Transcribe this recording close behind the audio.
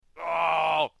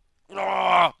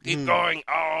Keep going.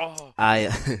 Oh. I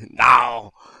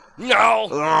no. No.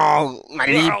 Oh, my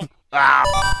No. lip.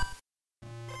 Ah.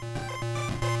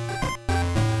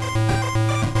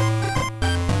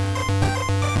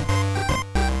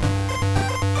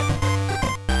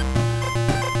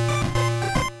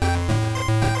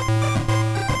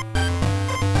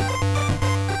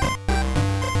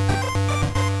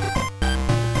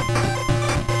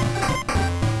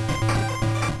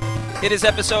 It is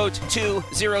episode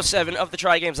 207 of the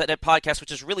Try Games That Net podcast,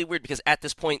 which is really weird because at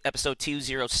this point, episode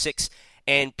 206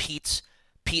 and Pete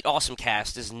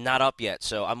Awesomecast is not up yet,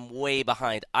 so I'm way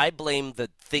behind. I blame the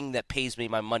thing that pays me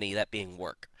my money, that being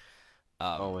work.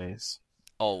 Always.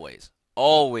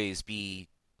 Always be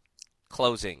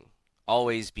closing.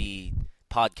 Always be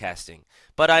podcasting.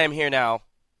 But I am here now,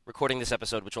 recording this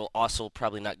episode, which will also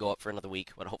probably not go up for another week,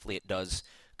 but hopefully it does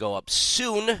go up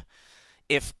soon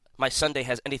if my Sunday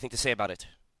has anything to say about it.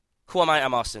 Who am I?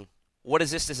 I'm Austin. What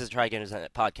is this? This is Try Games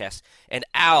Net podcast. And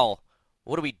Al,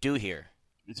 what do we do here?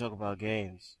 We talk about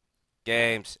games.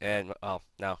 Games. And, oh,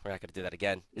 no, we're not going to do that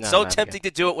again. It's No, so not tempting to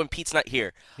do it when Pete's not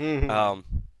here.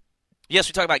 Yes,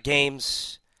 we talk about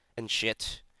games and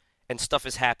shit. And stuff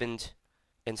has happened.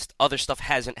 And other stuff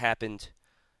hasn't happened.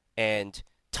 And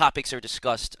topics are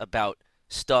discussed about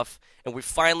stuff. And we're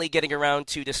finally getting around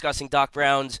to discussing Doc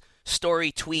Brown's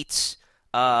story tweets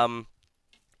and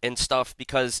stuff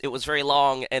because it was very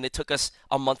long and it took us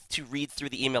a month to read through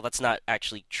the email. That's not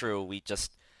actually true. We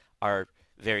just are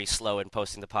very slow in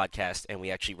posting the podcast, and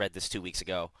we actually read this 2 weeks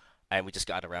ago, and we just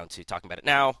got around to talking about it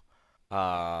now.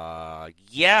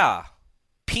 Yeah.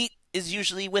 Pete is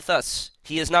usually with us.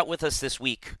 He is not with us this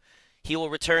week. He will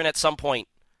return at some point,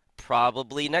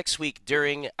 probably next week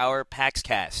during our PAX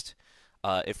cast,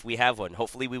 if we have one.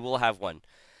 Hopefully we will have one.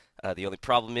 The only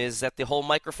problem is that the whole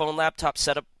microphone laptop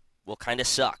setup will kind of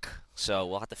suck. So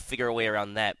we'll have to figure a way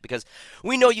around that because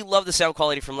we know you love the sound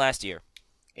quality from last year.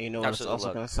 And you know what's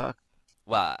also going to suck?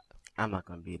 What? I'm not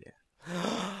going to be there.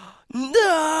 No!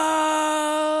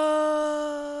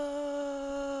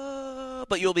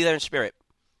 But you'll be there in spirit.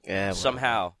 Yeah, whatever.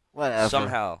 Somehow.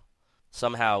 Whatever.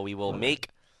 Somehow we will make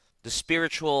the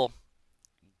spiritual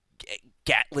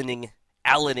Allening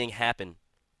happen.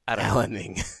 I don't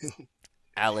know.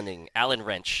 Allen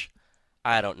wrench.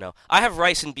 I don't know. I have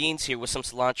rice and beans here with some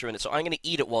cilantro in it, so I'm going to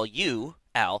eat it while you,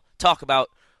 Al, talk about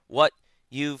what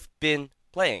you've been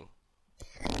playing.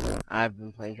 I've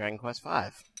been playing Dragon Quest V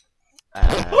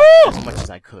as much as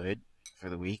I could for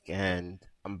the week, and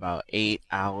I'm about 8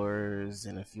 hours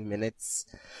and a few minutes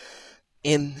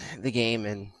in the game,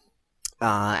 and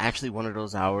actually one of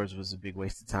those hours was a big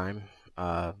waste of time.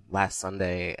 Last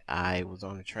Sunday, I was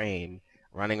on a train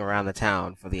running around the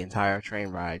town for the entire train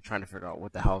ride, trying to figure out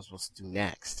what the hell I was supposed to do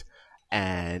next.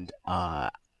 And I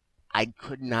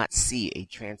could not see a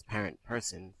transparent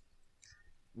person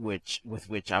with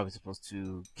which I was supposed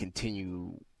to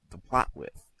continue the plot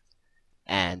with.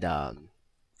 And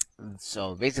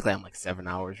so basically I'm like 7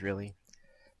 hours really.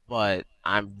 But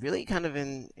I'm really kind of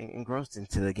engrossed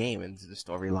into the game, into the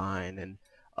storyline, and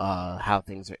how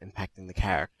things are impacting the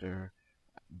character,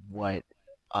 what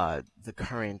the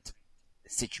current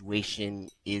situation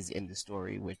is in the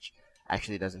story, which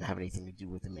actually doesn't have anything to do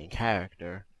with the main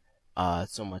character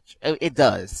so much. It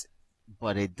does,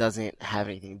 but it doesn't have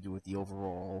anything to do with the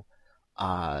overall,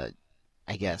 I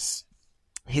guess,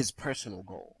 his personal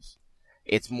goals.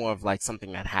 It's more of like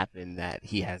something that happened that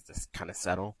he has to kind of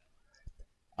settle.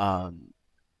 But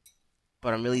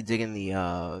I'm really digging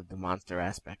the monster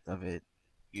aspect of it.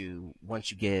 Once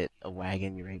you get a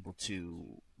wagon, you're able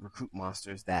to recruit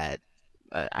monsters that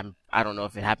I don't know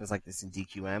if it happens like this in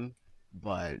DQM,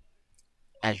 but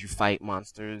as you fight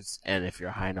monsters, and if you're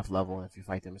a high enough level, and if you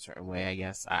fight them a certain way, I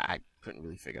guess I couldn't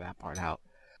really figure that part out.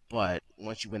 But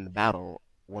once you win the battle,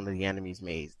 one of the enemies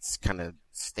may kind of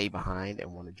stay behind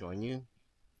and want to join you.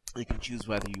 You can choose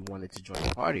whether you wanted to join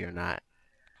the party or not,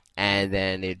 and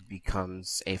then it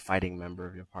becomes a fighting member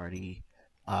of your party.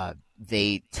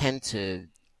 They tend to,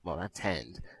 well, not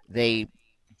tend, they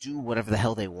do whatever the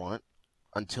hell they want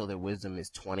until their wisdom is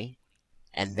 20,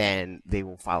 and then they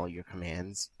will follow your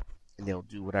commands, and they'll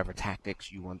do whatever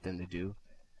tactics you want them to do.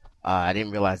 I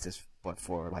didn't realize this, but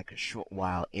for like a short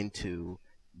while into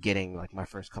getting like my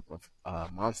first couple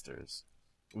of monsters,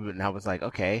 and I was like,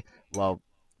 okay, well,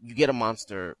 you get a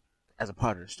monster as a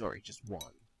part of the story, just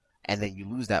one, and then you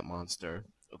lose that monster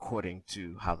according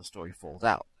to how the story folds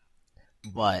out.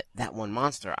 But that one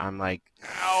monster, I'm like,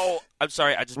 ow! I'm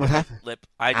sorry, I just bit What my happened? lip.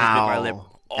 I just bit my lip.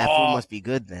 That food must be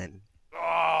good then.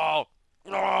 Oh!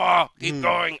 Oh! Keep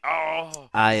going. Oh!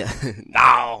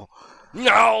 No!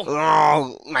 No!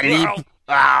 Oh, my No! lip!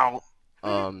 Ow!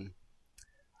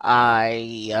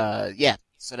 Yeah.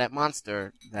 So that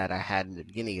monster that I had in the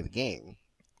beginning of the game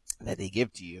that they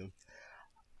give to you,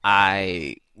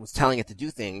 I was telling it to do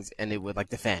things, and it would like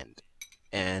defend,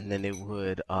 and then it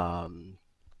would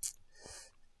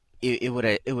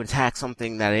attack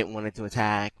something that I didn't want it to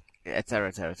attack, etc.,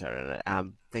 etc., etc.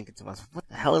 I'm thinking to myself, what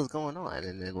the hell is going on?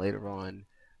 And then later on,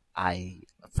 I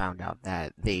found out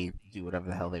that they do whatever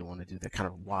the hell they want to do. They're kind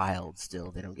of wild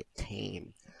still. They don't get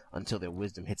tamed until their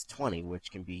wisdom hits 20,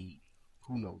 which can be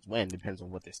who knows when, depends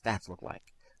on what their stats look like.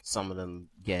 Some of them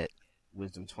get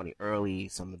wisdom 20 early,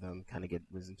 some of them kind of get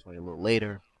wisdom 20 a little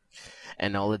later.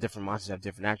 And all the different monsters have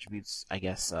different attributes. I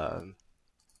guess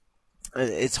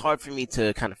it's hard for me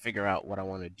to kind of figure out what I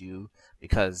want to do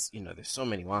because there's so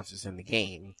many monsters in the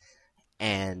game,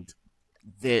 and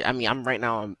I mean, I'm right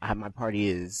now. I have my party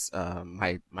is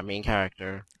my main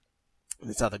character,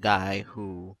 this other guy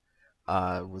who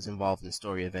was involved in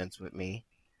story events with me,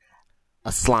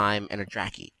 a slime, and a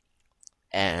Draki.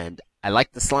 And I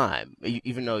like the slime,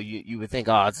 even though you would think,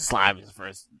 oh, it's a slime, is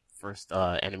the first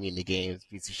enemy in the game, it's a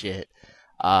piece of shit.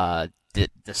 The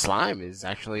slime is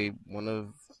actually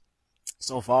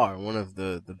so far one of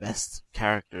the best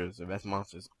characters, the best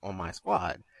monsters on my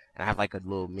squad. And I have like a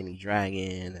little mini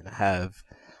dragon, and I have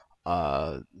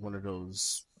one of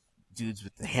those dudes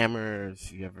with the hammer.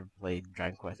 If you ever played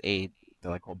Dragon Quest VIII,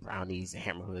 they're like called brownies, the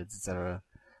hammerhoods, etc.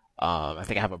 I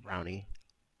think I have a brownie.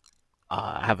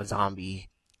 I have a zombie.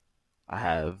 I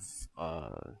have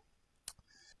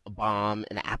a bomb,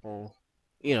 an apple.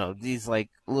 These like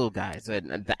little guys.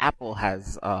 And the apple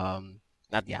has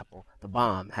not the apple. The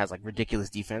bomb has like ridiculous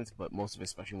defense, but most of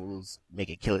its special moves make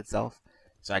it kill itself.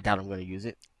 So I doubt I'm going to use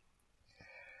it.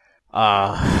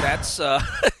 That's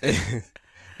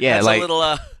Yeah, that's a like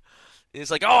little it's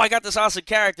like, oh, I got this awesome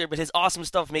character, but his awesome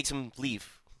stuff makes him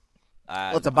leave.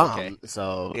 well, it's a bomb, Okay.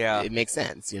 so Yeah. it makes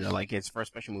sense. Like his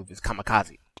first special move is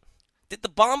kamikaze. Did the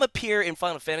bomb appear in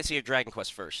Final Fantasy or Dragon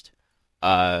Quest first?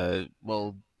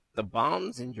 Well, the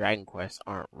bombs in Dragon Quest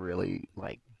aren't really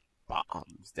like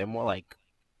bombs. They're more like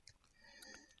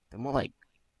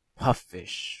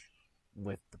puffish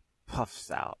with the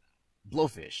puffs out,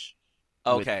 blowfish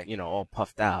with Okay. all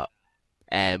puffed out,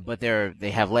 and but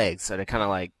they have legs, so they're kind of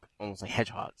like almost like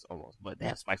hedgehogs almost, but they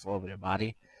have spikes all over their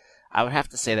body. I would have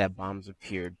to say that bombs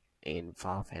appeared in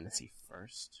Final Fantasy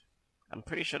first. I'm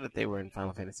pretty sure that they were in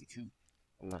Final Fantasy 2.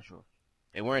 I'm not sure.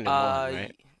 They weren't in one, Uh,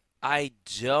 right? I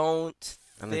don't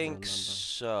I don't even think remember.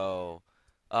 so.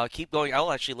 Keep going.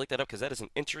 I'll actually look that up because that is an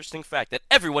interesting fact that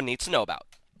everyone needs to know about.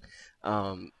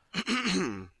 Um,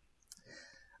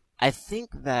 I think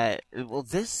that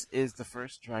this is the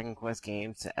first Dragon Quest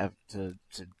game to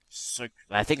search.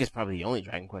 I think it's probably the only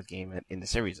Dragon Quest game in the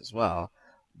series as well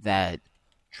that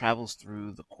travels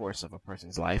through the course of a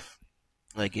person's life.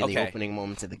 Like in the Okay. opening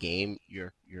moments of the game,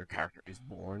 your character is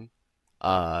born,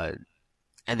 uh,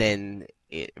 and then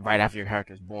right after your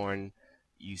character is born,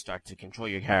 you start to control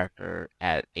your character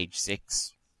at age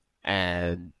 6,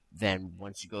 and then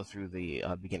once you go through the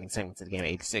beginning segments of the game at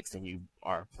age 6, then you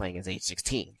are playing as age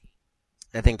 16.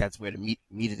 I think that's where the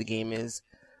meat of the game is.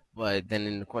 But then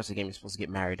in the course of the game, you're supposed to get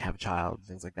married, have a child,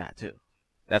 things like that too.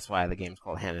 That's why the game's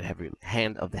called Hand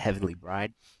of the Heavenly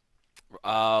Bride,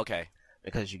 Okay.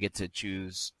 because you get to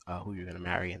choose who you're going to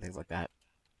marry and things like that.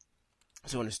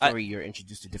 So in the I. story, you're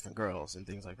introduced to different girls and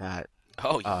things like that.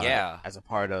 Oh yeah. As a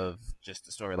part of just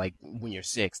the story, like when you're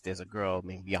 6, there's a girl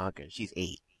named Bianca, and she's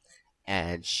 8,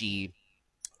 and she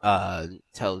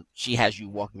has you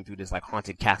walking through this like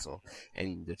haunted castle,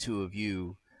 and the two of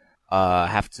you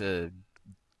have to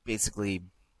basically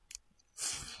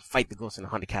fight the ghost in the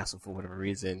haunted castle for whatever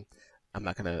reason. I'm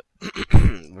not gonna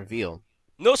reveal.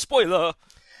 No spoiler.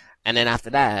 And then after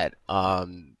that,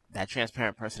 that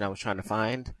transparent person I was trying to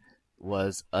find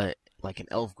was like an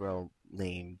elf girl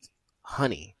named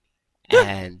Honey,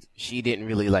 and she didn't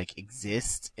really like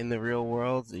exist in the real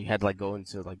world. So you had to like go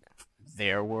into like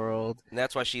their world. And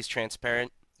that's why she's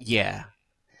transparent. Yeah,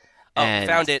 Oh, and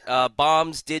found it.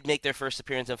 Bombs did make their first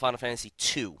appearance in Final Fantasy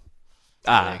 2.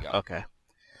 So there you go. okay.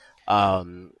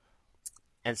 Um,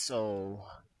 and so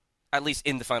At least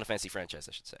in the Final Fantasy franchise,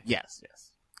 I should say. yes,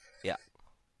 yes. Yeah.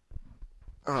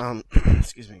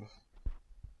 Excuse me.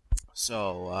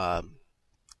 So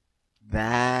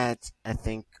that I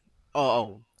think.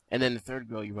 And then the third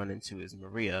girl you run into is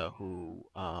Maria, who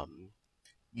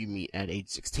you meet at age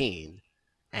 16,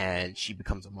 and she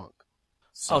becomes a monk. Oh,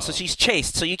 so So she's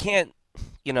chaste, so you can't,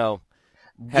 you know,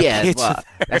 have yeah, kids well,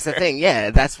 with that's the her. thing.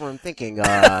 Yeah, that's what I'm thinking.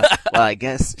 Well, I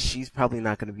guess she's probably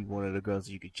not going to be one of the girls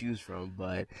you could choose from,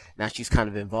 but now she's kind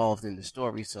of involved in the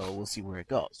story, so we'll see where it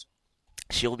goes.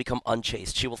 She will become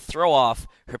unchaste. She will throw off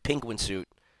her penguin suit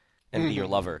and be your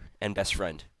lover and best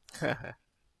friend.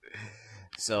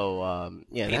 So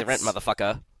yeah, Pay the rent,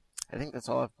 motherfucker. I think that's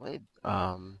all I've played.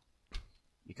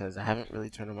 Because I haven't really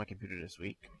turned on my computer this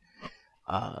week.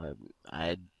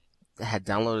 I had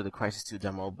downloaded the Crisis 2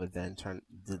 demo, but then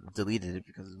deleted it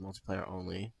because it's multiplayer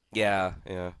only. Yeah.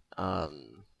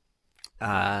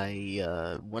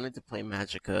 I wanted to play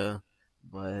Magicka,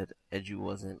 but Edu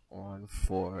wasn't on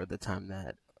for the time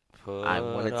that I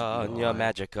wanted to be on your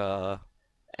Magicka.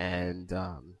 And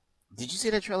did you see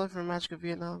that trailer for Magicka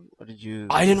Vietnam, or did you?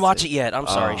 I didn't watch it yet. I'm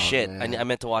sorry. Shit. I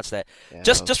meant to watch that. Yeah,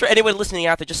 just for anyone listening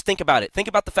out there, just think about it. Think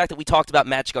about the fact that we talked about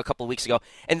Magicka a couple of weeks ago,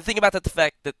 and think about the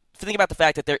fact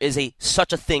that there is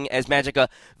such a thing as Magicka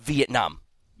Vietnam.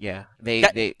 Yeah,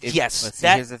 yes.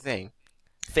 Here's the thing.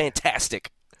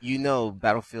 Fantastic. You know,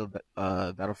 Battlefield,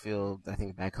 I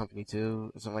think Bad Company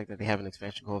 2 or something like that. They have an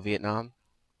expansion called Vietnam.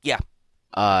 Yeah.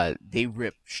 They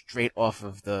rip straight off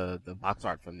of the box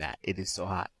art from that. It is so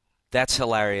hot. That's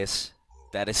hilarious.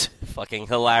 That is fucking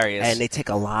hilarious. And they take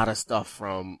a lot of stuff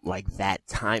from like that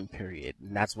time period,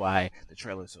 and that's why the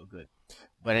trailer is so good.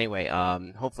 But anyway,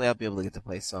 hopefully I'll be able to get to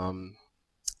play some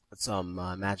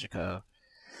Magicka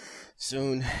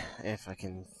soon if I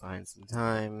can find some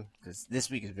time, because this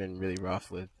week has been really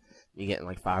rough with me getting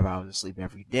like 5 hours of sleep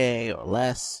every day or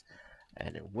less,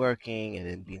 and then working, and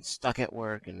then being stuck at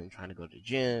work, and then trying to go to the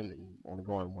gym, and only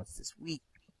going once this week,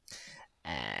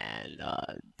 and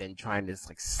then trying to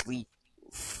like sleep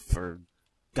for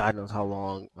God knows how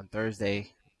long on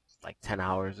Thursday, like 10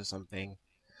 hours or something.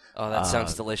 Oh, that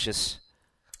sounds delicious.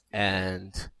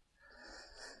 And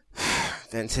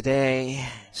then today,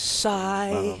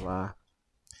 sigh. Blah, blah, blah.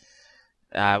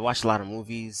 I watched a lot of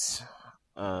movies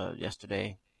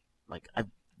yesterday. Like I've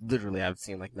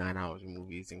seen like 9 hours of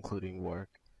movies, including work,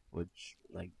 which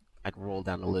like I can roll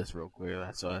down the list real quick.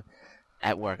 I saw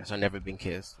at work. I saw Never Been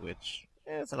Kissed, which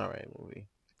it's an alright movie.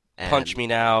 And, Punch Me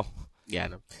Now. Yeah, I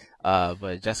know.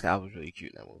 But Jessica Alba was really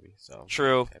cute in that movie. So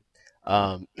true. Okay.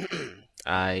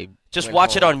 I just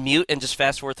watch it on mute and just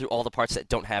fast forward through all the parts that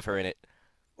don't have her in it.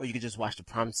 Or you could just watch the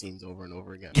prom scenes over and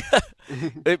over again.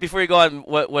 Before you go on,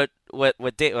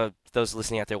 what Dave? Those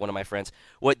listening out there, one of my friends,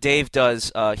 what Dave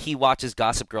does, he watches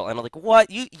Gossip Girl, and I'm like, what?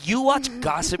 You watch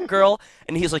Gossip Girl?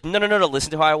 And he's like, no.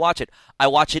 Listen to how I watch it. I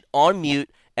watch it on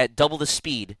mute at double the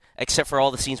speed, except for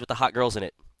all the scenes with the hot girls in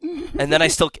it, and then I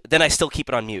still keep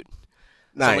it on mute.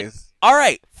 Nice. So like, all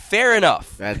right, fair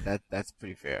enough. That's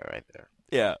pretty fair right there.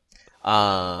 Yeah.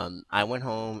 I went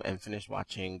home and finished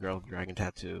watching Girl with Dragon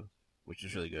Tattoo, which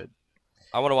is really good.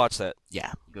 I want to watch that.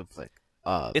 Yeah, good flick.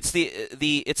 It's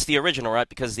the original, right?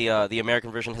 Because the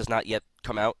American version has not yet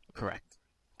come out. Correct.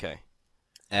 Okay.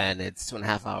 And it's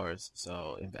 2.5 hours,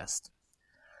 so invest.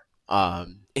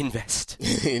 Invest.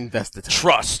 Invest the time.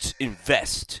 Trust.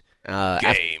 Invest.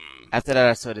 Game. After that,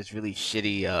 I saw this really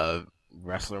shitty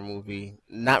wrestler movie.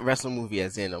 Not wrestler movie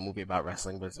as in a movie about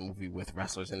wrestling, but it's a movie with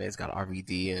wrestlers in it. It's got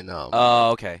RVD and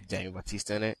okay. Daniel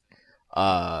Bautista in it.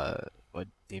 Or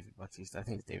David Bautista. I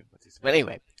think it's David Bautista. But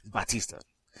anyway, it's Bautista.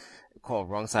 Called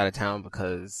Wrong Side of Town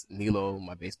because Nilo,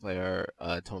 my bass player,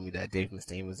 told me that Dave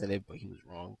Mustaine was in it, but he was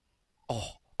wrong.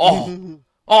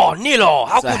 Oh, Nilo,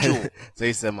 how could you? So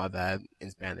he said my bad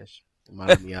in Spanish.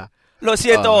 Madre mía. Lo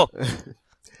siento.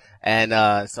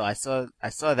 And so I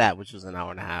saw that, which was an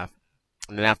hour and a half.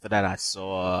 And then after that, I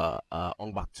saw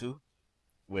Ong Bak 2,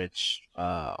 which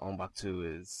Ong Bak 2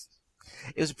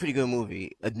 it was a pretty good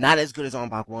movie. Not as good as Ong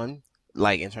Bak 1,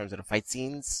 like in terms of the fight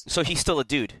scenes. So he's still a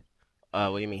dude.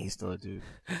 What do you mean he's still a dude?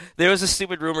 There was a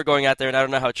stupid rumor going out there, and I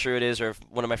don't know how true it is, or if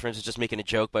one of my friends was just making a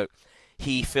joke, but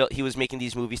he was making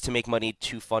these movies to make money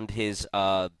to fund his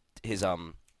a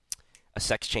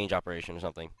sex change operation or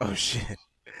something. Oh shit!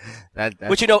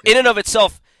 Which in and of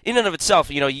itself,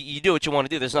 you do what you want to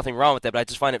do. There's nothing wrong with that, but I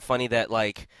just find it funny that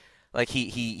like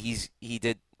he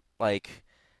did like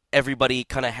everybody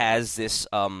kind of has this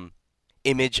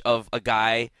image of a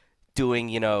guy doing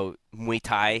Muay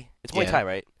Thai. It's Muay Thai,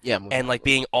 right? Yeah. And like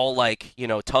being all like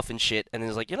tough and shit, and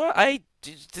it's like I'm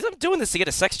doing this to get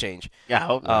a sex change. Yeah. I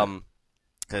hope not.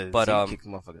 But she kicks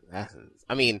motherfuckers' asses.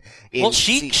 I mean,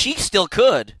 she still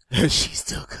could. She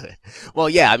still could. Well,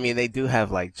 yeah. I mean, they do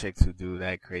have like chicks who do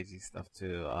that crazy stuff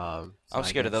too. So I'm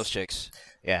scared of those chicks.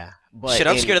 Yeah. But shit,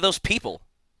 I'm scared of those people.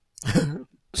 I'm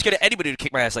scared of anybody to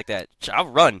kick my ass like that. I'll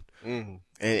run. Mm-hmm.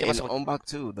 In Ong Bak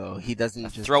 2, though, he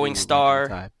doesn't just throwing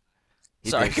star.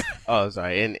 Sorry.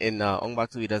 Sorry. In Ong Bak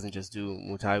 2, he doesn't just do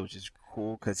Muay Thai, which is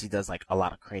cool because he does like a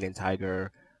lot of Crane and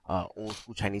Tiger, old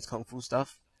school Chinese kung fu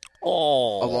stuff.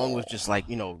 along with Oh. just like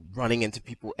running into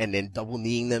people and then double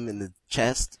kneeing them in the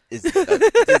chest is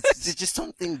there's just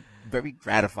something very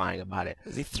gratifying about it.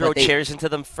 Does he throw chairs into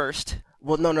them first?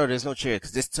 Well, no, there's no chair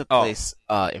because this took Oh. place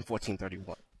in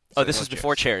 1431. Oh, this was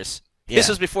before chairs. Yeah. This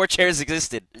was before chairs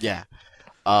existed. Yeah.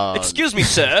 Excuse me,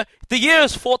 sir. The year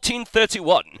is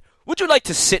 1431. Would you like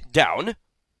to sit down?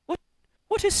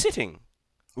 What is sitting?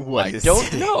 I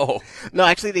don't know. No,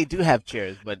 actually, they do have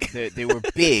chairs, but they were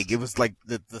big. It was like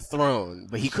the throne,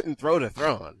 but he couldn't throw the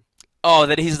throne. Oh,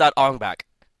 then he's not Ong back.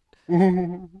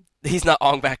 He's not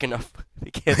Ong back enough.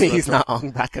 He can't throw He's a not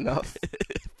on back enough.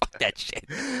 Fuck that shit.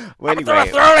 Well, I'm gonna throw a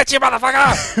throne at you,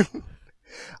 motherfucker!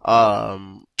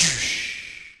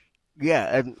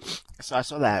 Yeah, and so I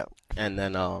saw that, and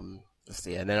then let's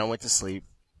see, and then I went to sleep,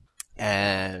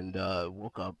 and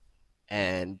woke up,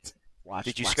 and watched.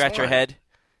 Did you Black scratch your Swan. head?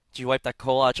 Did you wipe that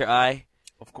coal out your eye?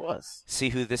 Of course, See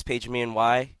who this page me and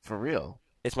why? for real.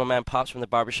 It's my man Pops from the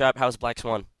barbershop. How's Black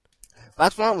Swan?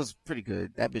 Black Swan was pretty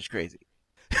good. That bitch crazy.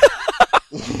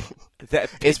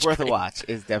 It's It's worth a watch.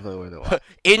 It's definitely worth a watch.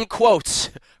 In quotes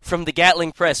from the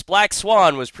Gatling Press, Black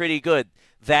Swan was pretty good.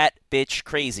 That bitch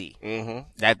crazy.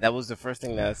 That was the first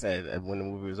thing that I said when the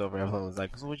movie was over. Everyone was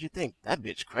like, "So what'd you think?" That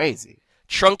bitch crazy.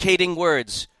 Truncating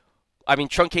words. I mean,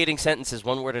 truncating sentences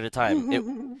one word at a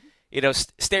time.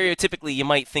 Stereotypically, you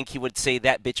might think he would say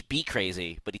that bitch be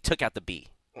crazy, but he took out the B.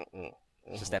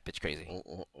 It's just that bitch crazy.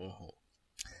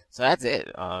 So that's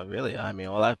it. Really, I mean,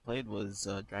 all I played was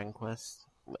Dragon Quest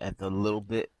at the little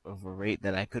bit of a rate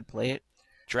that I could play it.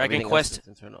 Dragon Everything else Quest, has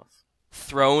been turned off.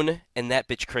 Throne, and that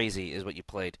bitch crazy is what you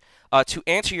played. To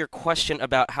answer your question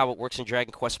about how it works in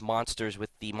Dragon Quest Monsters with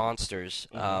the monsters,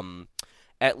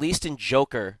 at least in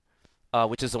Joker,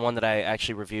 which is the one that I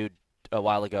actually reviewed a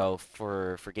while ago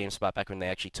for GameSpot back when they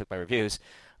actually took my reviews,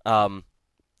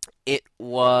 it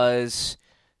was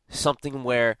something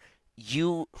where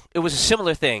it was a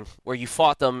similar thing where you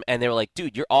fought them and they were like,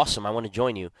 dude, you're awesome, I want to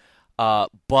join you.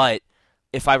 But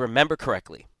if I remember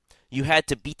correctly, you had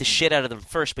to beat the shit out of them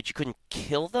first, but you couldn't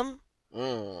kill them?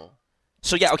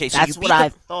 So yeah, okay, so That's you what beat I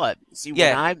them. thought. See,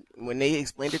 Yeah. when they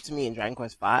explained it to me in Dragon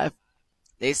Quest V,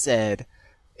 they said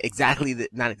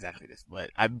not exactly this, but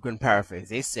I'm going to paraphrase.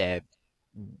 They said,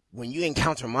 when you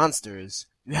encounter monsters,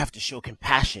 you have to show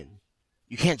compassion.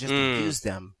 You can't just abuse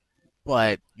them,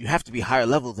 but you have to be higher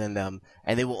level than them,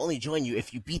 and they will only join you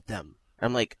if you beat them.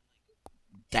 I'm like,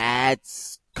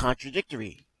 that's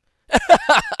contradictory.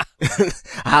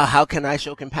 How can I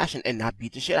show compassion and not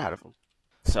beat the shit out of them?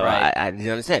 So Right. I didn't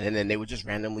understand, and then they would just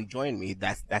randomly join me.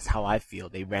 That's how I feel.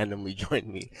 They randomly joined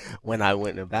me when I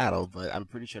went in a battle, but I'm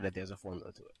pretty sure that there's a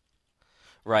formula to it.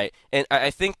 Right, and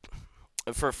I think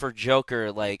for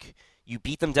Joker, like, you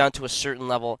beat them down to a certain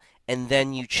level, and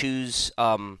then you choose.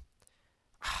 I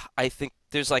think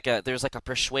there's like a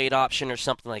persuade option or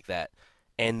something like that,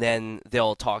 and then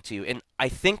they'll talk to you. And I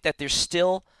think that there's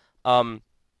still a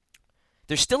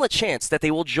chance that they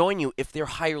will join you if they're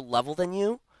higher level than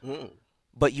you.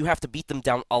 But you have to beat them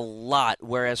down a lot.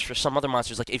 Whereas for some other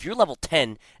monsters, like if you're level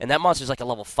 10 and that monster's like a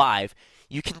level 5,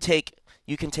 you can take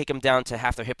them down to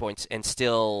half their hit points and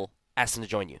still ask them to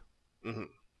join you.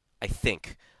 I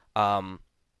think.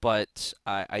 But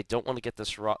I don't want to get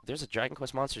this wrong. There's a Dragon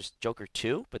Quest Monsters Joker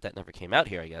 2, but that never came out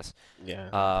here, I guess. Yeah.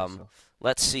 I think so.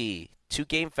 Let's see. 2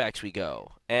 game facts we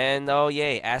go. And oh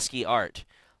yay, ASCII art.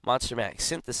 Monster Max,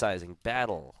 synthesizing,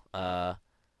 battle.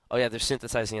 Oh yeah, they're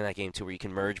synthesizing in that game too, where you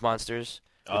can merge monsters.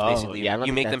 Basically, yeah, I don't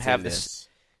you think make them that's have in this.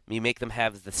 You make them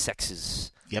have the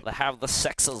sexes. Yep. They have the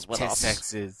sexes with 10 us.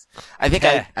 sexes. I think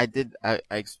Yeah. I did. I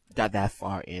got that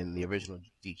far in the original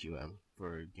DQM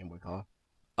for Game Boy Color.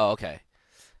 Oh, okay.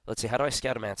 Let's see. How do I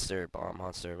scout a monster?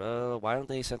 Why don't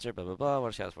they censor? Blah blah blah. What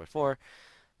is Scout 44?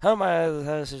 How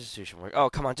does this institution work? Oh,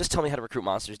 come on. Just tell me how to recruit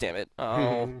monsters. Damn it.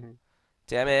 Oh,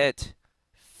 damn it.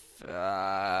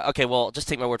 Okay, well, just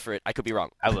take my word for it. I could be wrong.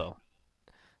 I will.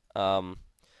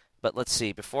 But let's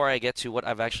see. Before I get to what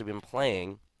I've actually been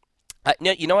playing,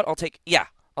 no, you know what? I'll take care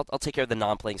of the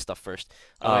non-playing stuff first.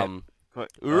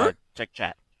 Check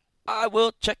chat. I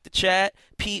will check the chat.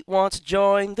 Pete wants to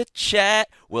join the chat.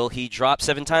 Will he drop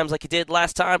 7 times like he did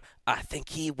last time? I think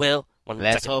he will.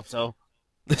 Let's hope so.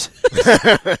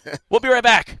 We'll be right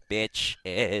back.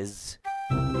 Bitches.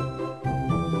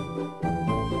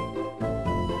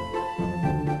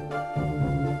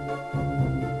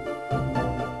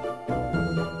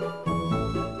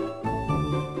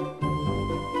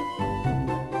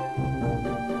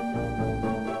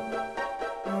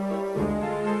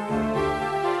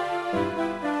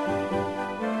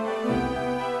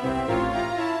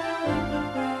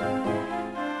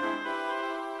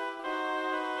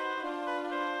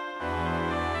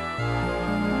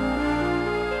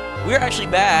 We're actually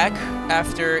back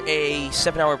after a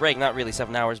 7-hour break. Not really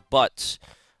 7 hours, but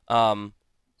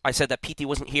I said that PT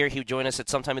wasn't here. He would join us at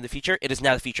some time in the future. It is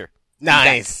now the future.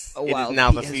 Nice. Oh, It wow, is now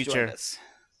Pete the has future. joined us.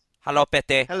 Hello,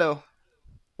 Pete. Hello.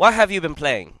 What have you been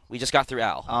playing? We just got through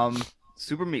Al.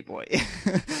 Super Meat Boy. Is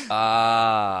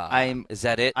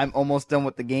that it? I'm almost done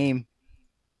with the game.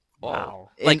 Wow.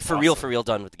 Like, for real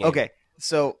done with the game. Okay,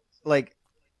 so, like,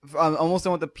 I'm almost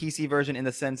done with the PC version in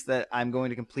the sense that I'm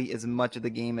going to complete as much of the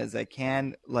game as I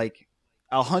can. Like,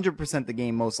 100% the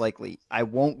game, most likely. I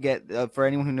won't get, for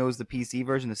anyone who knows the PC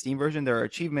version, the Steam version, there are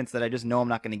achievements that I just know I'm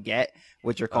not going to get,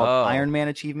 which are called Iron Man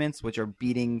achievements, which are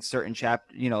beating certain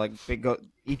chapters,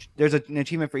 there's an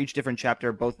achievement for each different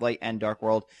chapter, both Light and Dark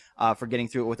World, for getting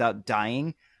through it without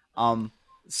dying.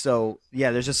 So, yeah,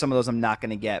 there's just some of those I'm not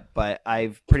going to get, but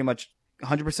I've pretty much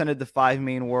 100%ed the 5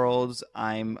 main worlds.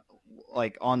 I'm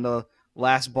like on the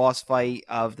last boss fight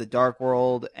of the Dark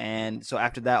World, and so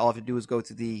after that all I have to do is go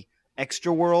to the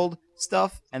extra world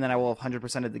stuff, and then I will have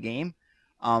 100% of the game.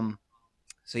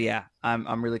 So yeah,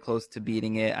 I'm really close to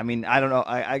beating it. I mean, I don't know,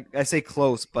 I say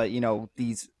close, but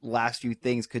these last few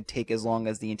things could take as long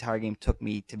as the entire game took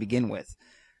me to begin with.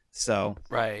 So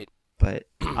right, but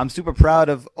I'm super proud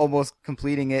of almost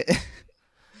completing it.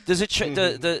 Does it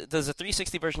does the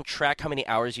 360 version track how many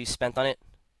hours you spent on it?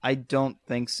 I don't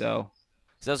think so.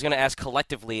 So I was going to ask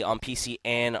collectively on PC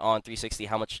and on 360,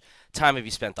 how much time have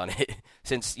you spent on it?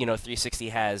 Since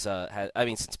 360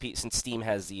 since Steam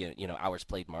has the hours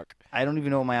played mark. I don't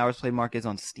even know what my hours played mark is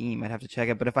on Steam. I'd have to check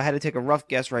it. But if I had to take a rough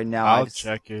guess right now, I'll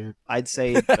check it. I'd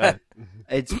say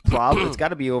it's got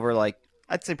to be over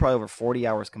I'd say probably over 40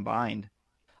 hours combined.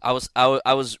 I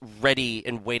was ready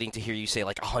and waiting to hear you say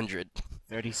like 100.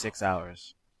 36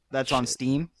 hours. That's on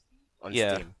Steam. On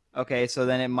Yeah. Steam. Okay, so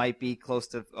then it might be close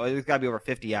to. Oh, it's got to be over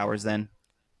 50 hours then.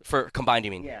 For combined,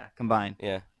 you mean? Yeah, combined.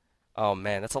 Yeah. Oh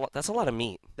man, that's a lot. That's a lot of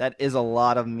meat. That is a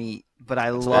lot of meat, but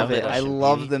I That's love a it. lot I of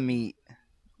love meat. the meat.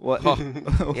 What?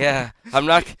 Yeah, I'm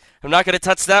not gonna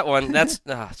touch that one. That's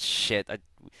shit.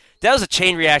 That was a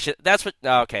chain reaction. That's what.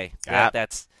 Okay.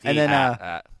 That's. And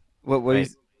then what right.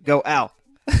 is go Al?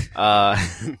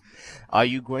 Are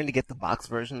you going to get the box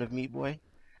version of Meat Boy?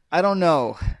 I don't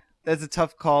know. That's a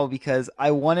tough call because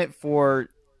I want it for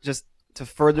just to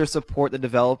further support the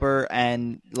developer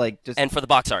and and for the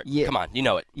box art. Yeah. Come on, you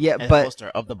know it. Yeah, And but poster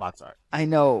of the box art. I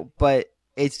know, but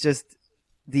it's just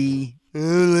the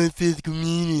Physical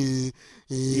media.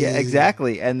 yeah,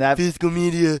 exactly, and that Physical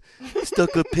media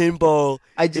stuck a pinball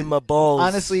in my balls.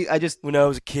 honestly, when I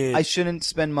was a kid, I shouldn't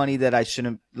spend money that I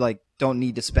shouldn't don't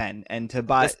need to spend, and to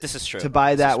buy this is true. to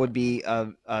buy This that is would be a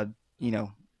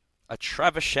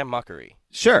trebuchet mockery.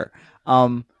 sure.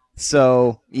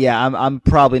 So yeah, I'm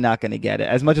probably not going to get it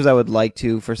as much as I would like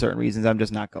to for certain reasons. I'm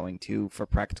just not going to for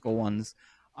practical ones.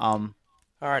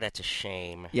 That's a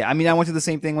shame. Yeah, I mean, I went through the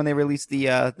same thing when they released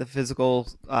the physical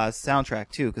soundtrack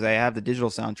too, because I have the digital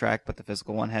soundtrack, but the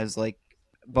physical one has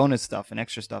bonus stuff and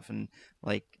extra stuff, and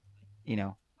I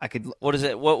could. What is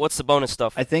it? What's the bonus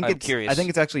stuff? I think I'm it's curious. I think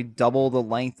it's actually double the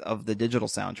length of the digital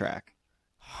soundtrack.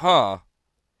 Huh.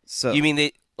 So You mean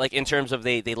they in terms of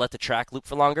they let the track loop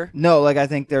for longer? no, I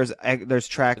think there's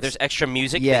tracks. There's extra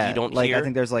music yeah, that you don't I hear.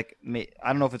 think there's I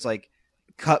don't know if it's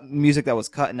cut music that was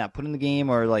cut and not put in the game,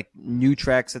 or new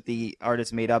tracks that the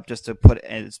artist made up just to put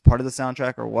as part of the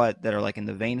soundtrack, or what, that are in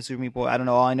the vein of Super Meat Boy. I don't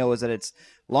know. All I know is that it's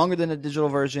longer than the digital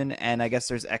version, and I guess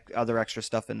there's other extra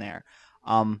stuff in there.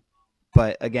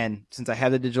 But again, since I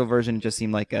have the digital version, it just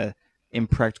seemed like a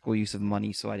impractical use of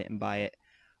money, so I didn't buy it.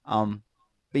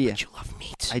 But yeah, But you love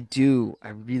meat. I do. I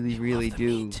really, really the do.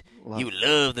 meat. love You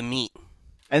love the meat.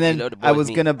 And then You know the I boys was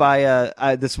meat. gonna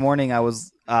buy this morning. I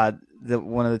was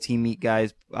one of the Team Meat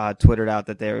guys twittered out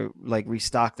that they're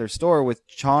restocked their store with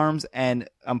charms, and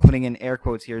I'm putting in air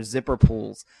quotes here, zipper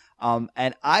pulls.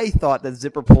 And I thought that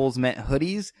zipper pulls meant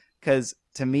hoodies, because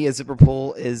to me a zipper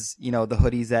pull is the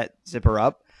hoodies that zipper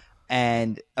up,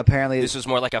 and apparently This was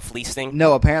more like a fleece thing.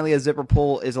 no, apparently a zipper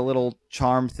pull is a little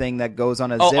charm thing that goes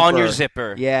on a Oh, zipper. on your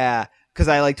zipper. Yeah. Because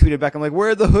I tweeted back, I'm like, where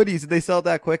are the hoodies? Did they sell it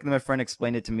that quick? And then my friend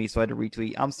explained it to me, so I had to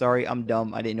retweet. I'm sorry, I'm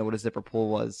dumb. I didn't know what a zipper pull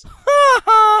was.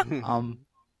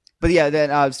 But yeah,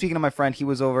 then speaking of my friend, he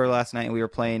was over last night and we were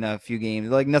playing a few games.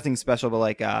 Nothing special,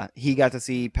 but he got to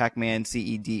see Pac-Man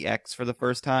CEDX for the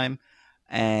first time,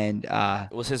 and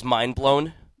Was his mind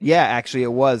blown? yeah, actually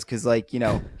it was, because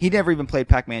he never even played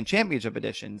Pac-Man Championship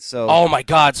Edition. So Oh my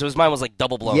god! So his mind was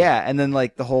double blown. yeah, and then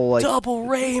the whole double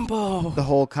rainbow. the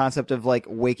whole concept of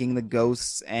waking the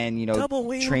ghosts and Double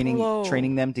rainbow.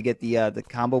 training them to get the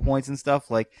combo points and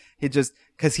stuff. He just,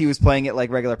 because he was playing it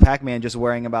like regular Pac-Man, just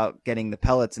worrying about getting the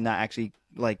pellets and not actually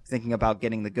thinking about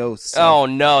getting the ghosts. So, Oh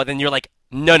no! Then you're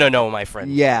No, my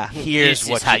friend. Yeah, Here's This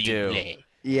what is how you do. play.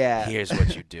 yeah. Here's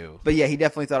what you do. But yeah, he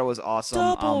definitely thought it was awesome.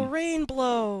 Double rain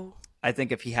blow. I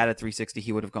think if he had a 360,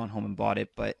 he would have gone home and bought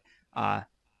it. But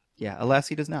yeah, alas,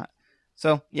 he does not.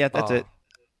 So yeah, that's it.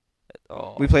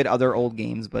 Oh. We played other old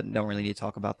games, but don't really need to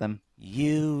talk about them.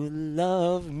 You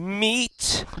love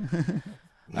meat.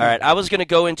 All right, I was gonna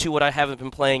go into what I haven't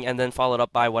been playing, and then followed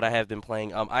up by what I have been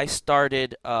playing. I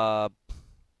started. I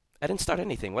didn't start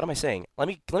anything. What am I saying? Let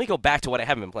me go back to what I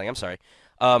haven't been playing. I'm sorry.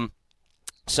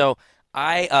 So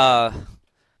I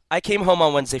came home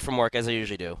on Wednesday from work as I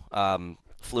usually do.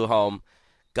 Flew home,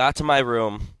 got to my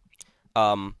room,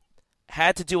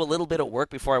 had to do a little bit of work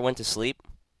before I went to sleep.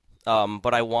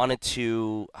 But I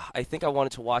think I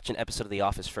wanted to watch an episode of The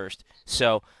Office first.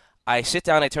 So I sit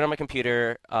down, I turn on my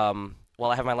computer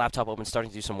while I have my laptop open, starting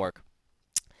to do some work.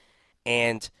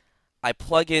 And I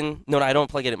plug in. No, I don't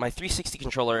plug it in. My 360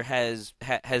 controller has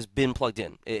been plugged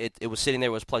in. It was sitting there,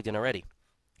 it was plugged in already.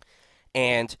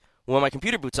 And when my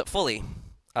computer boots up fully,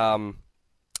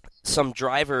 some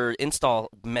driver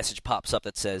install message pops up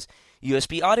that says,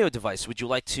 USB audio device, would you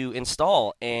like to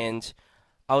install? And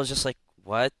I was just like,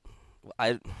 what?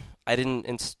 I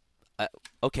didn't.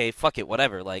 Okay, fuck it,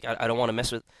 whatever. Like, I don't want to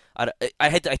mess with. I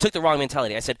took the wrong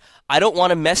mentality. I said, I don't want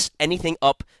to mess anything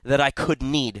up that I could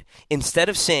need. Instead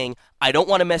of saying, I don't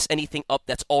want to mess anything up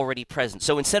that's already present.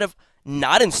 So instead of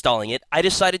not installing it, I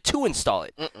decided to install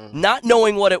it, not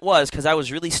knowing what it was because I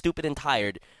was really stupid and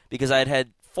tired because I had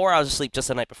had 4 hours of sleep just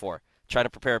the night before, trying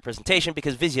to prepare a presentation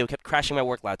because Vizio kept crashing my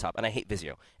work laptop, and I hate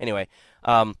Vizio. Anyway,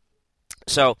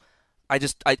 so I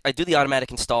do the automatic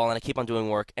install, and I keep on doing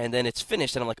work, and then it's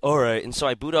finished, and I'm like, all right. And so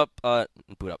I boot up. I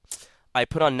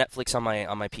put on Netflix on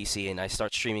my PC, and I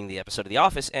start streaming the episode of The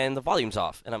Office, and the volume's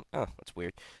off. And that's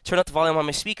weird. Turn up the volume on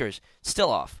my speakers, still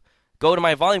off. Go to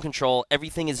my volume control,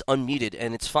 everything is unmuted,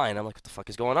 and it's fine. I'm like, what the fuck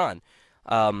is going on?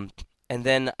 And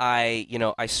then I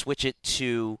switch it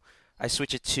to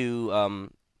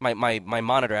my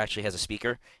monitor actually has a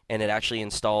speaker, and it actually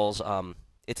installs.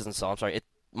 It doesn't install. I'm sorry.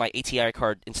 My ATI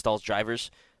card installs drivers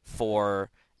for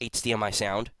HDMI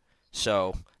sound.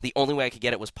 So the only way I could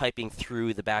get it was piping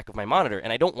through the back of my monitor,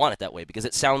 and I don't want it that way because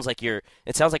it sounds like a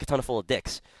ton full of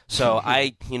dicks. So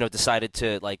I, decided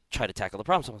to try to tackle the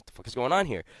problem. So what the fuck is going on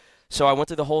here? So I went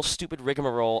through the whole stupid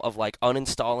rigmarole of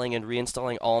uninstalling and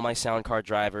reinstalling all my sound card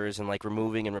drivers and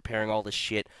removing and repairing all this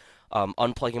shit,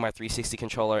 unplugging my 360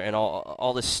 controller and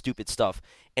all this stupid stuff.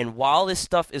 And while this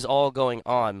stuff is all going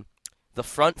on, the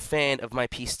front fan of my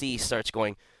PC starts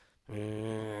going, and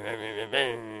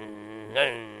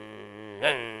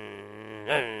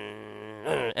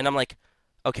I'm like,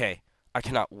 okay, I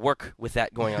cannot work with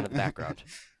that going on in the background.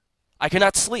 I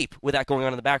cannot sleep with that going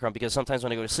on in the background because sometimes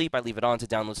when I go to sleep, I leave it on to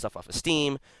download stuff off of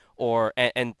Steam,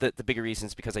 and the bigger reason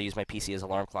is because I use my PC as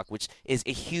alarm clock, which is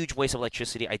a huge waste of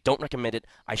electricity. I don't recommend it.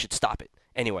 I should stop it.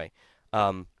 Anyway,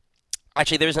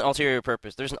 actually, there's an ulterior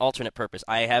purpose. There's an alternate purpose.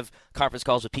 I have conference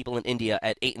calls with people in India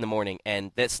at 8 in the morning,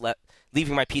 and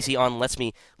leaving my PC on lets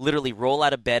me literally roll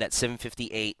out of bed at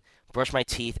 7:58, brush my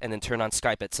teeth, and then turn on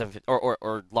Skype at 7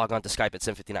 or log on to Skype at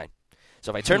 7:59.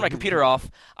 So if I turn my computer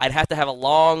off, I'd have to have a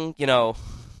long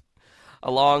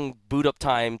boot up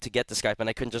time to get to Skype, and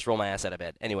I couldn't just roll my ass out of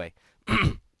bed. Anyway,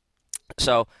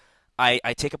 so I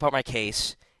take apart my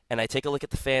case, and I take a look at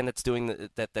the fan that's doing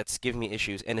that's giving me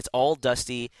issues, and it's all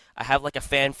dusty. I have a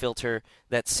fan filter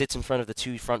that sits in front of the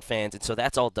two front fans, and so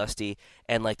that's all dusty.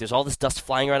 And there's all this dust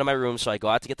flying around in my room, so I go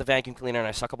out to get the vacuum cleaner and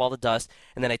I suck up all the dust,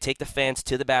 and then I take the fans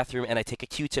to the bathroom and I take a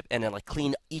Q-tip and then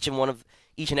clean each and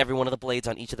every one of the blades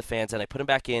on each of the fans, and I put them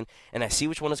back in, and I see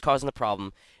which one is causing the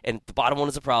problem, and the bottom one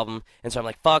is the problem, and so I'm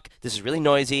like, fuck, this is really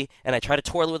noisy, and I try to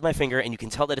twirl it with my finger, and you can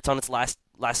tell that it's on its last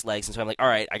legs, and so I'm like, all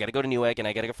right, I gotta go to Newegg, and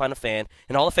I gotta go find a fan,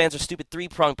 and all the fans are stupid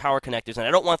 3-prong power connectors, and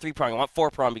I don't want 3-prong, I want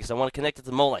 4-prong, because I want to connect it to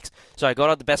the Molex. So I go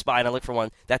down to Best Buy, and I look for one,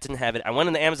 that didn't have it. I went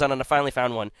on the Amazon, and I finally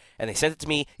found one, and they sent it to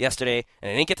me yesterday, and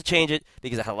I didn't get to change it,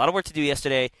 because I had a lot of work to do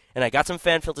yesterday, and I got some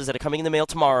fan filters that are coming in the mail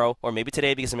tomorrow, or maybe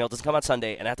today, because the mail doesn't come on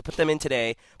Sunday, and I have to put them in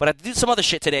today, but I have to do some other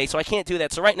shit today, so I can't do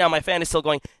that. So right now my fan is still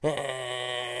going, and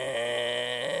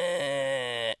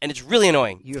it's really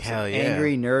annoying. You have some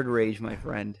angry nerd rage, my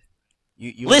friend.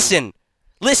 You listen,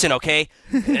 okay?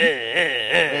 You want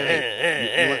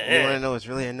to know what's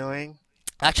really annoying?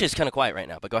 Actually, it's kind of quiet right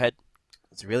now, but go ahead.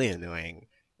 What's really annoying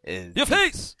is your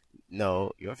face.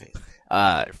 No, your face.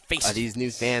 Your face. Are these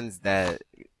new fans that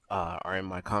are in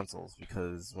my consoles,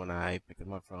 because when I pick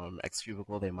them up from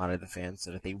Xcubicle, they monitor the fans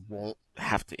so that they won't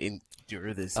have to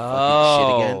endure this fucking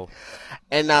shit again.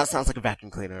 And now it sounds like a vacuum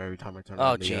cleaner every time I turn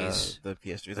on the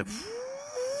PS3. It's like,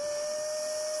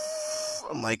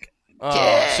 I'm like,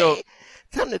 So Yay!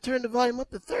 Time to turn the volume up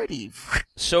to 30.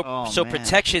 so Oh, so man.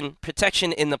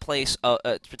 protection in the place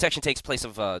protection takes place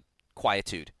of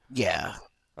quietude. Yeah.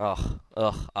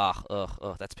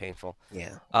 That's painful.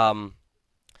 Yeah.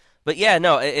 But yeah,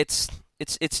 no, it's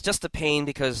just a pain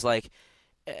because like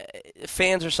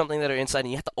fans or something that are inside,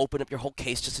 and you have to open up your whole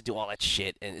case just to do all that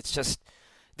shit, and it's just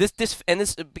this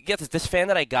fan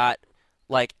that I got,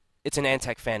 like it's an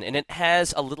Antec fan, and it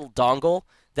has a little dongle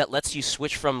that lets you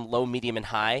switch from low, medium, and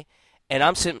high, and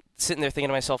I'm sitting there thinking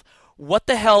to myself, what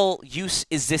the hell use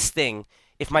is this thing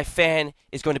if my fan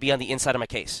is going to be on the inside of my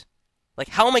case? Like,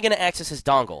 how am I going to access this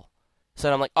dongle?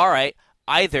 So I'm like, all right,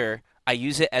 either I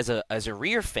use it as a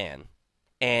rear fan,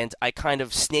 and I kind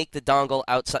of snake the dongle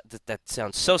outside. That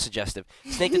sounds so suggestive.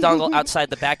 Snake the dongle outside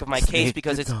the back of my case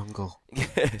because it's dongle.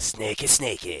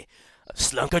 snaky,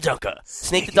 slunker dunker.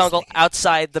 Snake the dongle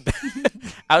outside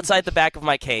outside the back of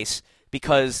my case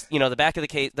because the back of the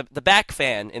case, the back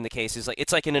fan in the case is like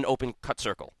it's like in an open cut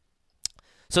circle,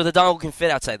 so the dongle can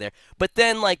fit outside there. But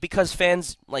then because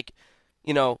fans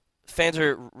fans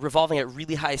are revolving at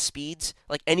really high speeds,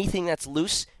 like anything that's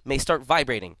loose may start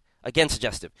vibrating. Again,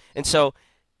 suggestive. And so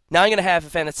now I'm going to have a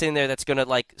fan that's sitting there that's going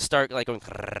to start going,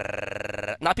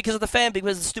 not because of the fan,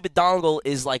 because the stupid dongle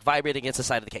is vibrating against the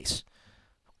side of the case.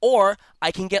 Or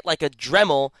I can get a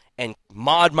Dremel and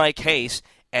mod my case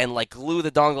and glue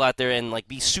the dongle out there and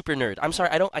be super nerd. I'm sorry,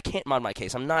 I can't mod my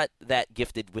case. I'm not that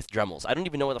gifted with Dremels. I don't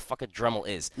even know what the fuck a Dremel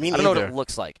is. Me I don't know what neither. it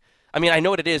looks like. I mean, I know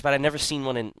what it is, but I've never seen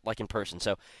one in person.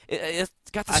 So it's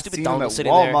got the I stupid seen them dongle at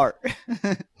sitting Walmart.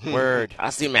 there. Word. I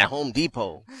see him at Home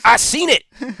Depot. I seen it.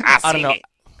 I I don't seen know. it.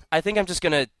 I think I'm just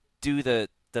gonna do the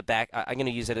back. I'm gonna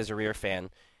use it as a rear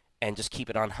fan, and just keep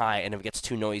it on high. And if it gets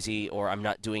too noisy or I'm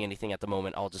not doing anything at the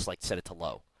moment, I'll just set it to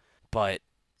low. But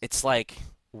it's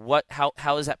what?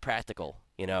 How is that practical?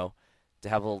 To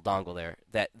have a little dongle there.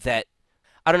 That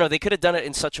I don't know. They could have done it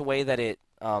in such a way that it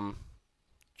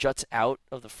juts out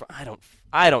of the front.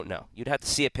 I don't know. You'd have to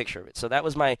see a picture of it. So that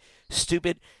was my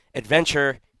stupid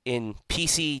adventure in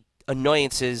PC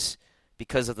annoyances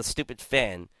because of the stupid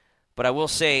fan. But I will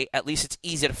say, at least it's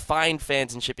easy to find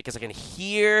fans and shit because I can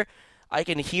hear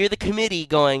the committee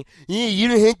going, "Yeah, you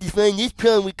don't have to find this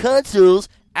problem with consoles."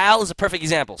 Al is a perfect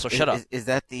example. So shut up. Is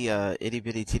that the itty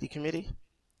bitty titty committee?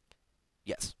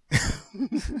 Yes.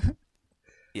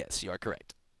 Yes, you are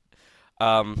correct.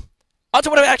 On to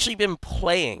what I've actually been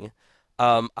playing.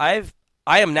 I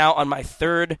am now on my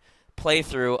third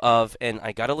playthrough of, and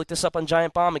I gotta look this up on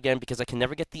Giant Bomb again because I can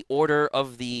never get the order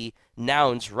of the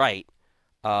nouns right.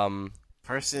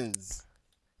 Persons.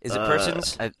 Is it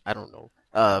persons? I don't know.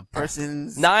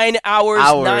 Persons. 9 hours,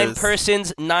 Hours. 9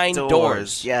 persons, 9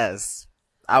 doors. Yes.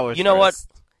 Hours. You know what? first.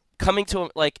 Coming to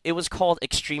it was called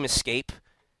Extreme Escape.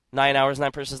 9 hours,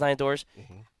 9 persons, 9 doors.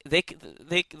 Mhm.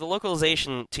 The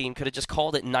localization team could have just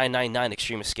called it 999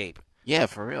 Extreme Escape. Yeah,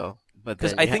 for real. But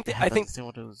 'Cause then I you think have that- to I think- understand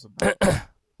what it was about.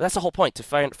 That's the whole point, to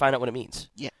find out what it means.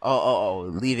 Yeah. Oh.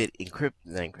 Leave it encrypted.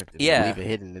 Not encrypted. Yeah. Leave it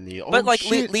hidden in the. But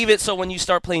Shit. leave it so when you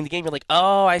start playing the game, you're like,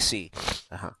 oh, I see.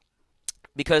 Uh-huh.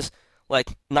 Because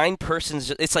 9 persons,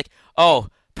 it's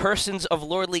persons of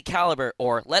lordly caliber,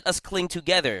 or let us cling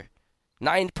together.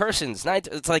 9 persons, 9.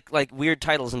 It's like weird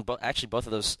titles, and actually both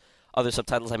of those other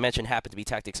subtitles I mentioned happen to be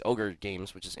Tactics Ogre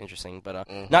games, which is interesting. But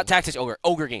not Tactics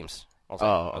Ogre games. Also.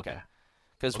 Oh, okay.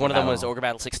 Because Ogre one of them was Battle. Ogre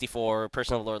Battle 64,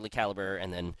 Person of Lordly Caliber,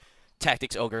 and then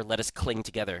Tactics Ogre, Let Us Cling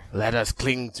Together. Let us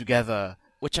cling together.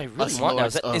 Which I really Us want now.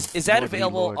 lords of Is that Lordly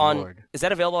available Lord, on? Lord. Is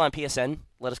that available on PSN?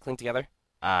 Let Us Cling Together.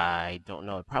 I don't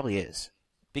know. It probably is.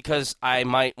 Because I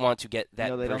might want to get that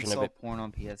No, they don't version sell of it. porn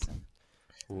on PSN.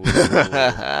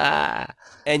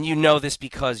 And you know this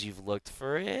because you've looked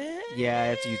for it. Yeah, I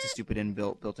have to use the stupid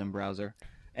built-in browser.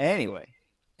 Anyway,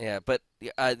 Yeah, but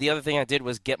the other thing I did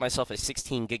was get myself a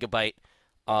 16 gigabyte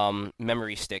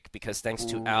memory stick because thanks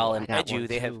to Ooh, Al I and got Edu, one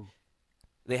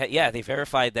too. they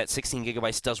verified that 16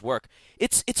 gigabytes does work.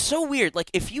 It's so weird.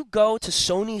 If you go to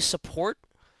Sony support,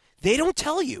 they don't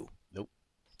tell you. Nope.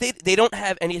 They don't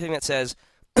have anything that says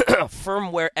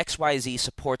firmware XYZ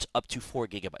supports up to 4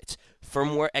 gigabytes.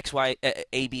 Firmware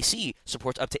ABC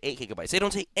supports up to 8 gigabytes. They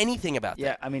don't say anything about yeah,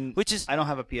 that. I mean, Which is I don't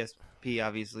have a PSP,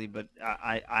 obviously, but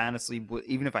I honestly,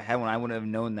 even if I had one, I wouldn't have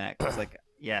known that. Cause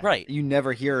yeah, Right. You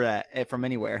never hear that from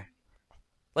anywhere.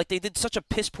 they did such a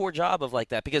piss poor job of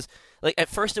that because at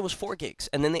first it was 4 gigs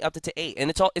and then they upped it to 8 and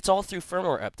it's all through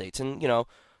firmware updates and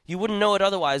you wouldn't know it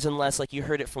otherwise unless you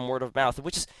heard it from word of mouth,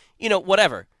 which is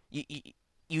whatever.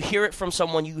 You hear it from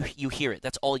someone, you hear it.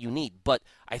 That's all you need. But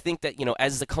I think that,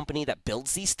 as the company that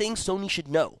builds these things, Sony should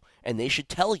know and they should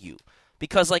tell you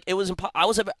because it was I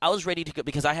was ready to go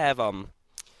because I have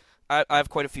I have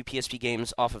quite a few PSP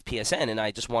games off of PSN, and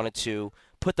I just wanted to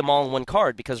put them all in one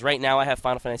card because right now I have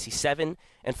Final Fantasy VII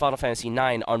and Final Fantasy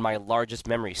IX on my largest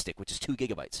memory stick, which is 2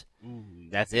 gigabytes.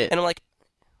 That's it. And I'm like,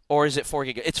 or is it 4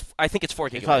 gigabytes? I think it's 4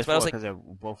 It's gigabytes. probably But I was because like, they're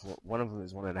both. One of them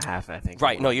is 1.5, I think.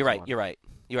 right? No, you're right. You're right.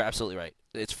 You're absolutely right.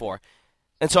 It's 4.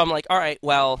 And so I'm like, all right,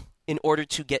 well, in order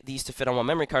to get these to fit on one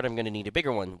memory card, I'm going to need a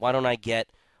bigger one. Why don't I get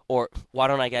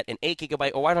an 8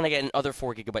 gigabyte, or why don't I get another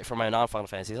 4 gigabyte for my non-Final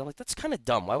Fantasies? I'm like, that's kind of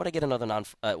dumb. Why would I get another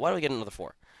why do I get another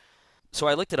 4? So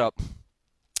I looked it up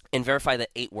and verified that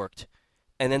 8 worked.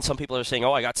 And then some people are saying,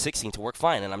 oh, I got 16 to work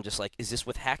fine. And I'm just like, is this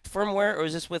with hacked firmware or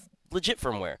is this with legit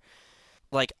firmware?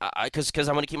 Like, because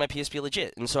I'm gonna keep my PSP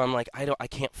legit, and so I'm like, I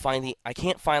can't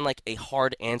find like a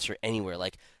hard answer anywhere.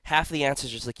 Like half of the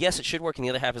answers are just like, yes, it should work, and the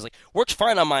other half is like, works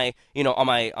fine on my,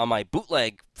 on my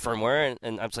bootleg firmware,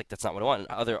 and I'm just like, that's not what I want.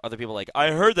 And other people are like,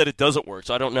 I heard that it doesn't work,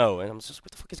 so I don't know, and I'm just,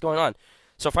 what the fuck is going on?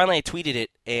 So finally, I tweeted it,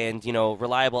 and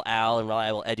Reliable Al and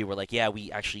Reliable Edu were like, yeah, we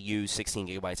actually use 16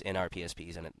 gigabytes in our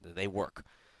PSPs, and they work.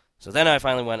 So then I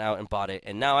finally went out and bought it,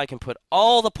 and now I can put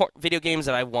all the video games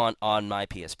that I want on my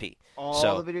PSP.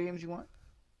 All the video games you want?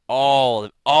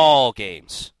 All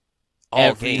games.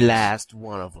 Every last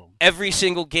one of them. Every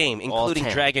single game, including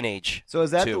 10. Dragon Age. So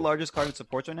is that 2. the largest card it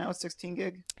supports right now? Is 16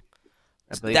 gig?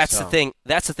 That's the thing.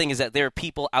 That's the thing is that there are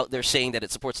people out there saying that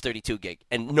it supports 32 gig,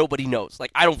 and nobody knows.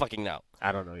 Like, I don't fucking know.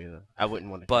 I don't know either. I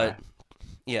wouldn't want to. But try.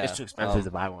 yeah, It's too expensive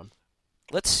to buy one.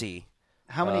 Let's see.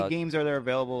 How many games are there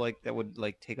available like that would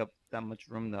like take up that much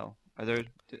room though?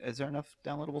 Is there enough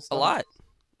downloadable stuff? A lot.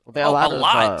 Well, a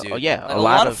lot, dude. Oh yeah, a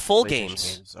lot of full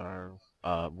PlayStation games are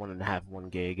 1.5, 1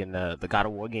 gig, and the God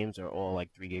of War games are all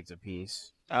like 3 gigs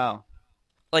apiece. Oh,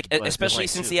 like But especially like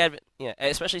since two.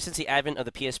 especially since the advent of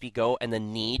the PSP Go and the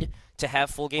need to have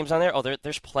full games on there. Oh,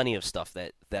 there's plenty of stuff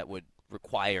that would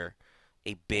require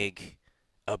a big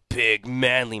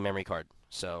manly memory card.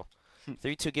 So,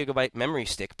 32 gigabyte memory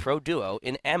stick Pro Duo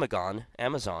in Amazon.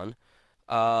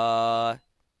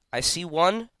 I see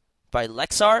one by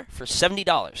Lexar for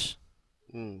 $70.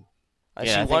 I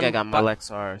think I got my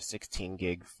Lexar 16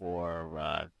 gig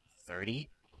for 30.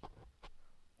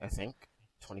 I think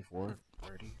 24,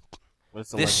 30.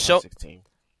 What's the Lexar 16?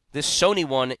 This Sony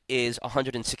one is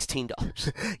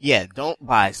 $116. Yeah, don't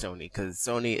buy Sony because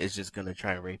Sony is just gonna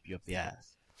try and rape you up the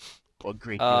ass or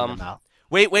grape you in the mouth.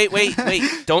 Wait!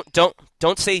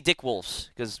 Don't say Dick Wolves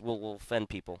because we'll offend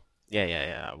people.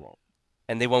 Yeah, I won't.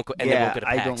 And they won't go. And they won't go to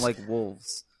PAX. I don't like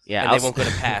wolves. Yeah, and they won't go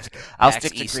to PAX. I'll PAX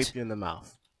stick to East. grape you in the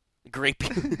mouth. Grape.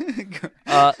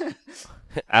 I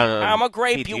don't know. I'm a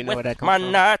grape Pete, do you know where with that comes my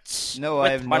from? nuts. No,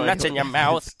 I have with my no nuts idea in your what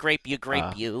that mouth. is. Grape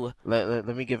you. Let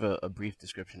me give a brief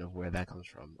description of where that comes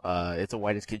from. It's a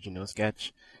Whitest Kid You Know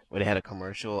sketch where they had a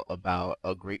commercial about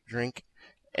a grape drink,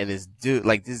 and this dude,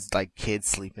 like this kid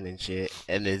sleeping and shit,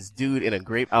 and this dude in a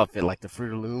grape outfit, like the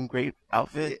Fruit of the Loom grape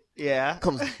outfit, Yeah.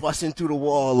 comes busting through the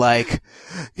wall like,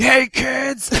 "Hey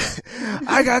kids,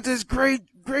 I got this great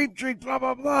grape drink, blah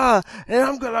blah blah, and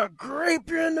I'm gonna grape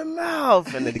you in the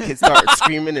mouth." And then the kids start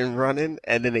screaming and running,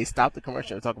 and then they stop the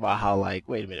commercial and talk about how like,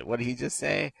 wait a minute, what did he just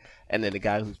say? And then the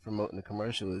guy who's promoting the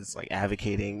commercial is like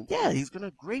advocating, yeah, he's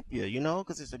gonna grape you,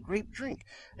 because it's a grape drink.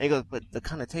 And he goes, but the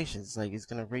connotation is like he's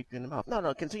gonna rape you in the mouth.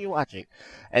 No, continue watching.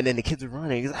 And then the kids are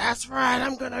running. He's like, that's right,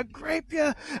 I'm gonna grape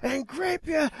you and grape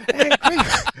you and grape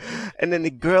you. And then the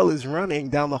girl is running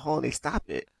down the hall and they stop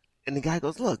it. And the guy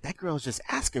goes, look, that girl's just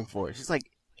asking for it. She's like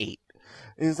 8.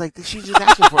 And he's like, she's just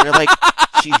asking for it. They're like,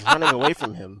 she's running away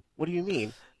from him. What do you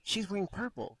mean? She's wearing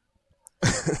purple.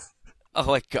 Oh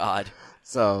my god.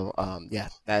 So, yeah,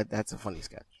 that's a funny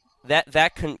sketch.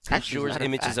 That conjures matter of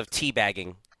images fact, of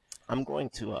teabagging. I'm going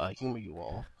to humor you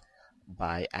all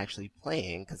by actually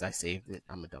playing, because I saved it.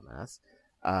 I'm a dumbass.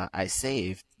 I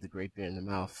saved the grape beer in the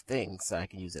mouth thing so I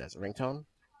can use it as a ringtone.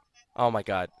 Oh my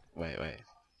god. Wait.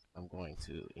 I'm going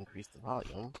to increase the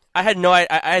volume. I had no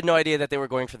idea that they were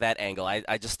going for that angle.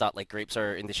 I just thought like grapes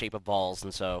are in the shape of balls,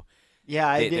 and so Yeah,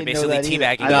 I They're didn't know basically that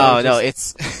either. teabagging. I thought No, it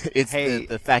was it's Hey.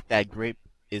 the fact that grape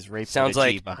is raped Sounds with a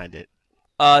G like- behind it.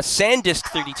 SanDisk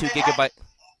 32 gigabyte.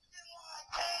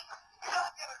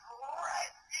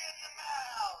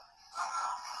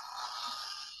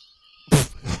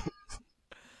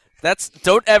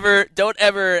 Don't ever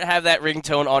have that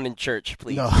ringtone on in church,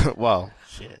 please. No, well,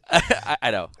 shit.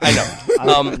 I know.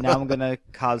 now I'm gonna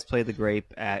cosplay the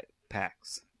grape at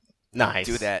PAX. Nice.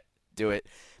 Do it.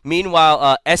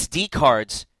 Meanwhile, SD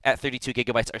cards at 32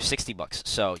 gigabytes are $60.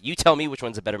 So you tell me which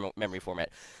one's a better memory format.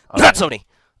 Okay. Not Sony.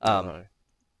 Uh,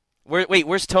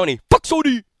 Where's Tony? Fuck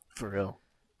Sony. for real.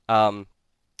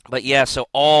 But yeah, so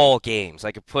all games.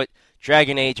 I could put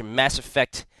Dragon Age, Mass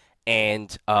Effect,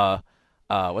 and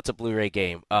what's a Blu-ray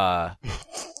game? Fuck.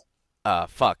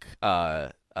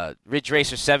 Ridge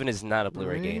Racer 7 is not a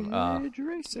Blu-ray game. Ridge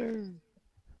Racer.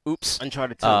 Oops.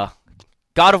 Uncharted 2.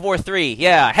 God of War 3.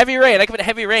 Yeah, Heavy Rain. I give it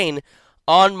Heavy Rain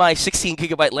on my 16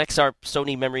 gigabyte Lexar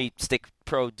Sony Memory Stick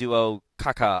Pro Duo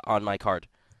Kaka on my card.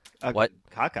 What?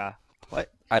 Caca.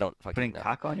 What? I don't fucking Putting know.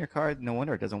 caca on your card? No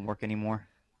wonder it doesn't work anymore.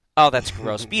 Oh, that's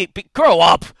gross. Grow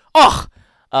up. Ugh.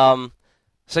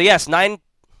 So yes, 9.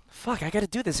 Fuck, I gotta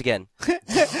do this again.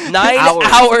 9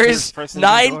 hours, Persons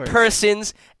 9 indoors.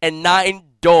 persons, and 9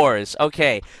 doors.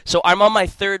 Okay, so I'm on my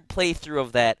 3rd playthrough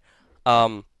of that.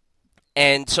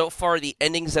 And so far the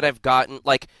endings that I've gotten,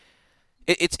 like,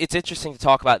 it's interesting to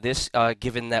talk about this,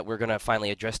 given that we're gonna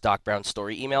finally address Doc Brown's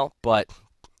story email. But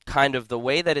kind of the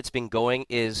way that it's been going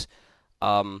is,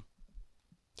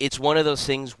 it's one of those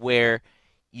things where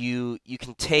you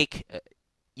can take,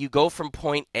 you go from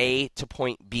point A to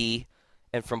point B,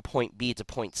 and from point B to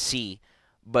point C,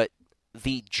 but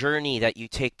the journey that you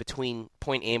take between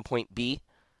point A and point B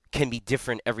can be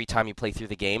different every time you play through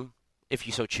the game, if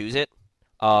you so choose it.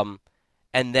 And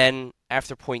then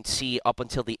after point C up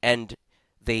until the end,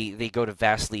 they go to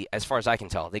vastly, as far as I can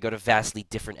tell, they go to vastly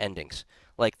different endings.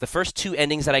 Like, the first 2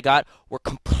 endings that I got were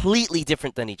completely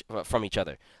different from each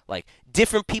other. Like,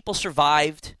 different people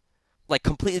survived, like,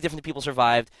 completely different people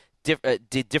survived,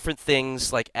 did different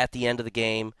things, like, at the end of the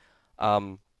game.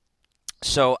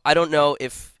 So I don't know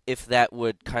if that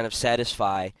would kind of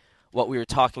satisfy what we were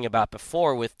talking about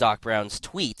before with Doc Brown's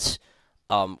tweets,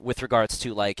 with regards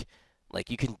to, like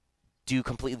you can do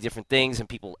completely different things and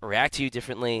people react to you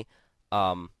differently.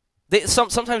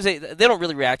 Sometimes they don't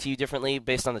really react to you differently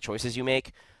based on the choices you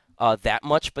make that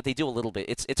much, but they do a little bit.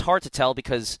 It's hard to tell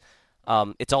because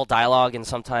it's all dialogue, and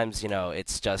sometimes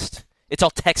it's all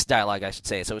text dialogue, I should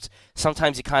say. So it's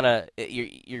sometimes you kind of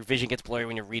your vision gets blurry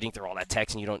when you're reading through all that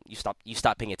text, and you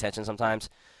stop paying attention sometimes,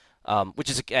 which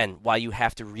is again why you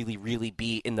have to really really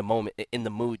be in the moment, in the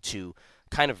mood to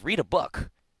kind of read a book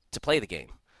to play the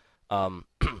game.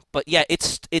 But yeah,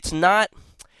 it's not.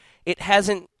 It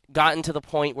hasn't gotten to the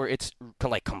point where it's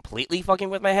like completely fucking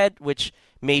with my head, which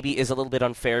maybe is a little bit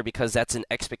unfair because that's an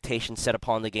expectation set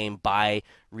upon the game by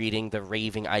reading the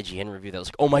raving IGN review that was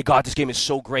like, "Oh my god, this game is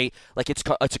so great! Like it's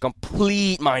a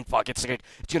complete mindfuck. It's like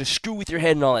it's gonna screw with your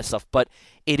head and all that stuff." But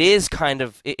it is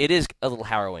it is a little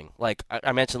harrowing. Like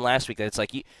I mentioned last week that it's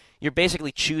like you're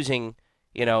basically choosing,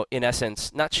 in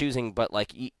essence, not choosing, but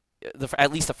like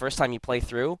at least the first time you play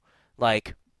through,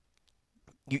 like.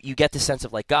 You get the sense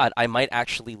of like, God, I might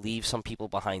actually leave some people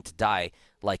behind to die,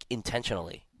 like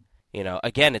intentionally.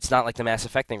 Again, it's not like the Mass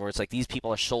Effect thing where it's like these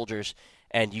people are soldiers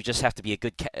and you just have to be a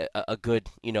good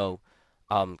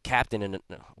captain. And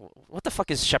what the fuck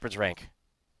is Shepard's rank?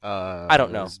 I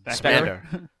don't know. Commander.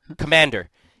 Commander.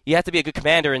 You have to be a good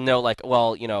commander and know like,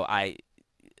 well, I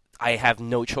have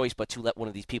no choice but to let one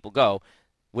of these people go.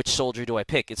 Which soldier do I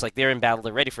pick? It's like they're in battle,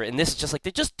 they're ready for it, and this is just like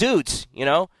they're just dudes.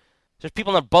 There's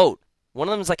people on a boat. One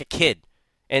of them is like a kid,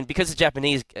 and because it's a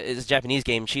Japanese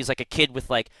game, she's like a kid with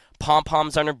like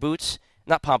pom-poms on her boots.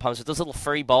 Not pom-poms, but those little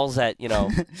furry balls that,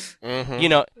 Mm-hmm.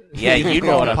 Yeah, you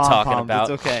know what I'm talking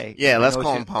about. It's okay. Yeah, let's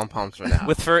call them pom-poms for now.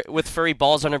 With furry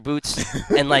balls on her boots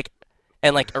and like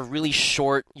a really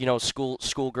short,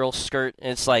 schoolgirl skirt.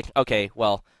 And it's like, okay,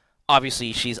 well,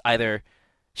 obviously she's either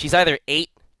 8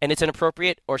 and it's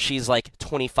inappropriate, or she's like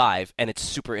 25 and it's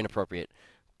super inappropriate.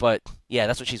 But yeah,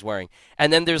 that's what she's wearing.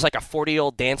 And then there's like a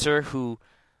 40-year-old dancer who,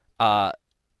 I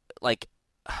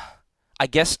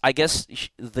guess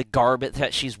the garb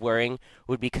that she's wearing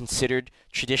would be considered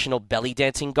traditional belly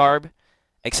dancing garb,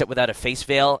 except without a face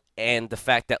veil, and the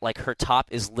fact that like her top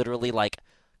is literally like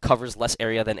covers less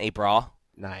area than a bra.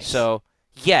 Nice. So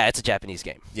yeah, it's a Japanese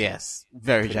game. Yes,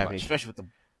 very Pretty Japanese, much. especially with the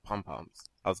pom-poms.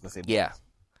 I was gonna say. Yeah.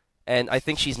 And I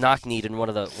think she's knock-kneed in one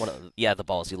of the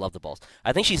balls. You love the balls.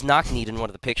 I think she's knock-kneed in one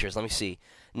of the pictures. Let me see.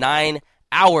 9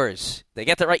 hours. They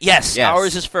get that right? Yes.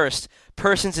 Hours is first.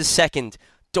 Persons is second.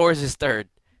 Doors is third.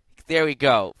 There we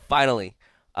go. Finally.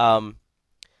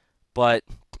 But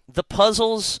the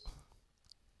puzzles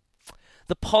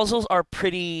are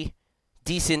pretty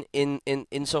decent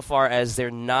insofar as they're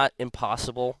not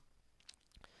impossible,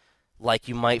 like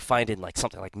you might find in like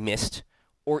something like Myst,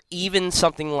 or even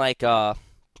something like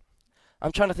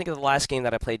I'm trying to think of the last game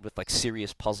that I played with like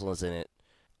serious puzzles in it.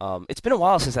 It's been a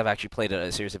while since I've actually played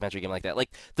a serious adventure game like that. Like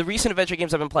the recent adventure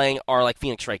games I've been playing are like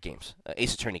Phoenix Wright games,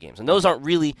 Ace Attorney games, and those aren't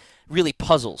really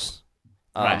puzzles.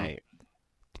 Right.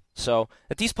 So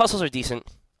these puzzles are decent.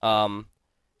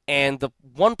 And the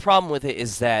one problem with it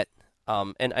is that,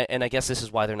 and I guess this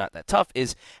is why they're not that tough,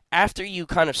 is after you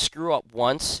kind of screw up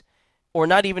once, or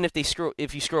not even if you screw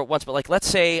it once, but like let's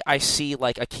say I see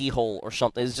like a keyhole or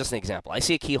something. This is just an example. I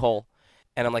see a keyhole,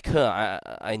 and I'm like,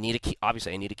 I need a key.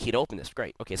 Obviously, I need a key to open this.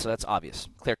 Great. Okay, so that's obvious,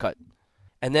 clear cut.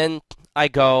 And then I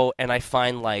go and I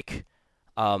find like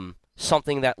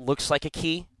something that looks like a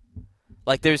key.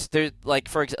 Like there's like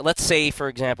let's say for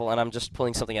example, and I'm just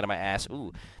pulling something out of my ass,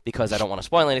 because I don't want to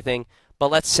spoil anything.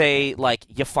 But let's say like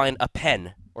you find a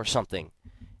pen or something,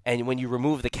 and when you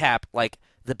remove the cap, like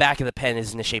the back of the pen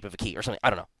is in the shape of a key or something.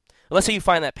 I don't know. Let's say you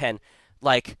find that pen,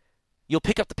 like you'll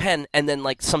pick up the pen, and then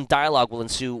like some dialogue will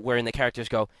ensue wherein the characters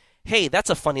go, "Hey, that's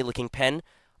a funny looking pen.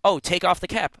 Oh, take off the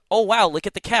cap. Oh, wow, look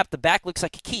at the cap. The back looks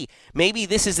like a key. Maybe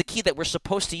this is the key that we're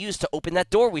supposed to use to open that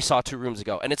door we saw 2 rooms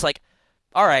ago." And it's like,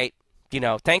 all right,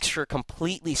 thanks for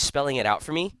completely spelling it out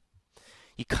for me.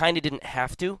 You kind of didn't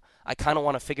have to. I kind of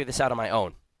want to figure this out on my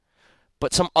own.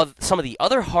 But some of the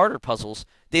other harder puzzles,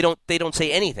 they don't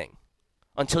say anything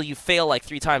until you fail like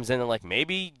 3 times. Then they're like,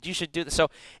 maybe you should do this.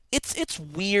 So it's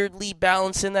weirdly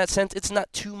balanced in that sense. It's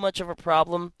not too much of a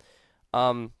problem,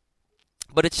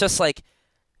 but it's just like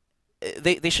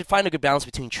they should find a good balance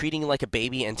between treating you like a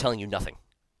baby and telling you nothing.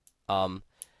 And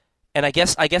I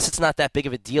guess it's not that big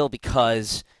of a deal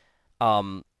because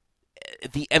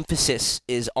the emphasis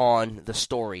is on the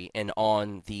story and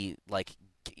on the like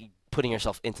putting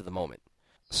yourself into the moment.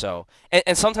 So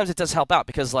and sometimes it does help out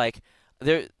because like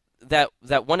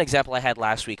that one example I had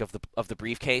last week of the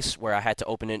briefcase where I had to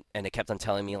open it and it kept on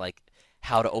telling me like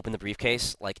how to open the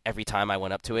briefcase. Like every time I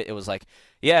went up to it, it was like,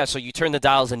 yeah, so you turn the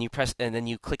dials and you press and then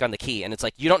you click on the key, and it's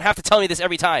like you don't have to tell me this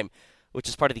every time, which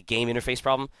is part of the game interface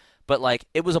problem. But like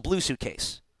it was a blue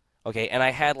suitcase, okay, and I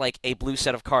had like a blue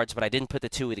set of cards, but I didn't put the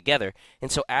 2 together,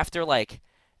 and so after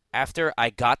I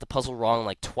got the puzzle wrong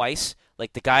like twice,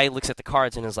 like the guy looks at the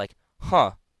cards and is like,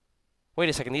 huh, wait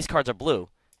a second, these cards are blue.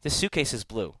 This suitcase is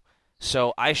blue.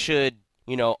 So I should,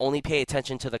 only pay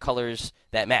attention to the colors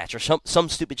that match or some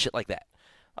stupid shit like that.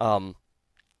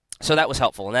 So that was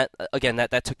helpful. And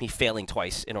that took me failing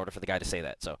twice in order for the guy to say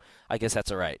that. So I guess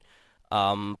that's all right.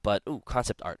 But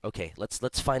concept art. Okay,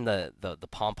 let's find the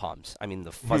pom-poms. I mean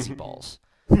the fuzzy balls.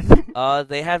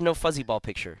 They have no fuzzy ball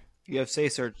picture. You have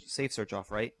safe search off,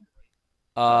 right?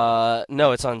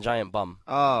 No, it's on Giant Bum.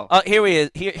 Oh.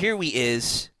 Here we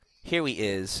is.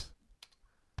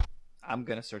 I'm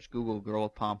gonna search Google girl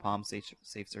with pom pom safe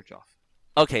search off.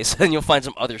 Okay, so then you'll find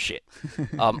some other shit.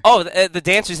 The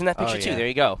dancer's in that picture too. Yeah. There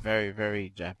you go. Very, very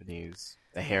Japanese.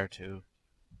 The hair too.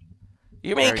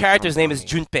 Your main character's name is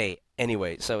Junpei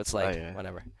anyway, so it's like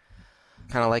whatever.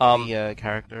 Kind of like the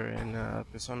character in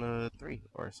Persona 3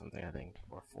 or something, I think,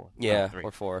 or 4. Yeah, 3.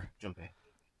 or 4. Junpei.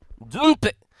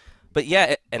 But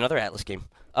yeah, another Atlas game.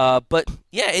 But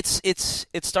yeah, it's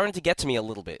starting to get to me a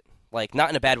little bit. Like not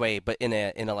in a bad way, but in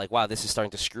a like, wow, this is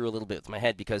starting to screw a little bit with my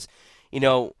head because,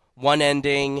 one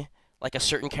ending, like a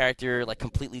certain character like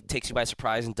completely takes you by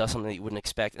surprise and does something that you wouldn't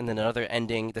expect, and then another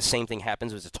ending, the same thing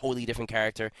happens with a totally different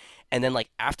character, and then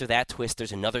like after that twist,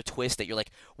 there's another twist that you're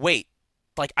like, wait,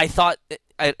 like I thought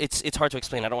it's hard to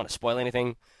explain. I don't want to spoil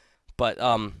anything, but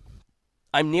I'm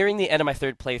nearing the end of my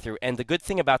 3rd playthrough, and the good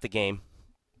thing about the game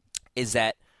is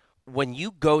that when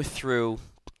you go through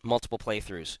multiple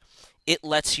playthroughs, it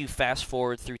lets you fast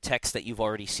forward through text that you've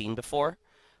already seen before,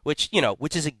 which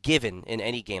is a given in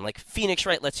any game. Like Phoenix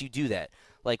Wright lets you do that.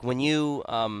 Like when you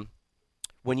like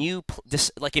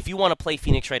if you want to play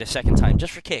Phoenix Wright a second time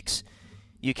just for kicks,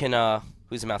 you can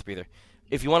who's a mouth breather?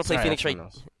 If you want to play Phoenix Wright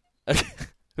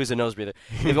who's a nose breather?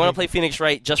 If you want to play Phoenix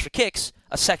Wright just for kicks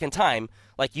a second time,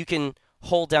 like you can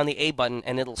hold down the A button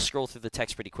and it'll scroll through the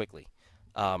text pretty quickly.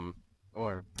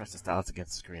 Or press the stylus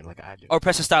against the screen like I do. Or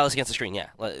press the stylus against the screen, yeah.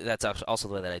 That's also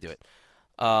the way that I do it.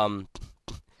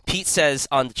 Pete says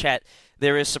on the chat,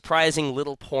 there is surprising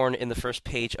little porn in the first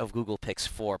page of Google Pics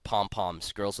for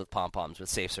pom-poms, girls with pom-poms with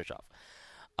safe search off.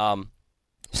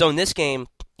 So in this game,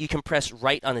 you can press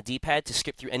right on the D-pad to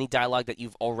skip through any dialogue that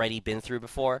you've already been through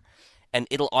before, and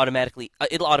it'll automatically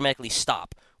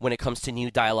stop when it comes to new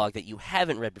dialogue that you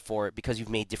haven't read before because you've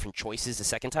made different choices the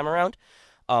second time around.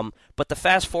 But the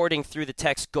fast forwarding through the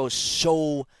text goes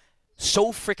so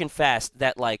freaking fast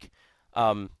that like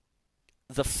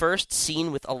the first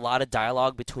scene with a lot of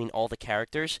dialogue between all the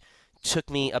characters took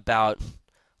me about,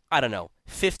 I don't know,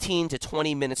 15 to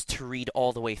 20 minutes to read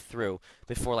all the way through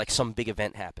before like some big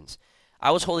event happens.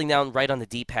 I was holding down right on the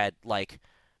D-pad like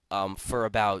for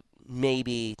about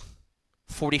maybe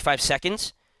 45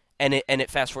 seconds, and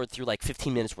it fast forwarded through like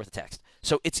 15 minutes worth of text.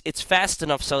 So it's fast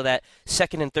enough so that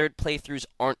 2nd and 3rd playthroughs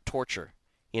aren't torture.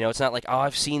 It's not like, oh,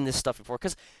 I've seen this stuff before.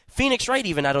 Because Phoenix Wright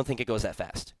even, I don't think it goes that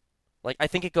fast. Like, I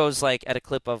think it goes like at a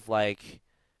clip of like,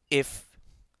 if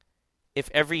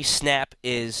every snap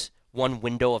is one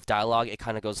window of dialogue. It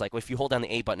kind of goes like, if you hold down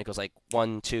the A button, it goes like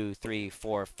 1, 2, 3,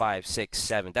 4, 5, 6,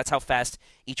 7. That's how fast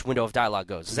each window of dialogue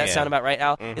goes. Does that sound about right,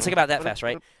 Al? It's like about that fast,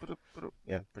 right?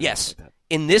 Yeah. Yes. Like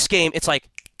In this game, it's like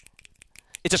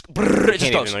it just you it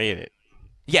just can't goes. even read it.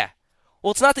 Yeah. Well,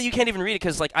 it's not that you can't even read it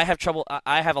because like I have trouble.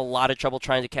 I have a lot of trouble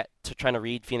trying to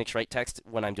read Phoenix Wright text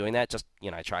when I'm doing that. Just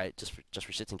I try it just for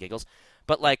shits and giggles.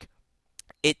 But like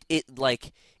it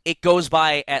goes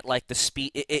by at like the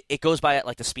speed. It goes by at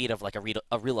like the speed of like a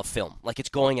reel of film. Like it's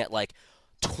going at like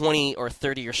 20 or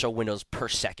 30 or so windows per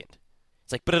second.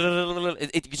 It's like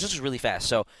it's just really fast.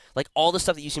 So like all the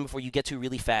stuff that you've seen before, you get to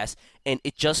really fast, and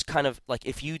it just kind of like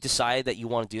if you decide that you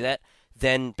want to do that,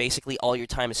 then basically all your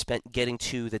time is spent getting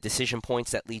to the decision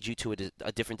points that lead you to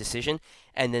a different decision,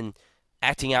 and then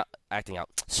acting out,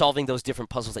 solving those different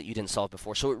puzzles that you didn't solve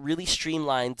before. So it really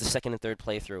streamlines the second and third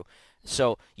playthrough.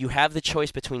 So you have the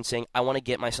choice between saying, I want to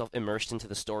get myself immersed into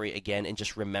the story again and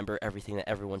just remember everything that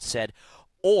everyone said,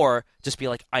 or just be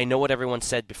like, I know what everyone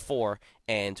said before,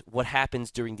 and what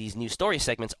happens during these new story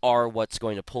segments are what's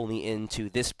going to pull me into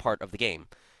this part of the game.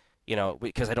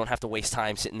 Because I don't have to waste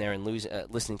time sitting there and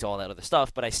listening to all that other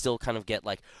stuff, but I still kind of get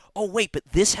like, oh, wait, but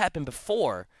this happened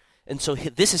before, and so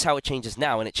this is how it changes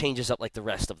now, and it changes up like the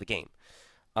rest of the game.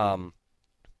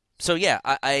 So yeah,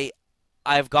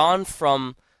 I've gone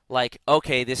from like,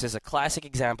 okay, this is a classic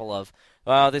example of,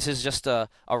 well, this is just a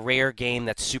rare game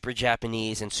that's super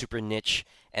Japanese and super niche,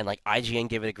 and like IGN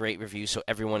gave it a great review, so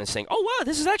everyone is saying, oh wow,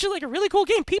 this is actually like a really cool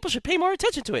game, people should pay more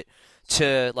attention to it,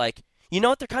 to like, you know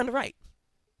what, they're kind of right.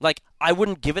 Like, I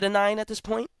wouldn't give it a 9 at this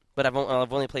point, but I've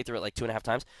only played through it like 2.5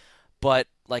 times. But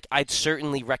like, I'd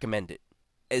certainly recommend it,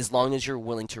 as long as you're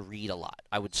willing to read a lot.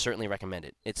 I would certainly recommend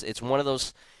it. It's one of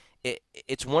those,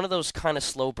 it's one of those kind of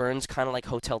slow burns, kind of like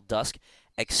Hotel Dusk,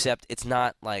 except it's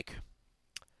not like,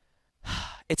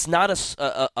 it's not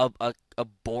a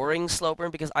boring slow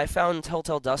burn, because I found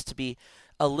Hotel Dusk to be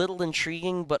a little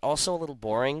intriguing, but also a little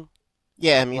boring.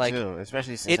 Yeah, me like, too.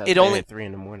 Especially since I it played only at 3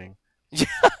 in the morning.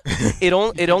 it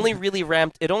only really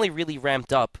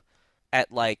ramped up at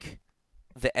like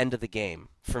the end of the game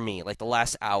for me, like the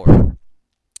last hour.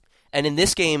 And in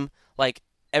this game, like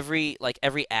every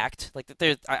act, like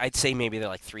I'd say maybe there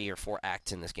are like 3 or 4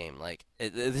 acts in this game. Like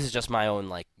this is just my own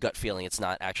like gut feeling. It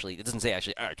doesn't say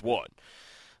actually act 1,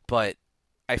 but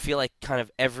I feel like kind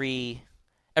of every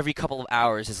couple of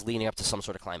hours is leading up to some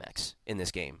sort of climax in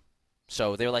this game.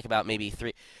 So they're like about maybe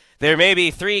 3. There may be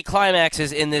 3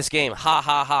 climaxes in this game. Ha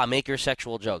ha ha! Make your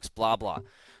sexual jokes. Blah blah.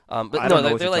 But I no, don't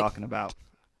know what they're you're like, talking about.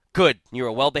 good. You're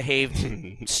a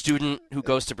well-behaved student who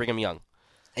goes to Brigham Young.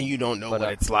 And you don't know what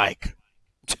it's like.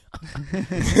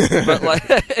 But like,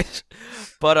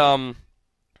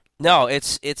 no,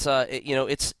 it's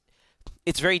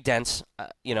very dense,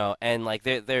 and like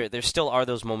there still are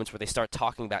those moments where they start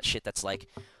talking about shit that's like,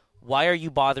 why are you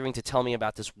bothering to tell me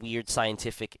about this weird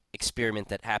scientific experiment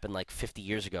that happened like 50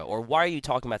 years ago? Or why are you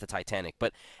talking about the Titanic?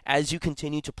 But as you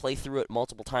continue to play through it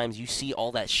multiple times, you see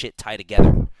all that shit tie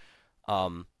together.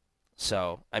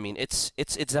 So, I mean, it's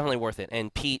definitely worth it.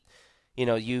 And Pete,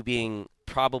 you being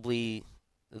probably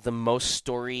the most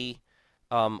story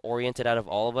oriented out of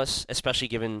all of us, especially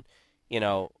given,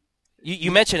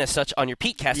 you mentioned as such on your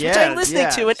Pete cast, which I'm listening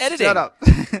to and editing. Shut up.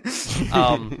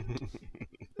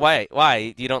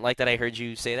 Why? You don't like that I heard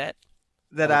you say that?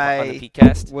 That on the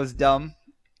Petecast? Was dumb.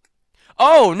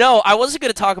 Oh, no, I wasn't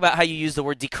going to talk about how you use the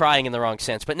word decrying in the wrong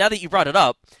sense, but now that you brought it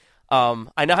up,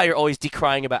 I know how you're always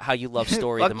decrying about how you love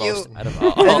story the most out of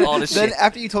all this shit. Then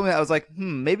after you told me that, I was like,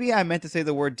 maybe I meant to say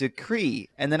the word decree,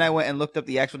 and then I went and looked up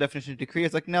the actual definition of decree.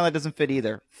 It's like, no, that doesn't fit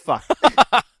either. Fuck.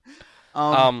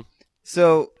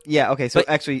 So yeah, okay. So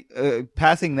actually,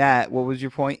 passing that, what was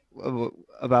your point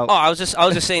about? Oh, I was just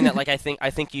saying that, like, I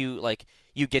think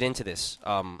you get into this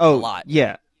a lot.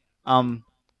 Yeah.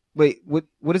 Wait,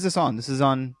 what is this on? This is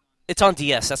on. It's on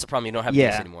DS. That's the problem. You don't have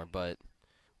DS anymore. But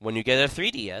when you get a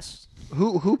 3DS,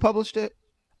 who published it?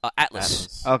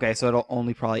 Atlas. Okay, so it'll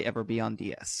only probably ever be on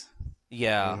DS.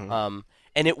 Yeah. Mm-hmm.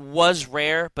 And it was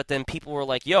rare, but then people were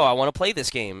like, "Yo, I want to play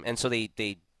this game," and so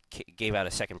they gave out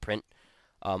a second print.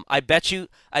 I bet you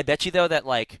though that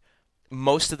like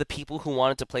most of the people who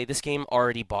wanted to play this game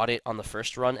already bought it on the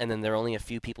first run, and then there are only a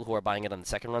few people who are buying it on the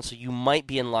second run. So you might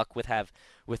be in luck with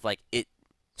like it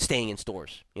staying in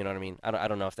stores. You know what I mean? I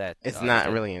don't know if that. It's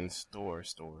not really in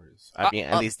stores. I mean,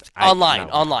 at least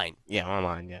online. Yeah,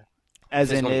 online. Yeah.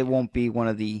 As in, it won't be one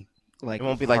of the like. It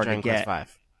won't be like Dragon Quest V.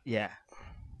 Yeah.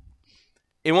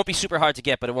 It won't be super hard to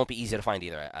get, but it won't be easy to find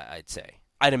either. I'd say.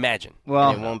 I'd imagine.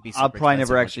 Well, it won't be I'll probably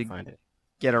never actually find it.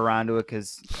 get around to it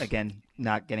because, again,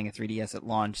 not getting a 3DS at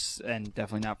launch and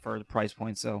definitely not for the price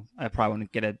point. So I probably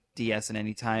wouldn't get a DS at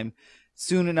any time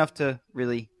soon enough to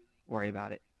really worry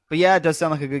about it. But yeah, it does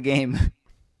sound like a good game.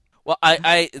 Well,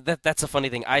 that's a funny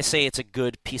thing. I say it's a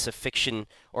good piece of fiction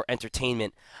or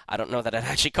entertainment. I don't know that I'd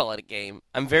actually call it a game.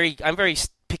 I'm very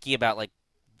picky about like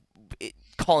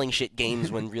calling shit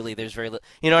games when really there's very little.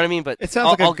 You know what I mean? But it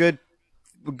sounds like a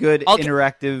good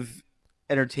interactive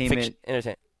entertainment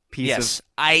piece yes, of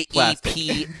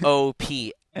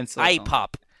IEPOP. and so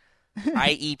IPOP.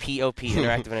 IEPOP,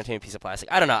 interactive entertainment piece of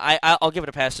plastic. I don't know. I'll give it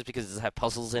a pass just because it does have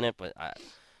puzzles in it, but I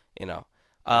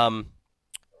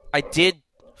did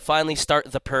finally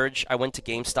start The Purge. I went to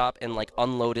GameStop and like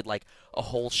unloaded like a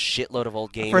whole shitload of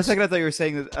old games. For a second, I thought you were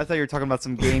saying that. I thought you were talking about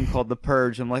some game called The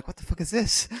Purge. I'm like, what the fuck is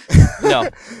this? No.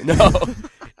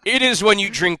 It is when you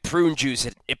drink prune juice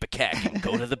at Ipecac and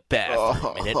go to the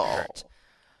bathroom and it hurts.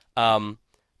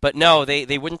 But no,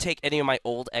 they wouldn't take any of my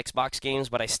old Xbox games,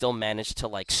 but I still managed to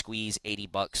like squeeze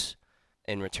 $80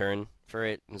 in return for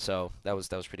it, and so that was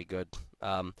pretty good.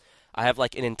 I have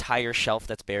like an entire shelf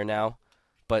that's bare now,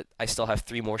 but I still have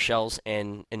 3 more shelves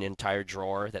and an entire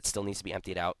drawer that still needs to be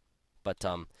emptied out. But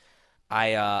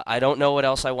I don't know what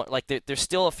else I want. Like there's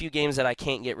still a few games that I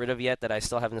can't get rid of yet that I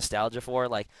still have nostalgia for.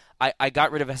 Like I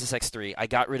got rid of SSX3. I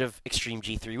got rid of Extreme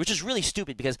G3, which is really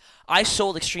stupid because I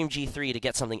sold Extreme G3 to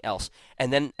get something else.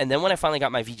 And then when I finally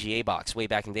got my VGA box way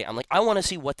back in the day, I'm like, I want to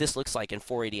see what this looks like in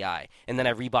 480i. And then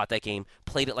I rebought that game,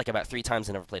 played it like about 3 times,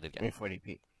 and never played it again. In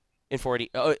 40p. In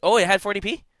 40. Oh, it had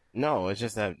 40p? No, it's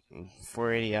just that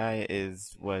 480i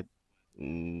is what.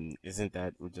 Isn't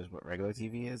that just what regular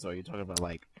TV is? Or are you talking about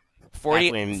like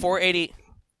 480?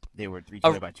 They were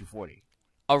 320 by 240.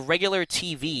 A regular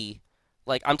TV,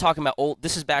 like I'm talking about old.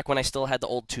 This is back when I still had the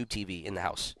old tube TV in the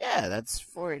house. Yeah, that's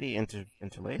 480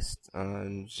 interlaced.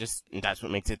 Just that's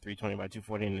what makes it 320 by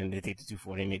 240, and then they take the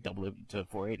 240 and they double it to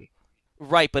 480.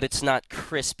 Right, but it's not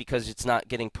crisp because it's not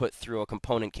getting put through a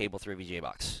component cable through a VGA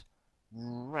box.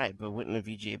 Right, but wouldn't a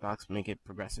VGA box make it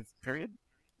progressive? Period.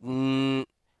 No.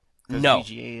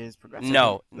 VGA is progressive.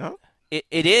 No.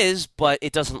 It is, but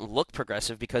it doesn't look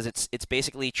progressive because it's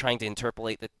basically trying to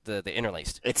interpolate the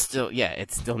interlaced. It's still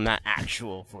not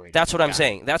actual 480. That's what I'm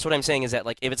saying. That's what I'm saying is that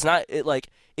like if it's not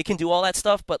it can do all that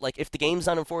stuff, but like if the game's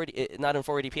not in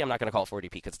 480p, I'm not gonna call it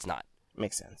 480p because it's not.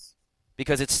 Makes sense.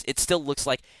 Because it still looks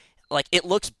like it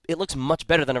looks much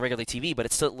better than a regular TV, but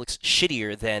it still looks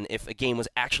shittier than if a game was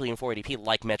actually in 480p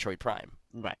like Metroid Prime.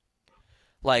 Right.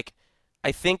 Like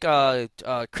I think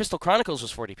Crystal Chronicles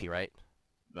was 40p, right?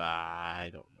 I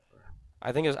don't remember.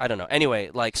 I think it was, I don't know. Anyway,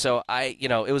 like, so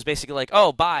it was basically like,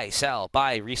 oh, buy, sell,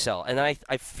 buy, resell. And then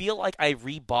I feel like I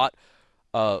rebought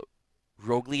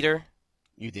Rogue Leader.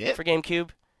 You did? For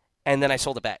GameCube, and then I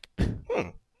sold it back.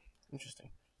 Interesting.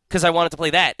 Because I wanted to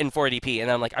play that in 480p, and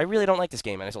then I'm like, I really don't like this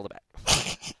game, and I sold it back.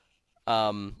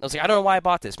 I was like, I don't know why I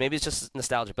bought this. Maybe it's just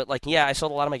nostalgia. But, like, yeah, I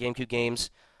sold a lot of my GameCube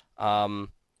games.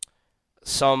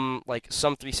 Some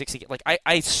 360, like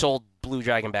I sold Blue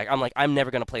Dragon back. I'm like, I'm never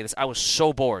gonna play this. I was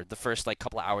so bored the first like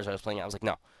couple of hours I was playing it. I was like,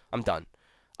 no, I'm done.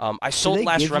 I sold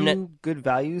Last Remnant. You good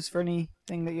values for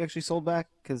anything that you actually sold back?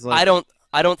 Because I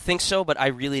don't think so, but I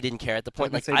really didn't care at the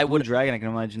point. Like I would Dragon, I can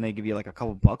imagine they give you like a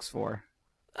couple bucks for.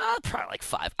 Probably like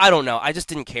 $5. I don't know. I just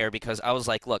didn't care because I was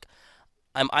like, look,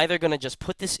 I'm either gonna just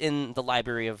put this in the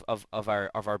library of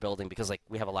our building because like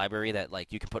we have a library that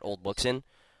like you can put old books in,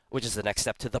 which is the next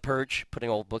step to The Purge, putting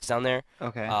old books down there.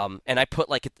 Okay. And I put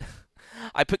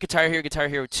Guitar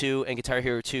Hero 2, and Guitar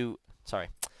Hero 2. Sorry,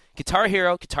 Guitar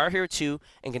Hero 2,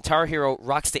 and Guitar Hero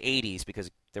Rocks the 80s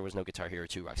because there was no Guitar Hero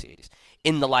 2 Rocks the 80s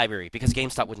in the library because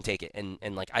GameStop wouldn't take it,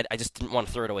 and like I just didn't want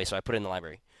to throw it away, so I put it in the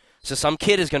library. So some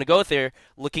kid is gonna go there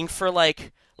looking for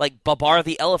like Babar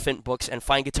the Elephant books and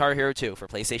find Guitar Hero 2 for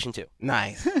PlayStation 2.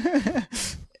 Nice.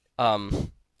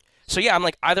 So yeah, I'm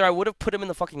like either I would have put him in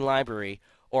the fucking library,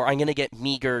 or I'm going to get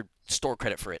meager store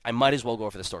credit for it. I might as well go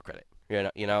for the store credit,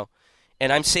 you know?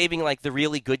 And I'm saving, like, the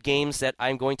really good games that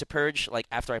I'm going to purge, like,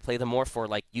 after I play them more for,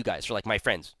 like, you guys, for, like, my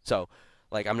friends. So,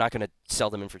 like, I'm not going to sell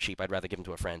them in for cheap. I'd rather give them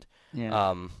to a friend.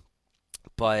 Yeah.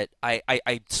 But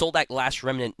I sold that Last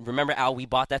Remnant. Remember, Al, we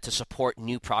bought that to support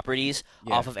new properties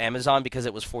off of Amazon because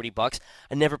it was $40.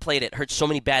 I never played it. Heard so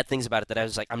many bad things about it that I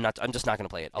was like, I'm just not going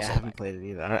to play it. I haven't played it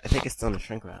either. I think it's still in the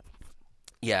shrink wrap.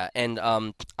 Yeah, and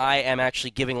I am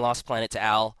actually giving Lost Planet to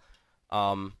Al,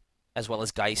 as well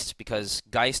as Geist, because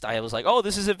Geist, I was like, oh,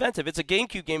 this is inventive. It's a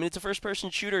GameCube game, and it's a first-person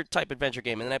shooter type adventure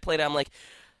game. And then I played it, I'm like,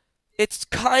 it's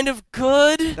kind of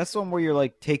good. That's the one where you're,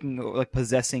 like,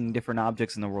 possessing different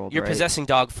objects in the world, You're right? possessing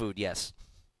dog food, yes.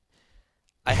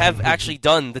 I have actually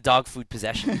done the dog food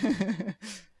possession.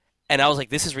 and I was like,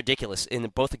 this is ridiculous in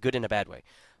both a good and a bad way.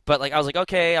 But like I was like,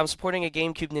 okay, I'm supporting a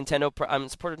GameCube Nintendo. I'm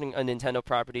supporting a Nintendo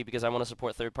property because I want to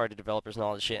support third-party developers and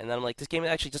all this shit. And then I'm like, this game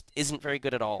actually just isn't very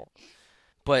good at all.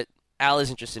 But Al is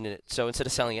interested in it, so instead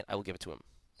of selling it, I will give it to him.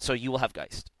 So you will have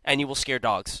Geist, and you will scare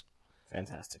dogs.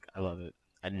 Fantastic! I love it.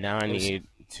 And now I need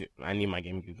my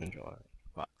GameCube controller.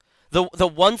 Wow. The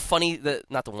one funny,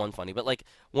 not the one funny, but like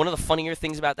one of the funnier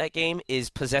things about that game is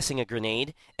possessing a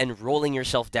grenade and rolling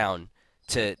yourself down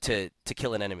to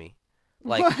kill an enemy.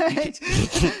 Like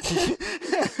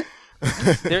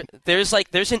there's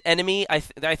an enemy. I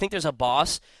think there's a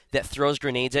boss that throws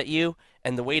grenades at you,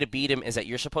 and the way to beat him is that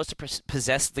you're supposed to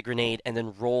possess the grenade and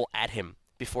then roll at him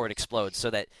before it explodes, so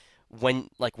that when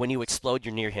you explode,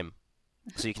 you're near him,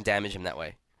 so you can damage him that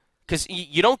way. Because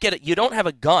you don't have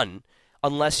a gun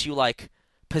unless you like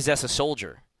possess a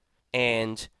soldier,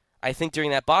 and I think during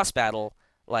that boss battle,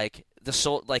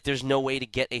 there's no way to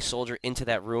get a soldier into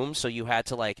that room, so you had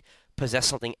to like possess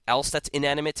something else that's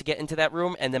inanimate to get into that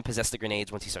room, and then possess the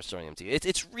grenades once he starts throwing them to you.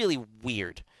 It's really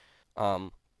weird.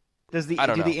 Do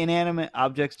the inanimate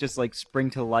objects just like spring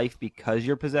to life because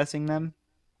you're possessing them?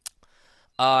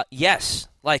 Yes.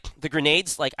 Like the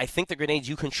grenades, I think the grenades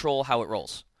you control how it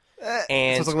rolls.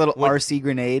 And so it's like a little RC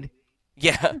grenade.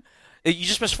 Yeah. You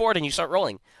just press forward and you start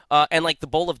rolling. And like the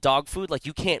bowl of dog food, like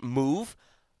you can't move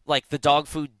like the dog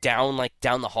food down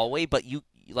the hallway, but you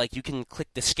can click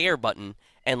the scare button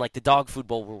and like the dog food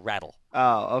bowl will rattle.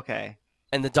 Oh, okay.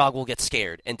 And the dog will get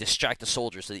scared and distract the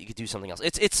soldier so that you could do something else.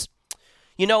 It's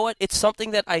you know what? It's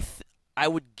something that I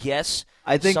would guess.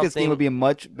 I think this game would be a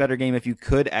much better game if you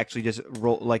could actually just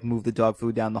move the dog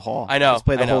food down the hall. I know. Just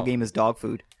play the whole game as dog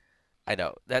food. I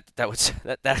know. That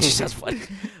actually sounds funny.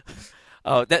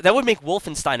 Oh, that would make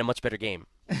Wolfenstein a much better game.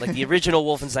 Like the original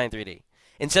Wolfenstein 3D.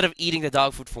 Instead of eating the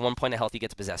dog food for 1 point of health, you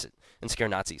get to possess it and scare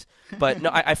Nazis. But no,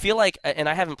 I feel like, and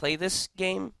I haven't played this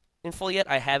game in full yet.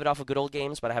 I have it off of Good Old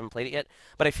Games, but I haven't played it yet.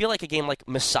 But I feel like a game like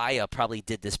Messiah probably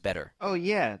did this better. Oh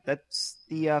yeah, that's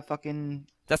the fucking.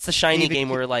 That's the shiny game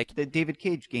where like the David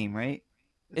Cage game, right?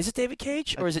 Is it David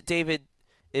Cage or is it David?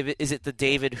 Is it the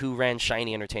David who ran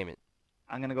Shiny Entertainment?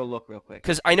 I'm gonna go look real quick.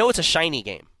 Because I know it's a shiny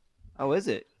game. Oh, is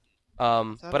it?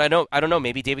 But I don't know.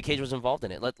 Maybe David Cage was involved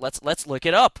in it. Let's look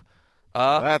it up.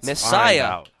 Let's Messiah.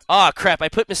 find out. Ah, crap! I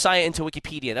put Messiah into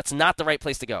Wikipedia. That's not the right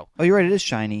place to go. Oh, you're right. It is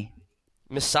shiny.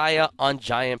 Messiah on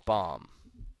Giant Bomb.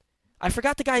 I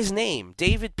forgot the guy's name.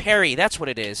 David Perry. That's what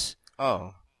it is.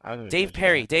 Oh, Dave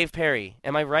Perry. Dave Perry.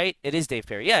 Am I right? It is Dave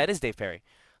Perry. Yeah, it is Dave Perry.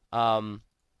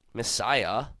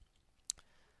 Messiah,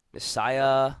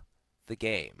 the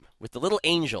game with the little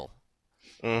angel.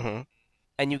 Mm-hmm.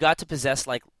 And you got to possess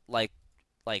like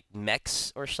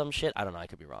mechs or some shit. I don't know. I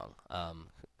could be wrong.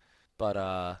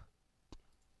 But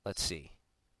let's see.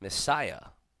 Messiah.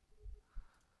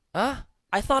 Huh?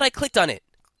 I thought I clicked on it.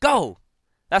 Go.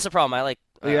 That's the problem.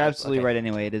 You're absolutely right.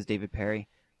 Anyway, it is David Perry.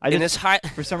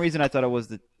 For some reason, I thought it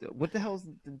was what the hell is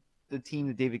the team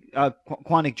that David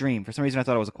Quantic Dream. For some reason, I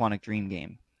thought it was a Quantic Dream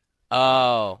game.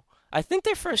 Oh, I think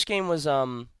their first game was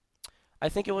I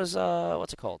think it was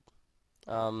what's it called?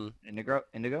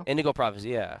 Indigo Prophecy.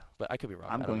 Yeah, but I could be wrong.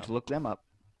 I'm going to look them up.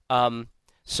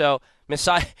 So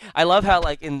Messiah, I love how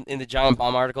in the Giant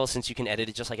Bomb article, since you can edit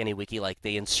it just like any wiki,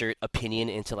 they insert opinion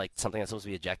into something that's supposed to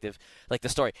be objective, like the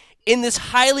story. In this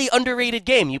highly underrated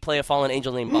game, you play a fallen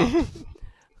angel named Bomb.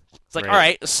 It's like, all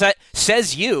right,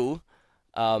 says you,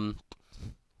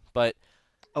 but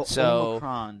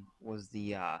Omicron was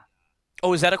the.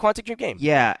 Oh, is that a Quantic Dream game?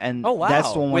 Yeah, and oh, wow.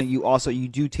 That's the one where you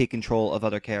do take control of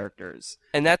other characters.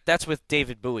 And that's with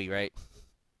David Bowie, right?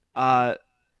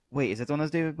 Wait, is that the one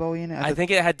that's David Bowie in it? I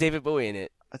think it had David Bowie in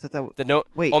it. I thought that was...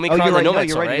 Wait, Omicron, you're right. No,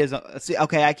 you're right? It is. See,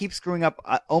 okay, I keep screwing up.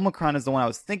 Omicron is the one I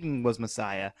was thinking was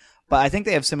Messiah, but I think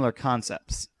they have similar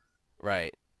concepts.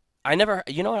 Right. I never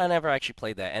actually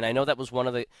played that, and I know that was one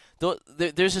of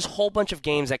there's this whole bunch of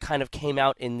games that kind of came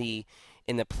out in the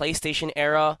PlayStation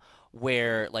era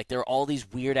where there are all these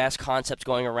weird ass concepts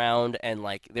going around, and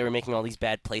they were making all these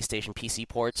bad PlayStation PC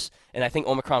ports, and I think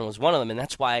Omicron was one of them, and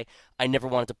that's why I never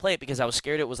wanted to play it, because I was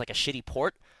scared it was a shitty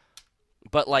port.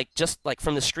 But just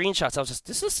from the screenshots, I was just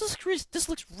this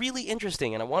looks really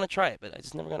interesting, and I want to try it, but I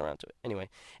just never got around to it.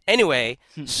 Anyway,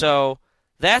 so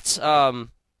that's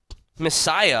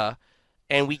Messiah,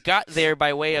 and we got there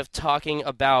by way of talking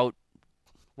about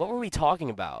what were we talking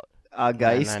about?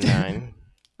 Geist. 999.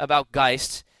 About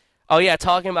Geist. Oh yeah,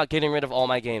 talking about getting rid of all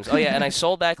my games. Oh yeah, and I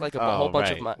sold back a whole bunch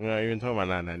of my. We're not even talking about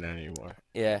 999 anymore.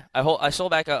 Yeah, I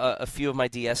sold back a few of my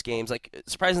DS games.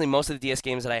 Surprisingly, most of the DS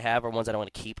games that I have are ones that I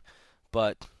want to keep.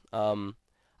 But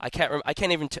I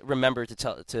can't even remember to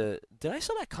tell. Did I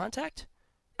sell that Contact?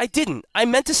 I didn't. I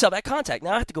meant to sell that Contact.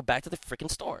 Now I have to go back to the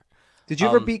freaking store. Did you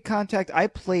ever beat Contact? I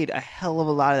played a hell of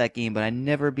a lot of that game, but I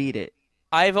never beat it.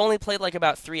 I've only played like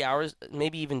about 3 hours,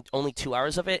 maybe even only 2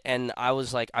 hours of it, and I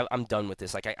was like, I'm done with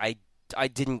this. Like, I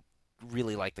didn't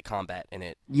really like the combat in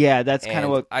it. Yeah, that's kind of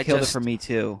And what I killed just- it for me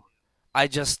too. I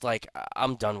just, like,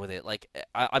 I'm done with it. Like,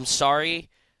 I'm sorry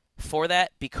for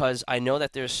that because I know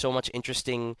that there's so much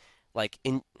interesting, like,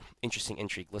 interesting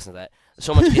intrigue. Listen to that.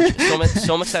 So much,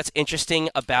 so much that's interesting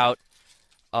about,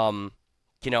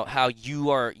 how you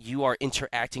are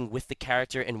interacting with the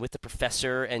character and with the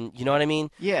professor, and you know what I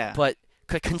mean. Yeah. But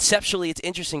conceptually, it's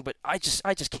interesting, but I just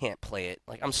can't play it.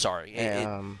 Like, I'm sorry. Hey,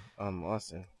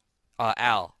 Austin.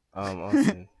 Al.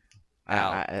 Austin.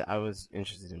 Al. I was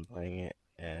interested in playing it,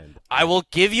 and I will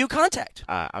give you Contact.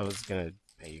 I was gonna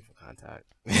pay you for Contact.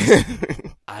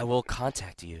 I will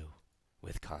contact you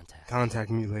with Contact.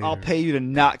 Contact me later. I'll pay you to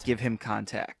not give him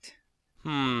Contact.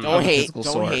 Don't a hate. physical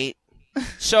Don't sword. hate.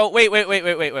 So wait.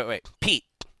 Pete,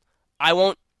 I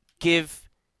won't give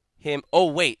him. Oh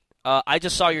wait, I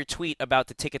just saw your tweet about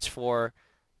the tickets for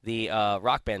the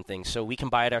Rock Band thing, so we can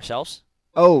buy it ourselves.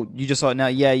 Oh, you just saw it now.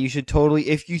 Yeah, you should totally.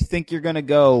 If you think you're gonna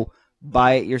go,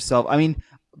 buy it yourself. I mean,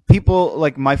 people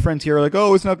like my friends here are like,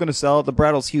 "Oh, it's not gonna sell. The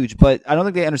Brattle's huge," but I don't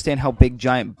think they understand how big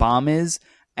Giant Bomb is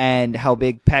and how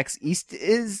big PAX East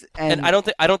is. And I don't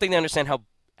think they understand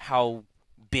how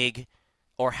big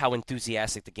or how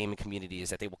enthusiastic the gaming community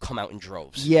is that they will come out in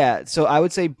droves. Yeah, so I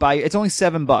would say buy. It's only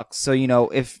 $7, so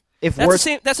if That's worse,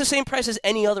 that's the same price as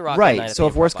any other Rock Band right. night at So the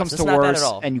if worse Improv comes Box. to That's not bad worse, at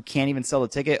all. and you can't even sell the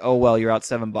ticket, oh well, you're out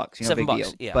 $7. No big $7,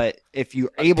 deal. yeah. But if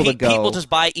you're able to go, Pete will just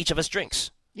buy each of us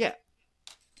drinks. yeah.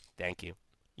 Thank you.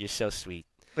 You're so sweet.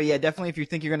 But yeah, definitely if you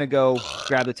think you're gonna go,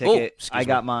 grab the ticket. excuse I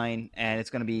got mine, and it's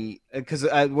gonna be because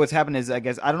what's happened is I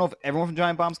guess I don't know if everyone from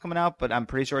Giant Bomb's coming out, but I'm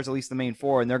pretty sure it's at least the main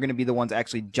four, and they're gonna be the ones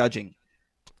actually judging.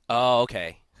 Oh,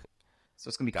 okay. So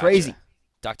it's gonna be Gotcha. crazy.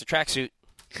 Dr. Tracksuit,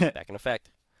 back in effect.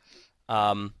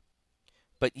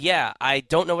 But yeah, I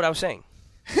don't know what I was saying.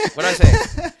 What I was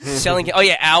saying? Selling. Oh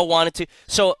yeah, Al wanted to.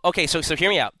 So okay, so hear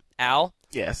me out, Al.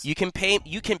 Yes. You can pay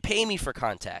me for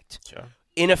Contact. Sure.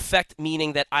 In effect,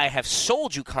 meaning that I have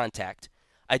sold you Contact.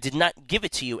 I did not give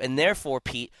it to you, and therefore,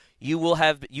 Pete, you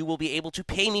will be able to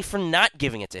pay me for not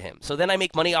giving it to him. So then I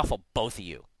make money off of both of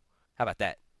you. How about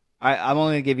that? I'm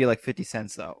only gonna give you like 50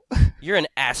 cents though. You're an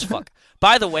ass fuck.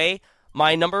 By the way,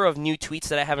 my number of new tweets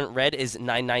that I haven't read is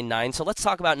 999. So let's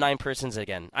talk about 9 persons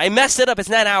again. I messed it up. It's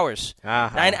 9 hours.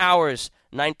 9 hours,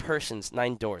 9 persons,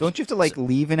 9 doors. Don't you have to like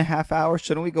leave in a half hour?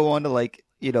 Shouldn't we go on to like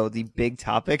the big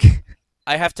topic?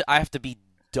 I have to be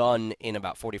done in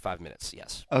about 45 minutes.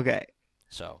 Yes. Okay.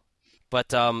 So,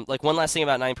 but like one last thing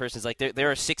about 9 persons, like there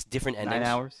are 6 different endings. 9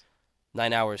 hours.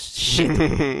 9 hours. Shit.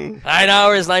 9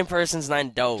 hours, 9 persons, 9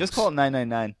 doors. Just call it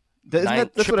 999.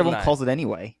 That's what everyone calls it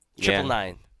anyway. Triple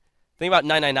nine. The thing about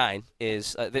 999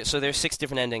 is so there's 6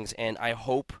 different endings, and I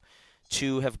hope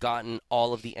to have gotten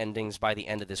all of the endings by the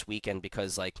end of this weekend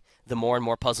because like the more and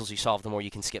more puzzles you solve, the more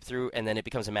you can skip through, and then it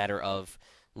becomes a matter of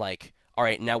like, all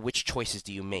right, now which choices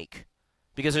do you make?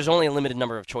 Because there's only a limited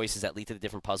number of choices that lead to the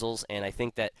different puzzles, and I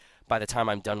think that by the time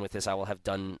I'm done with this, I will have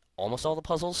done almost all the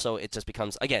puzzles. So it just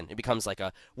becomes like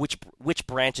a which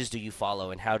branches do you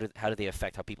follow, and how do they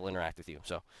affect how people interact with you?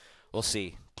 So we'll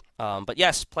see. But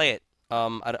yes, play it.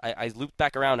 I looped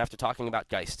back around after talking about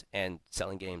Geist and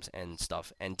selling games and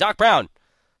stuff. And Doc Brown,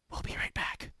 we'll be right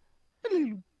back.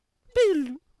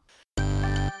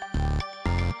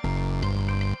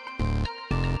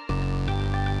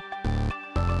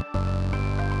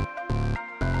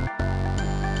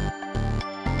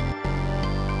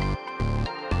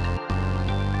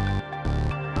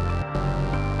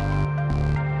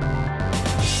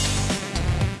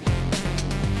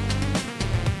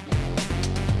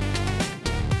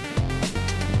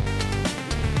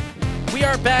 We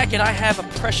are back, and I have a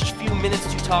precious few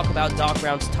minutes to talk about Doc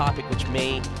Brown's topic, which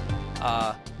may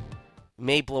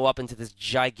blow up into this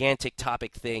gigantic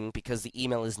topic thing because the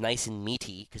email is nice and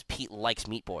meaty, because Pete likes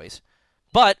Meat Boys.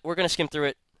 But we're going to skim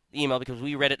through the email, because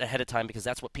we read it ahead of time, because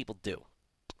that's what people do.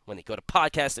 When they go to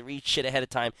podcasts, they read shit ahead of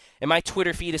time. And my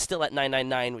Twitter feed is still at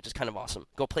 999, which is kind of awesome.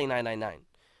 Go play 999.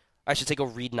 I should say go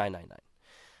read 999.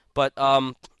 But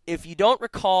if you don't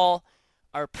recall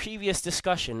our previous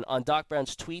discussion on Doc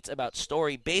Brown's tweets about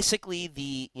Story, basically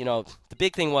the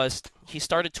big thing was he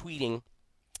started tweeting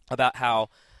about how,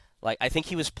 like, I think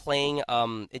he was playing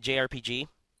a JRPG.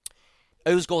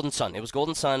 It was Golden Sun.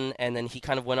 And then he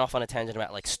kind of went off on a tangent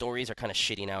about, like, stories are kind of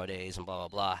shitty nowadays and blah, blah,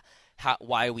 blah.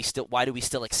 why do we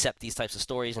still accept these types of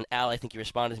stories? And Al, I think you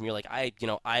responded to me. You're like,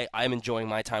 I'm enjoying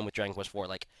my time with Dragon Quest IV.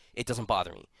 Like, it doesn't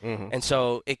bother me. Mm-hmm. And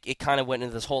so it kind of went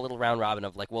into this whole little round robin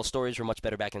of like, well, stories were much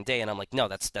better back in the day. And I'm like, no,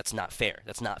 that's not fair.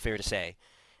 That's not fair to say.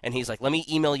 And he's like, let me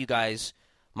email you guys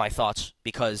my thoughts,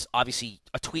 because obviously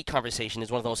a tweet conversation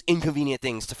is one of the most inconvenient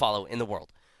things to follow in the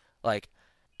world. Like,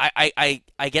 I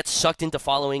get sucked into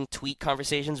following tweet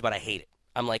conversations, but I hate it.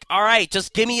 I'm like, all right,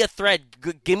 just give me a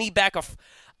thread. Give me back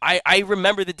I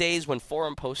remember the days when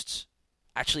forum posts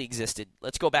actually existed.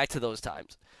 Let's go back to those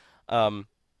times.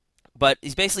 But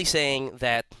he's basically saying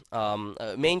that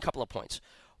main couple of points.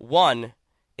 One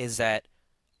is that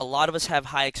a lot of us have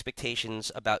high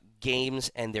expectations about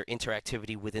games and their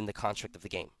interactivity within the construct of the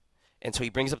game. And so he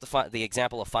brings up the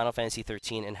example of Final Fantasy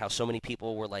 13 and how so many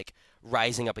people were like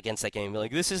rising up against that game. They're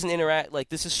like, this isn't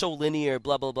this is so linear,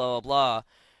 blah, blah, blah, blah, blah.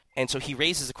 And so he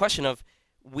raises the question of,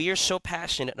 we are so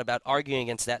passionate about arguing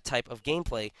against that type of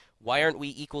gameplay. Why aren't we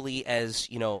equally as,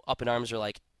 up in arms, or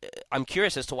like, I'm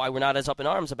curious as to why we're not as up in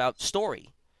arms about story.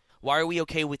 Why are we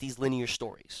okay with these linear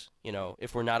stories?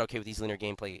 If we're not okay with these linear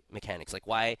gameplay mechanics, like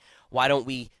why don't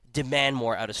we demand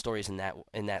more out of stories in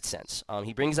that sense?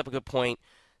 He brings up a good point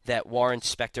that Warren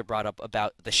Spector brought up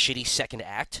about the shitty second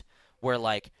act, where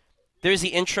like there's the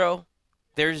intro,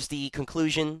 there's the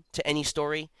conclusion to any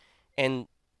story, and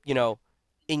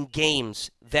in games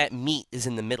that meat is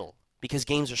in the middle, because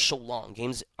games are so long.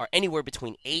 Games are anywhere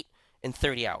between 8 and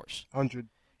 30 hours. 100.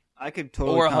 I could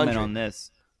totally comment 100. on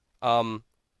this.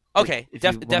 Okay, if you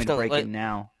want me to definitely. break it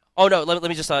now. Oh no, let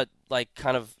me just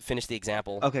kind of finish the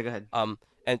example. Okay, go ahead.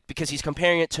 And because he's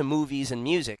comparing it to movies and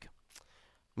music,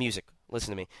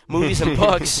 listen to me, movies and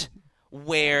books,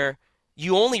 where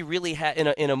you only really have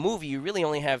in a movie, you really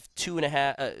only have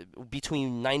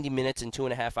between 90 minutes and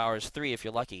 2.5 hours, 3 if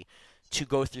you're lucky, to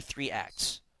go through 3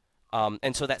 acts,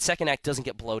 and so that second act doesn't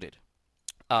get bloated.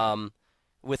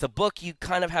 With a book, you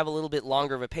kind of have a little bit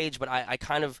longer of a page, but I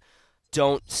kind of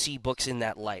don't see books in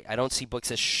that light. I don't see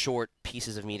books as short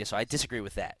pieces of media, so I disagree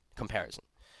with that comparison.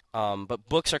 But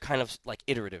books are kind of like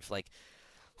iterative. Like,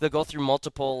 they'll go through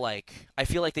multiple, I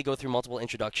feel like they go through multiple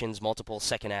introductions, multiple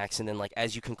second acts, and then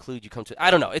as you conclude, you come to,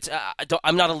 I don't know.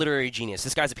 I'm not a literary genius.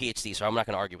 This guy's a PhD, so I'm not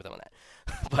going to argue with him on that.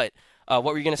 But what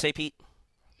were you going to say, Pete?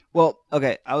 Well,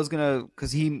 okay, I was gonna,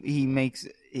 because he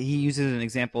uses an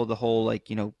example of the whole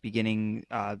beginning,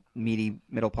 meaty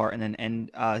middle part, and then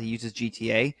end. He uses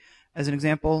GTA as an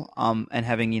example, and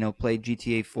having played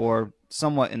GTA 4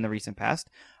 somewhat in the recent past,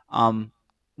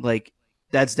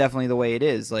 that's definitely the way it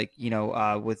is.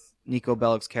 With Nico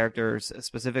Bellic's characters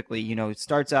specifically, it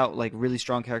starts out really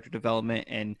strong character development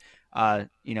and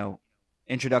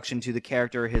introduction to the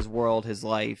character, his world, his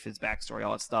life, his backstory,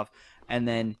 all that stuff, and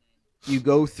then you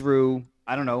go through,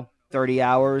 I don't know, 30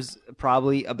 hours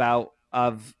probably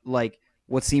of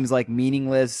what seems like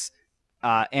meaningless,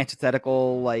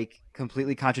 antithetical,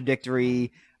 completely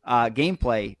contradictory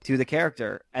gameplay to the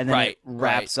character. And then it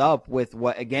wraps up with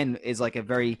what, again, is a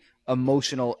very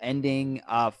emotional ending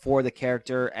for the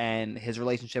character and his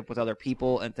relationship with other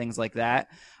people and things like that.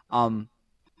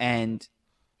 And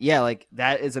yeah,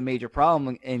 that is a major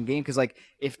problem in game, because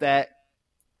if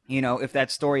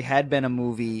that story had been a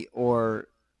movie or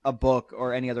a book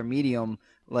or any other medium,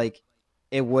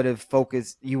 it would have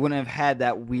focused. You wouldn't have had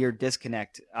that weird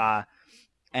disconnect.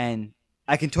 And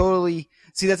I can totally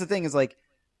see, that's the thing, is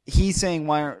he's saying,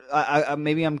 why aren't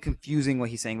maybe I'm confusing what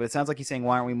he's saying, but it sounds like he's saying,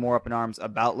 why aren't we more up in arms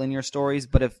about linear stories?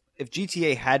 But if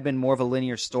GTA had been more of a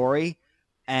linear story,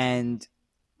 and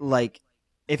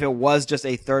if it was just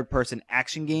a third person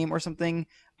action game or something,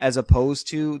 as opposed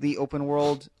to the open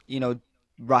world,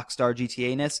 Rockstar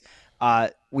GTA-ness,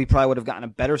 we probably would have gotten a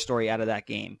better story out of that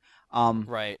game.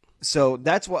 Right. So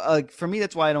that's what, for me,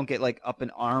 that's why I don't get up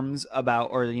in arms about,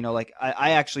 or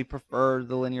I actually prefer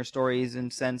the linear stories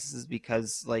in senses,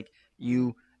 because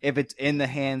if it's in the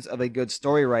hands of a good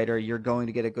story writer, you're going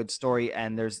to get a good story,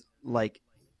 and there's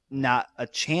not a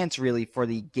chance really for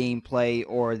the gameplay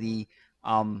or the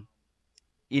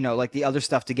the other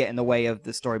stuff to get in the way of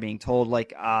the story being told.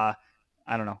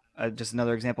 I don't know, just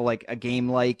another example, a game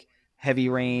like Heavy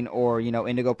Rain or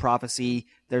Indigo Prophecy,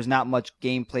 there's not much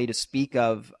gameplay to speak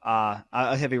of.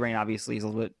 Heavy Rain obviously is a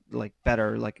little bit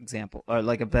better example, or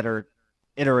a better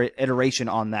iteration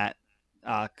on that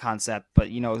concept. But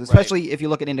especially if you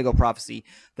look at Indigo Prophecy,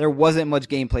 there wasn't much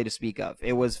gameplay to speak of.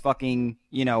 It was fucking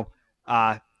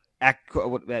QuickTime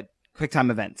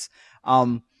events.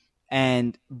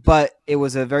 But it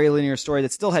was a very linear story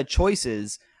that still had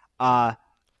choices, and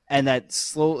that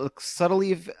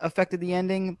subtly affected the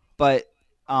ending. But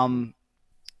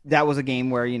that was a game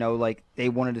where they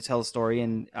wanted to tell a story,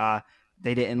 and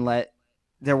they didn't let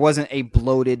there wasn't a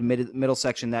bloated middle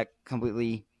section that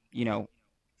completely,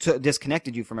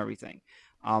 disconnected you from everything.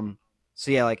 So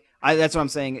yeah, like that's what I'm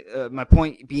saying. My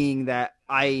point being that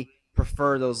I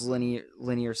prefer those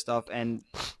linear stuff, and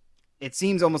it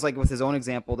seems almost like with his own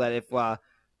example that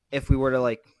if we were to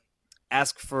like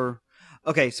ask for,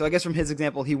 okay, so I guess from his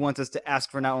example, he wants us to ask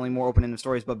for not only more open-ended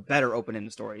stories but better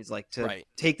open-ended stories, like to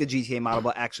take the GTA model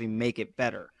but actually make it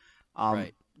better.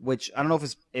 Which I don't know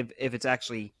if it's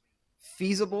actually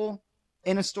feasible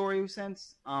in a story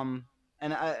sense.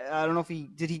 And I don't know if he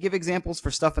give examples for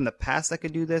stuff in the past that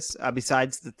could do this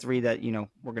besides the three that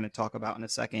we're going to talk about in a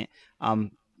second,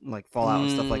 like Fallout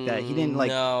and stuff like that. He didn't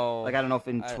like I don't know if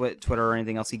in Twitter or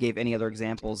anything else he gave any other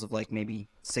examples of like maybe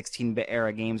 16-bit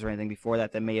era games or anything before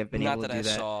that may have been able to do that.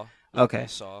 Saw. Okay. I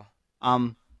saw.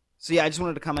 So yeah, I just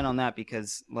wanted to comment on that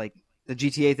because like the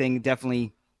GTA thing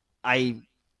definitely I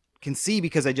can see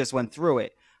because I just went through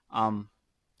it.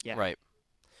 Yeah. Right.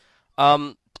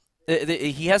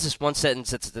 He has this one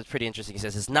sentence that's pretty interesting. He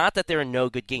says, "It's not that there are no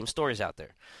good game stories out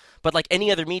there, but like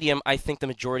any other medium, I think the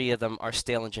majority of them are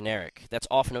stale and generic. That's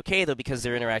often okay though, because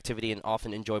their interactivity and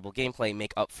often enjoyable gameplay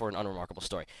make up for an unremarkable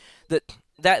story."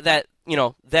 That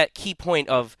key point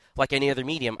of like any other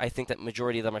medium, I think that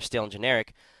majority of them are stale and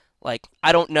generic. Like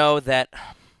I don't know that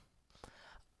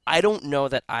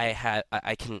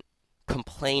I can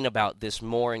complain about this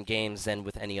more in games than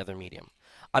with any other medium.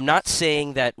 I'm not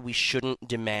saying that we shouldn't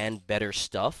demand better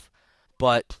stuff,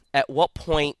 but at what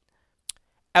point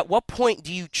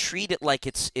do you treat it like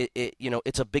it's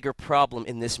a bigger problem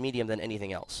in this medium than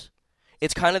anything else?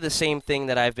 It's kind of the same thing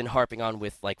that I've been harping on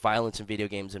with like violence in video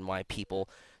games and why people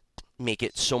make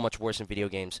it so much worse in video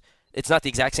games. It's not the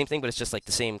exact same thing, but it's just like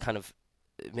the same kind of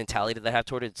mentality that I have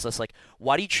toward it. It's just like,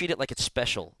 why do you treat it like it's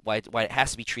special? Why it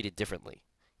has to be treated differently?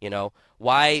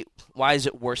 Why is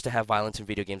it worse to have violence in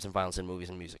video games than violence in movies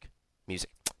and music,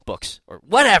 books, or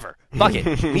whatever? Fuck it,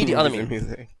 other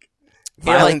music.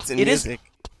 Violence in music.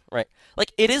 Right.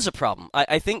 Like it is a problem.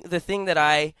 I think the thing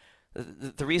that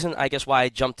the reason I guess why I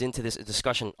jumped into this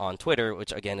discussion on Twitter,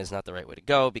 which again is not the right way to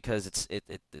go because it's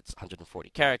 140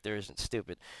 characters and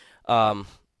stupid,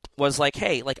 was like,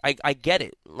 hey, like I get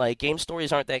it. Like game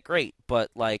stories aren't that great, but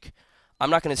like I'm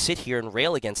not going to sit here and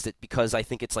rail against it because I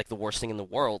think it's like the worst thing in the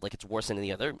world, like it's worse than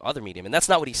any other medium. And that's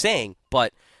not what he's saying,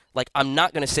 but like I'm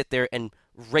not going to sit there and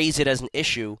raise it as an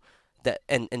issue that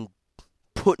and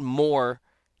put more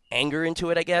anger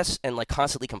into it, I guess, and like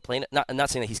constantly complain. I'm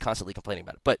not saying that he's constantly complaining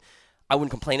about it, but I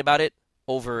wouldn't complain about it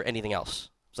over anything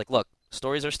else. It's like, look,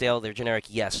 stories are stale, they're generic,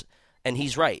 yes, and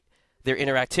he's right. Their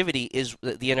interactivity is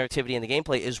the interactivity in the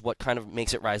gameplay is what kind of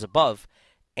makes it rise above,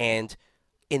 and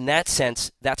in that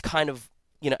sense, that's kind of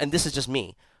and this is just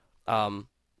me,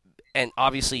 and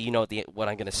obviously what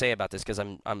I'm going to say about this because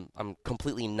I'm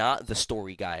completely not the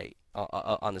story guy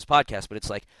on this podcast, but it's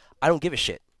like I don't give a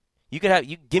shit. You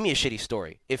give me a shitty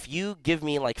story. If you give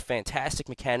me like fantastic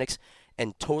mechanics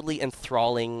and totally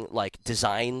enthralling like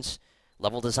designs,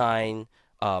 level design,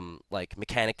 like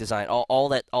mechanic design, all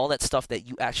that stuff that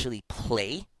you actually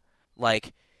play,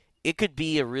 like it could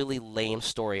be a really lame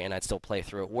story and I'd still play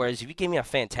through it. Whereas if you give me a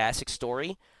fantastic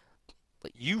story,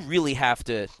 like you really have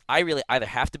to. I really either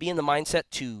have to be in the mindset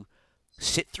to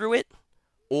sit through it,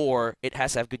 or it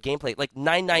has to have good gameplay. Like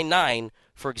 999,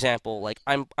 for example, like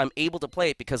I'm able to play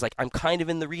it because like I'm kind of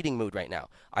in the reading mood right now.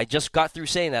 I just got through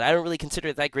saying that I don't really consider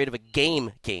it that great of a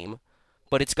game,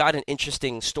 but it's got an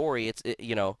interesting story.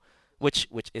 Which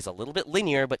is a little bit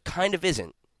linear, but kind of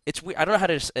isn't. It's weird. I don't know how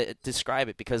to describe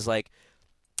it because like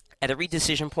at every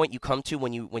decision point you come to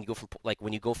when you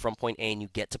go from point A and you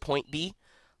get to point B,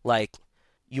 like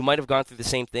you might have gone through the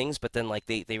same things, but then like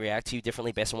they react to you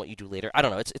differently based on what you do later. I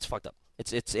don't know. It's fucked up.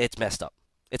 It's messed up.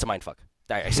 It's a mindfuck.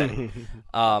 I said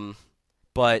it.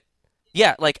 But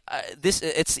yeah, like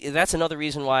that's another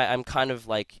reason why I'm kind of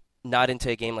like not into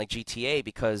a game like GTA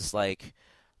because like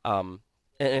and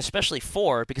especially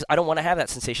 4 because I don't want to have that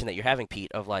sensation that you're having,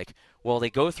 Pete, of like, well, they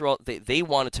go through they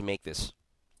wanted to make this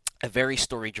a very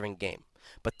story-driven game,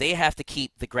 but they have to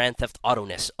keep the Grand Theft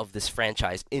Auto-ness of this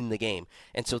franchise in the game,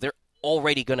 and so they're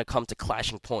already going to come to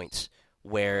clashing points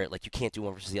where like you can't do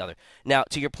one versus the other. Now,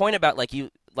 to your point about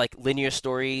like linear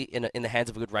story in the hands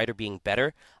of a good writer being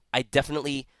better, I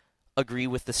definitely agree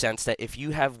with the sense that if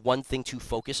you have one thing to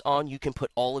focus on, you can put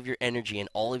all of your energy and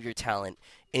all of your talent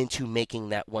into making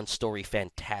that one story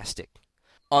fantastic.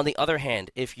 On the other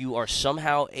hand, if you are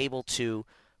somehow able to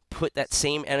put that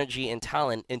same energy and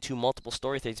talent into multiple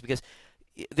story things, because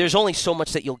there's only so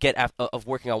much that you'll get of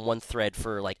working on one thread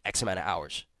for like X amount of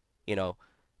hours,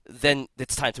 then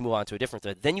it's time to move on to a different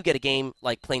thread. Then you get a game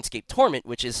like Planescape Torment,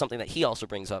 which is something that he also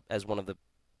brings up as one of the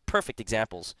perfect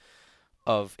examples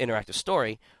of interactive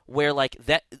story where like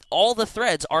that all the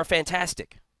threads are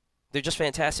fantastic. They're just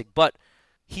fantastic, but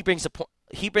he brings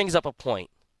up a point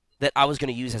that I was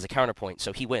going to use as a counterpoint,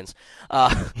 so he wins.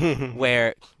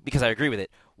 Where because I agree with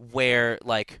it, where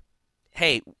like,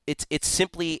 hey, it's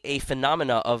simply a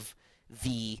phenomena of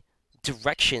the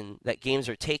direction that games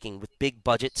are taking with big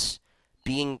budgets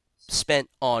being spent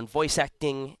on voice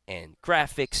acting and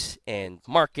graphics and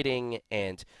marketing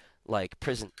and like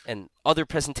present and other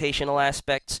presentational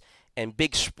aspects and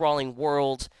big sprawling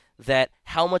worlds, that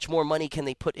how much more money can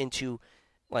they put into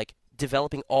like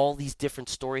developing all these different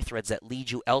story threads that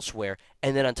lead you elsewhere,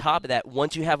 and then on top of that,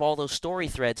 once you have all those story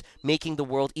threads, making the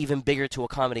world even bigger to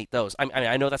accommodate those. I mean,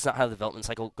 I know that's not how the development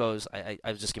cycle goes. I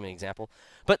was just giving an example,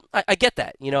 but I get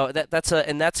that. You know,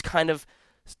 that's kind of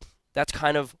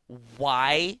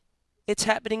why it's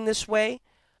happening this way.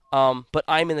 But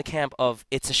I'm in the camp of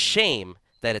it's a shame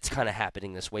that it's kind of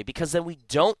happening this way, because then we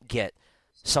don't get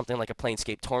something like a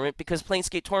Planescape Torment, because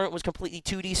Planescape Torment was completely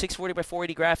 2D, 640 by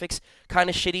 480 graphics, kind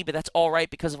of shitty, but that's all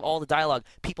right because of all the dialogue.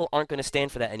 People aren't going to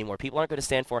stand for that anymore. People aren't going to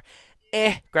stand for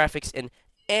graphics and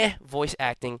voice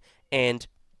acting and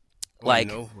like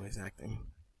no voice acting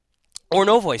or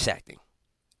no voice acting,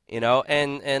 you know.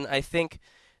 And I think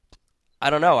I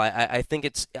don't know. I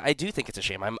do think it's a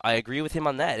shame. I agree with him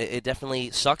on that. It definitely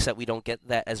sucks that we don't get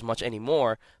that as much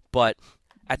anymore, but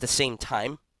at the same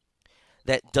time,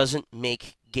 that doesn't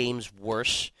make games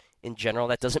worse in general.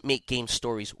 That doesn't make game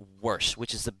stories worse,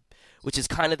 which is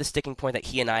kind of the sticking point that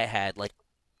he and I had. Like,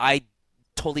 I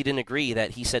totally didn't agree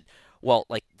that he said, well,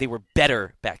 like, they were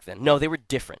better back then. No, they were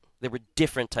different. They were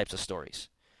different types of stories.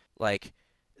 Like,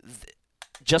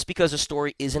 just because a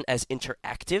story isn't as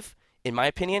interactive, in my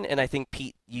opinion, and I think,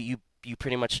 Pete, you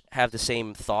pretty much have the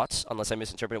same thoughts, unless I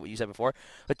misinterpreted what you said before,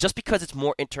 but just because it's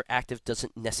more interactive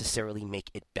doesn't necessarily make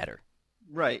it better.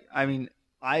 Right. I mean,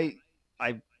 I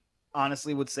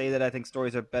honestly would say that I think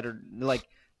stories are better. Like,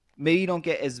 maybe you don't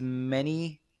get as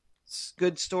many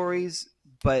good stories,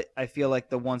 but I feel like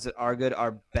the ones that are good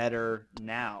are better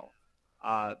now,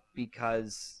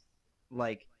 because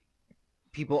like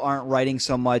people aren't writing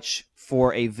so much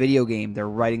for a video game; they're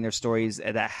writing their stories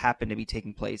that happen to be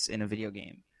taking place in a video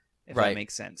game. If Right. that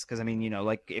makes sense, because I mean, you know,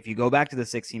 like if you go back to the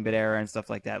 16-bit era and stuff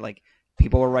like that, like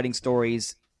people were writing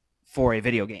stories for a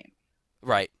video game.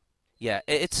 Right. Yeah,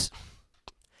 it's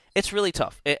really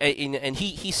tough. And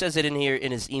he says it in here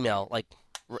in his email, like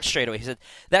straight away. He said,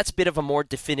 that's a bit of a more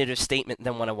definitive statement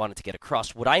than what I wanted to get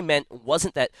across. What I meant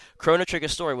wasn't that Chrono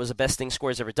Trigger's story was the best thing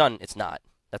Square's ever done. It's not.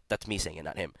 That's me saying it,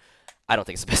 not him. I don't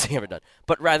think it's the best thing ever done.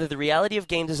 But rather, the reality of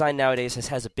game design nowadays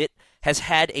has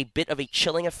had a bit of a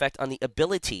chilling effect on the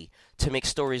ability to make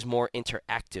stories more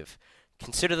interactive.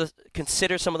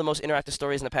 Consider some of the most interactive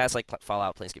stories in the past, like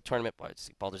Fallout, Planescape Tournament,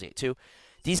 Baldur's Gate 2.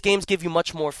 These games give you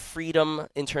much more freedom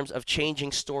in terms of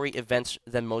changing story events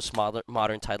than most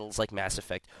modern titles like Mass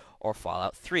Effect or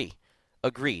Fallout 3.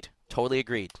 Agreed. Totally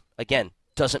agreed. Again,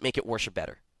 doesn't make it worse or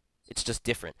better. It's just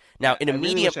different. Now, in a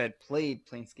really medium... wish I had played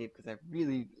Planescape, because I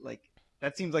really, like,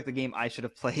 that seems like the game I should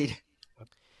have played.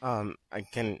 Can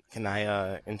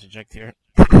I interject here?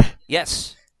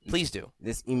 Yes, please do.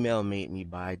 This email made me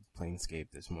buy Planescape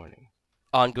this morning.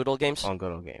 On Good Old Games? On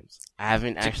Good Old Games. I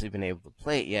haven't actually been able to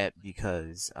play it yet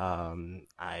because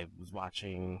I was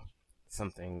watching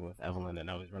something with Evelyn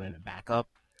and I was running a backup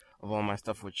of all my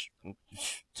stuff, which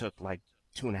took like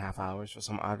 2.5 hours for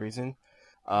some odd reason.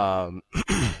 But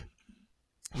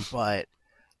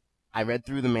I read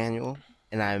through the manual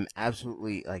and I'm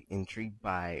absolutely like intrigued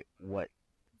by what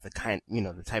the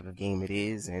type of game it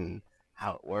is and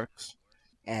how it works.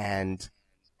 And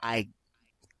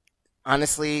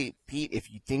honestly, Pete,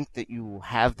 if you think that you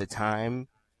have the time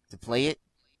to play it,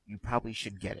 you probably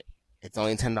should get it. It's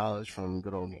only $10 from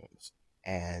Good Old Games.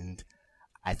 And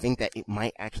I think that it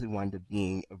might actually wind up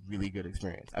being a really good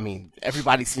experience. I mean,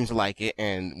 everybody seems to like it,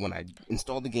 and when I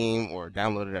installed the game or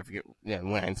downloaded it, I forget,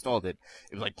 when I installed it,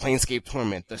 it was like Planescape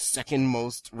Torment, the second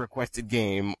most requested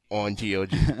game on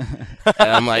GOG. And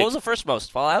I'm like, what was the first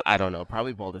most? Fallout? I don't know,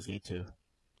 probably Baldur's Gate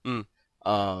 2.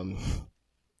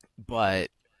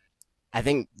 But I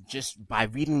think just by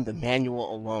reading the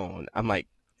manual alone, I'm like,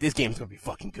 this game's gonna be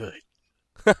fucking good.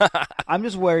 I'm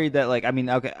just worried that, like, I mean,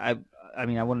 okay, I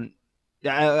mean, I wouldn't.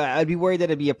 I'd be worried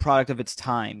that it'd be a product of its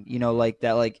time. You know, like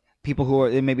that, like people who are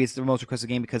maybe it's the most requested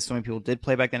game because so many people did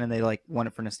play back then and they like want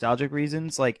it for nostalgic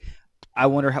reasons. Like, I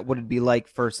wonder what it'd be like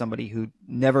for somebody who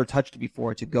never touched it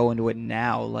before to go into it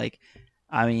now. Like,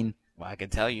 I mean, well, I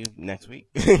can tell you next week.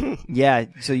 Yeah,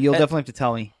 so you'll definitely have to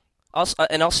tell me. I'll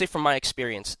say from my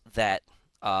experience that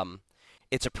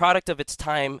it's a product of its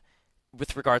time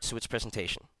with regards to its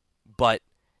presentation, but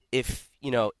if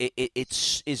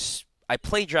it's I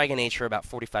played Dragon Age for about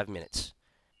 45 minutes,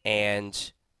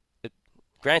 and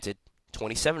granted,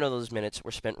 27 of those minutes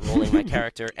were spent rolling my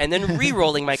character and then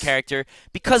re-rolling my character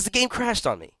because the game crashed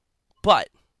on me. But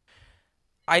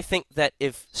I think that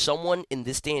if someone in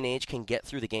this day and age can get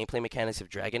through the gameplay mechanics of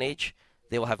Dragon Age,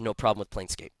 they will have no problem with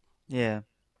Planescape. Yeah.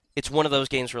 It's one of those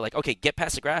games where, like, okay, get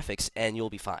past the graphics and you'll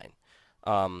be fine.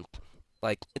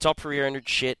 Like, it's all pre-rendered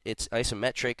shit. It's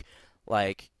isometric,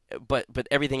 like, but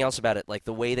everything else about it, like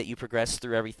the way that you progress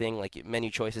through everything, like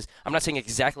menu choices. I'm not saying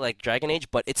exactly like Dragon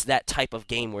Age, but it's that type of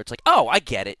game where it's like, oh, I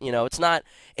get it. It's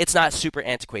not super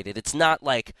antiquated. It's not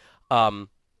like The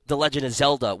Legend of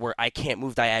Zelda where I can't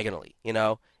move diagonally.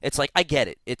 It's like I get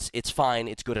it. It's fine.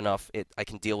 It's good enough. I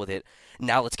can deal with it.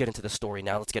 Now let's get into the story.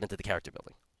 Now let's get into the character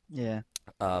building. Yeah.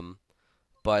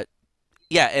 But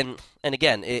yeah, and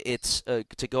again, it's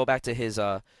to go back to his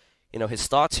his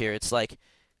thoughts here. It's like,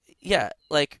 yeah,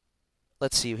 like,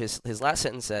 let's see, his last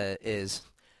sentence is,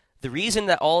 the reason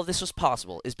that all of this was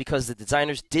possible is because the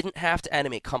designers didn't have to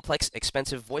animate complex,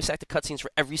 expensive voice-acted cutscenes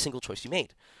for every single choice you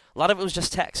made. A lot of it was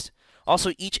just text.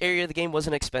 Also, each area of the game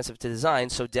wasn't expensive to design,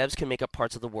 so devs can make up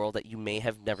parts of the world that you may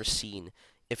have never seen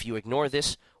if you ignore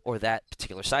this or that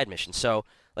particular side mission. So,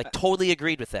 like, totally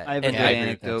agreed with that. I have a good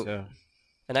anecdote.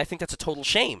 And I think that's a total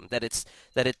shame that it's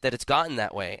gotten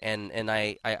that way.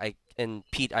 And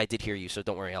Pete, I did hear you, so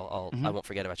don't worry, I won't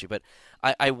forget about you. But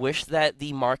I wish that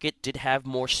the market did have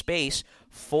more space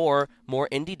for more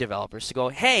indie developers to go,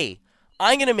 hey,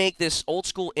 I'm going to make this old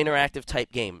school interactive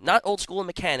type game. Not old school in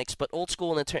mechanics, but old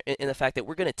school in the fact that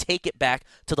we're going to take it back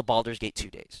to the Baldur's Gate 2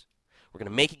 days. We're going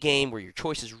to make a game where your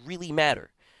choices really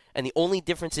matter. And the only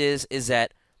difference is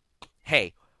that,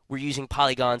 hey, we're using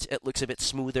polygons, it looks a bit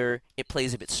smoother, it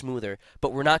plays a bit smoother,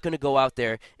 but we're not going to go out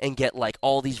there and get like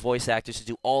all these voice actors to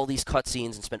do all these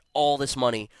cutscenes and spend all this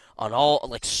money on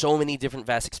so many different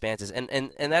vast expanses.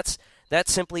 And that's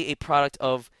simply a product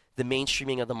of the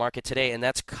mainstreaming of the market today, and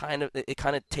it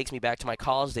kind of takes me back to my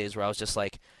college days where I was just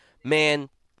like, man,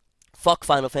 fuck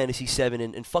Final Fantasy VII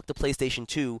and fuck the PlayStation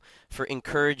 2 for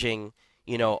encouraging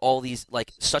all these,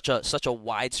 like, such a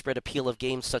widespread appeal of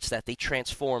games such that they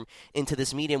transform into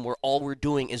this medium where all we're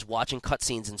doing is watching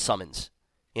cutscenes and summons.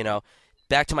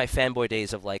 Back to my fanboy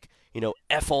days of, like,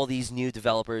 F all these new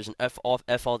developers and F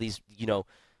all these,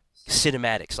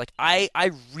 cinematics. Like,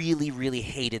 I really, really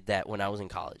hated that when I was in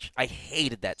college. I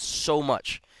hated that so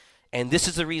much. And this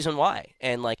is the reason why.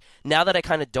 And, like, now that I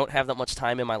kind of don't have that much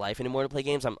time in my life anymore to play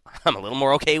games, I'm a little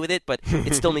more okay with it, but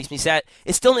it still makes me sad.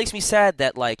 It still makes me sad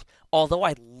that, like, although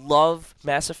I love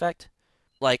Mass Effect,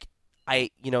 like,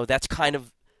 it's kind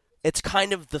of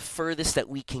the furthest that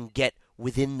we can get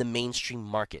within the mainstream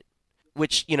market.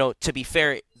 Which, to be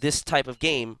fair, this type of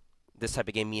game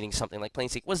meaning something like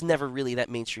Planescape, was never really that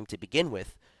mainstream to begin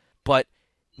with. But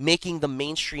making the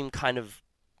mainstream kind of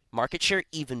market share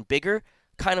even bigger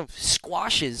kind of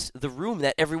squashes the room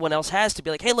that everyone else has to be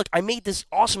like, hey, look, I made this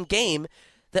awesome game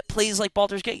that plays like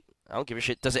Baldur's Gate. I don't give a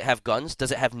shit. Does it have guns?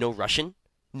 Does it have no Russian?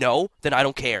 No? Then I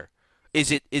don't care.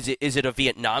 Is it a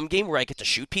Vietnam game where I get to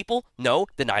shoot people? No?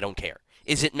 Then I don't care.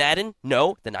 Is it Madden?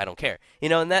 No? Then I don't care.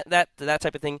 And that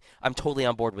type of thing, I'm totally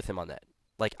on board with him on that.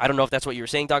 Like, I don't know if that's what you were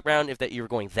saying, Doc Brown, if that you were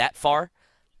going that far.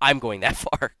 I'm going that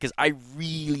far because I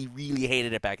really, really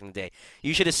hated it back in the day.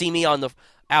 You should have seen me on the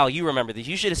Al. You remember this?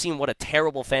 You should have seen what a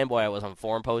terrible fanboy I was on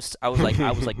forum posts. I was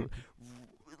like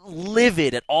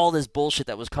livid at all this bullshit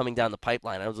that was coming down the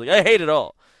pipeline. I was like, I hate it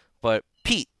all. But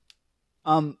Pete,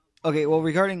 okay. Well,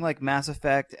 regarding like Mass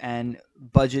Effect and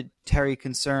budgetary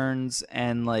concerns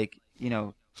and like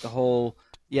the whole.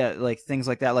 Yeah, like things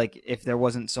like that. Like if there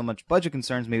wasn't so much budget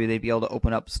concerns, maybe they'd be able to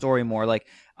open up story more. Like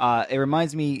it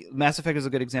reminds me, Mass Effect is a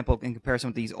good example in comparison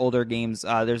with these older games.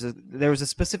 There was a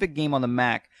specific game on the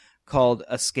Mac called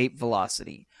Escape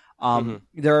Velocity.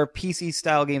 There are PC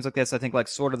style games like this. I think like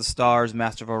Sword of the Stars,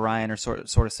 Master of Orion are sort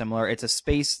of similar. It's a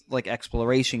space like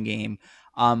exploration game.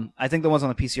 I think the ones on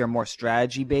the PC are more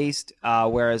strategy based,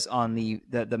 whereas on the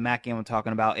Mac game I'm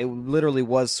talking about, it literally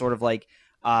was sort of like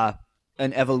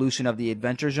an evolution of the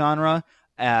adventure genre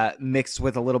mixed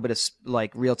with a little bit of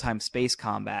like real-time space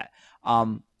combat.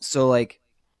 So like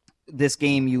this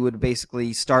game, you would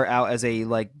basically start out as a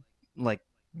like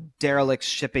derelict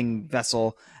shipping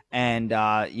vessel, and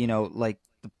like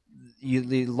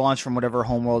you launch from whatever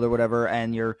homeworld or whatever,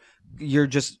 and you're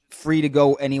just free to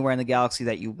go anywhere in the galaxy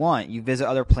that you want. You visit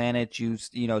other planets, you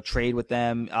trade with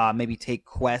them, maybe take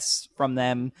quests from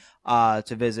them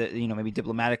to visit, maybe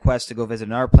diplomatic quests to go visit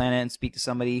another planet and speak to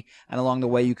somebody. And along the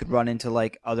way, you could run into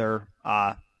like other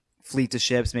fleets of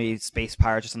ships, maybe space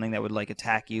pirates or something that would like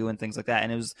attack you and things like that.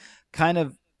 And it was kind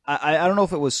of I don't know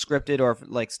if it was scripted or if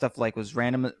like stuff like was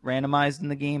randomized in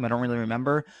the game. I don't really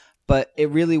remember, but it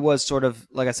really was sort of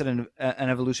like I said, an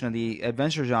evolution of the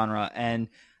adventure genre. And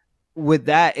with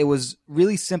that, it was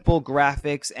really simple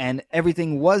graphics, and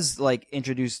everything was like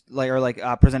introduced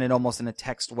presented almost in a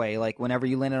text way. Like whenever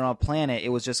you landed on a planet, it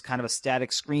was just kind of a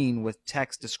static screen with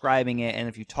text describing it, and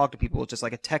if you talk to people, it was just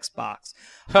like a text box.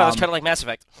 It's kind of like Mass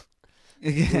Effect.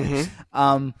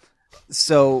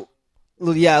 So,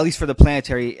 yeah, at least for the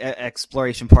planetary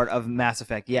exploration part of Mass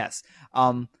Effect, yes.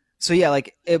 So yeah,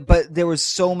 but there was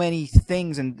so many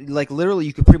things, and like literally,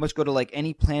 you could pretty much go to like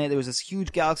any planet. There was this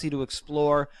huge galaxy to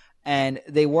explore, and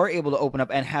they were able to open up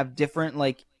and have different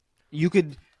you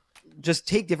could just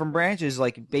take different branches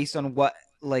like based on what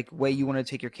way you want to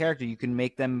take your character. You can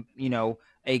make them,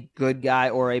 a good guy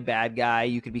or a bad guy.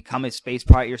 You could become a space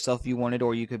pirate yourself if you wanted,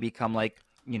 or you could become a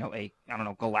I don't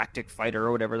know, galactic fighter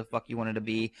or whatever the fuck you wanted to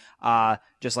be.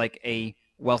 Just like a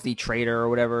wealthy trader or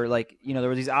whatever. There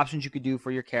were these options you could do for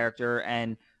your character,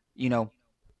 and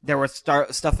there was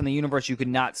stuff in the universe you could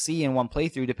not see in one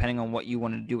playthrough depending on what you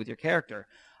wanted to do with your character.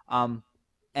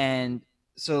 And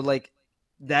so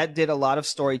that did a lot of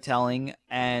storytelling,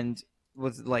 and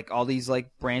with all these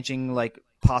branching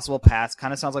possible paths.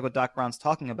 Kind of sounds like what Doc Brown's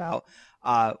talking about,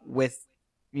 with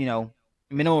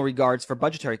minimal regards for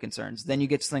budgetary concerns. Then you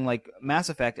get something like Mass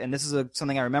Effect, and this is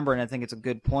something I remember, and I think it's a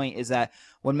good point, is that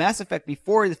when Mass Effect,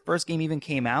 before the first game even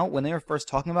came out, when they were first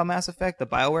talking about Mass Effect, the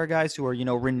BioWare guys, who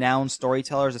are renowned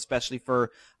storytellers, especially for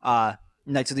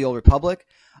Knights of the Old Republic,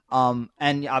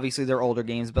 and obviously they're older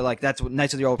games, but that's what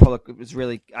Knights of the Old Republic was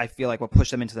really, I feel like, what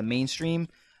pushed them into the mainstream.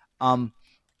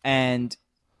 And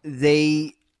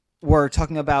they were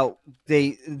talking about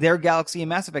their galaxy in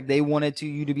Mass Effect. They wanted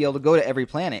you to be able to go to every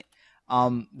planet.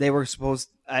 They were supposed,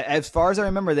 as far as I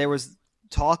remember, there was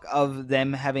talk of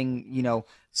them having,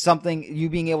 something, you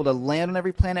being able to land on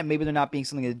every planet. Maybe there not being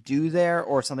something to do there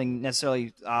or something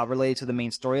necessarily related to the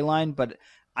main storyline, but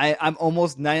I'm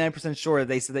almost 99% sure that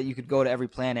they said that you could go to every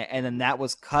planet, and then that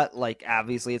was cut,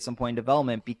 obviously at some point in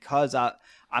development, because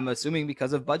I'm assuming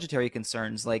because of budgetary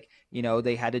concerns.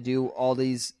 They had to do all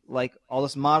these, all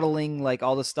this modeling,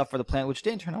 all this stuff for the planet, which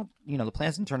didn't turn out, the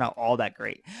planets didn't turn out all that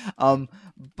great.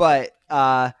 But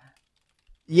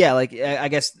yeah, I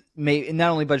guess maybe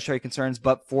not only budgetary concerns,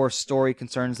 but for story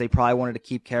concerns, they probably wanted to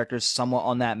keep characters somewhat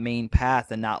on that main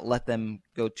path and not let them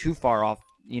go too far off,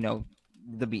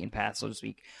 the beaten path, so to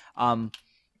speak.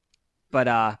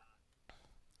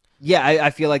 Yeah, I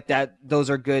feel like that those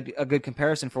are a good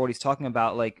comparison for what he's talking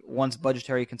about. Once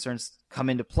budgetary concerns come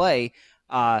into play,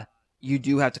 you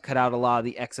do have to cut out a lot of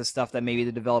the excess stuff that maybe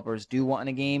the developers do want in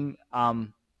a game,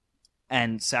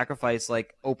 and sacrifice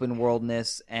open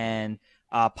worldness and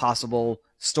possible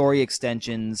story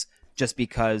extensions just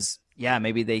because, yeah,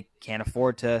 maybe they can't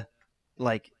afford to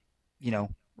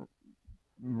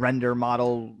render,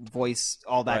 model, voice,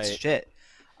 all that shit.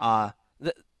 Man,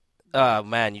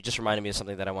 you just reminded me of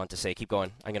something that I want to say. Keep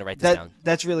going. I'm going to write this down.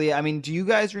 That's really, do you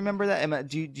guys remember that?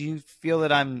 Do you feel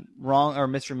that I'm wrong or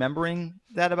misremembering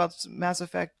that about Mass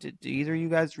Effect? Do either of you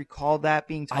guys recall that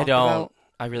being talked about?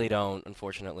 I really don't,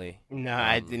 unfortunately. No,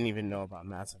 I didn't even know about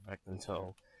Mass Effect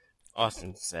until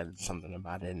Austin said something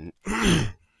about it, and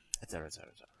et cetera, et cetera,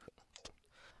 et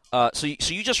cetera. So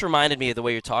you just reminded me of the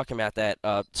way you're talking about that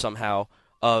somehow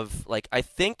of, I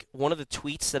think one of the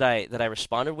tweets that I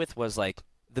responded with was,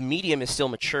 the medium is still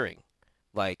maturing.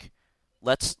 Let's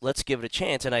give it a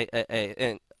chance. And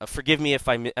I forgive me if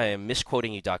I am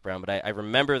misquoting you, Doc Brown, but I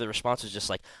remember the response was just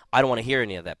I don't want to hear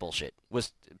any of that bullshit.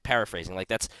 Was paraphrasing.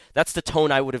 That's the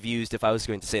tone I would have used if I was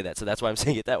going to say that. So that's why I'm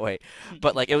saying it that way.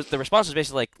 But the response was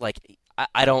basically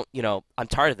I don't, I'm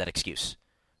tired of that excuse.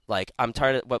 I'm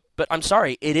tired of, but I'm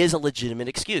sorry, it is a legitimate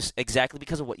excuse exactly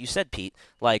because of what you said, Pete.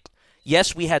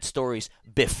 Yes, we had stories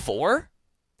before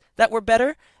that were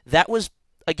better. That was,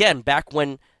 again, back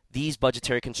when these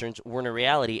budgetary concerns weren't a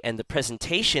reality, and the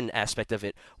presentation aspect of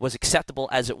it was acceptable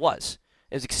as it was.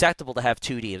 It was acceptable to have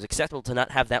 2D. It was acceptable to not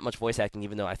have that much voice acting,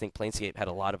 even though I think Planescape had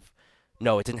a lot of...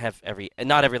 No, it didn't have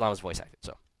not every line was voice acted,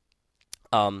 so...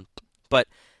 But,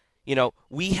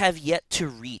 we have yet to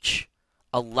reach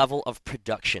a level of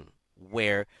production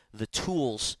where the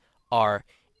tools are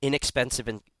inexpensive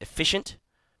and efficient,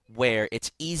 where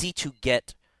it's easy to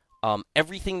get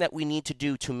everything that we need to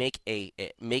do to make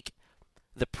make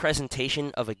the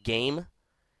presentation of a game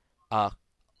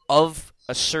of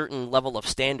a certain level of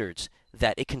standards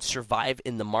that it can survive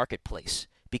in the marketplace.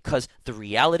 Because the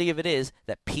reality of it is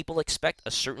that people expect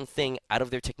a certain thing out of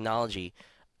their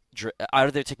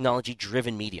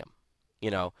technology-driven medium.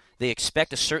 They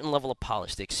expect a certain level of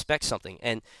polish. They expect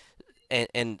something,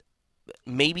 and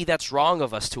maybe that's wrong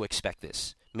of us to expect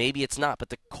this. maybe it's not. But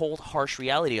the cold, harsh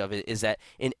reality of it is that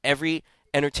in every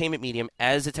entertainment medium,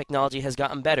 as the technology has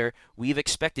gotten better, we've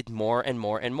expected more and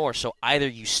more and more. So either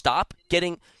you stop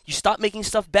making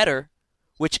stuff better,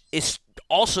 which is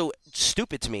also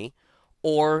stupid to me,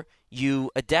 or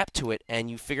you adapt to it and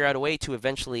you figure out a way to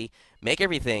eventually make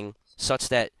everything such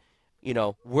that,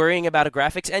 worrying about a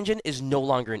graphics engine is no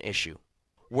longer an issue.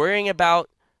 Worrying about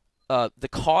the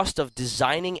cost of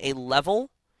designing a level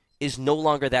is no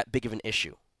longer that big of an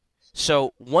issue.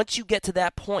 So once you get to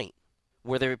that point,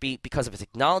 whether it be because of a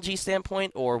technology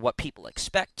standpoint or what people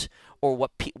expect or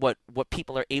what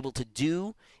people are able to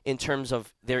do in terms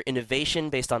of their innovation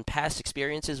based on past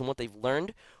experiences and what they've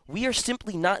learned, we are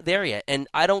simply not there yet. And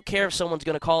I don't care if someone's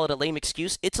going to call it a lame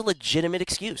excuse. It's a legitimate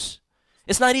excuse.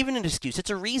 It's not even an excuse.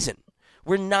 It's a reason.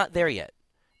 We're not there yet.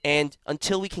 And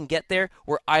until we can get there,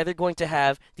 we're either going to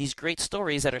have these great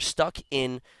stories that are stuck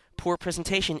in poor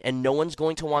presentation and no one's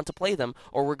going to want to play them,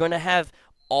 or we're going to have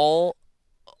all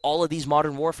of these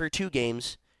Modern Warfare 2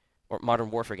 games, or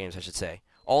Modern Warfare games, I should say,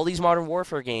 all these Modern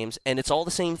Warfare games, and it's all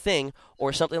the same thing,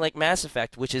 or something like Mass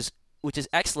Effect, which is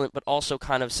excellent, but also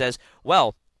kind of says,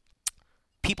 well,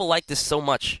 people like this so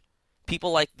much.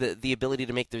 People like the ability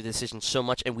to make their decisions so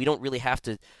much, and we don't really have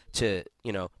to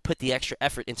put the extra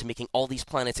effort into making all these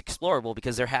planets explorable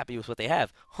because they're happy with what they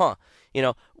have.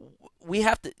 We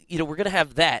have to, we're going to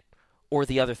have that or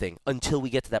the other thing until we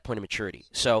get to that point of maturity.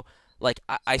 So,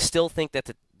 I still think that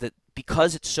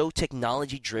because it's so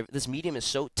technology driven, this medium is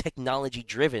so technology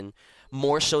driven,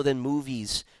 more so than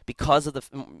movies, because of the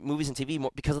movies and TV,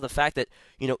 because of the fact that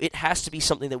it has to be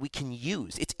something that we can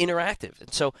use. It's interactive,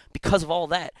 and so because of all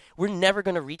that, we're never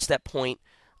going to reach that point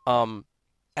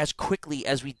as quickly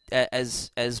as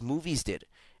as movies did.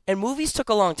 And movies took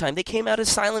a long time. They came out as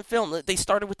silent film. They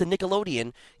started with the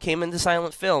Nickelodeon, came into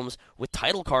silent films with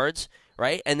title cards,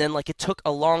 right? And then it took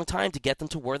a long time to get them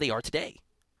to where they are today.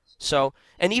 So,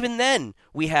 and even then,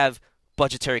 we have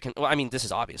budgetary. This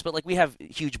is obvious, but we have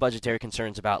huge budgetary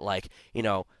concerns about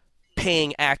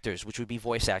paying actors, which would be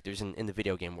voice actors in the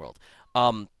video game world.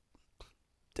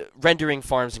 Rendering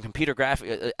farms and computer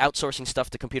outsourcing stuff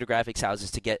to computer graphics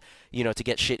houses to get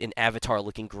shit in Avatar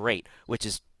looking great, which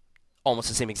is almost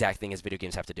the same exact thing as video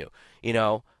games have to do.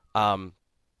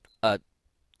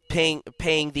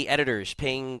 Paying the editors,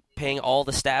 paying all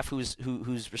the staff who's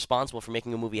responsible for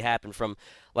making a movie happen, from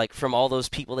all those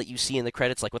people that you see in the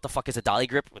credits, what the fuck is a dolly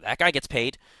grip? That guy gets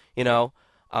paid,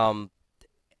 The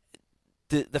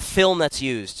film that's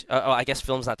used, I guess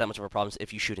film's not that much of a problem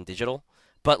if you shoot in digital,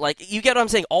 but you get what I'm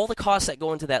saying. All the costs that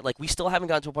go into that, we still haven't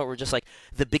gotten to a point where just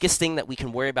the biggest thing that we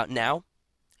can worry about now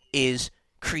is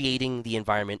creating the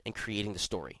environment and creating the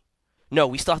story. No,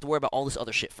 we still have to worry about all this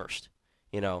other shit first.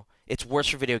 It's worse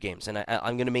for video games, and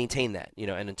I'm going to maintain that.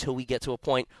 And until we get to a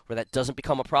point where that doesn't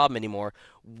become a problem anymore,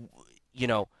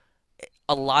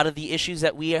 a lot of the issues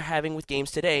that we are having with games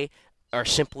today are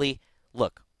simply,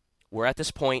 look, we're at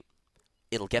this point.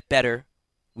 It'll get better.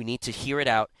 We need to hear it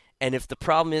out. And if the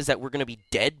problem is that we're going to be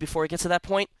dead before it gets to that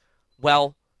point,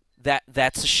 well,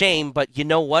 that's a shame. But you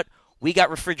know what? We got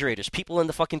refrigerators. People in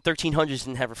the fucking 1300s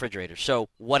didn't have refrigerators, so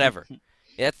whatever.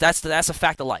 That's a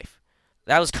fact of life.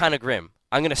 That was kind of grim.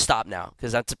 I'm gonna stop now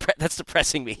because that's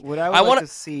depressing me. What I would like to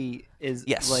see is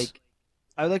yes.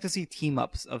 I would like to see team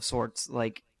ups of sorts.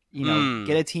 Get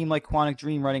a team like Quantic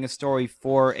Dream writing a story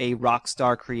for a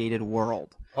Rockstar created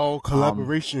world. Oh,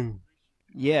 collaboration.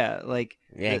 Yeah, it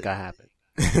ain't gonna happen.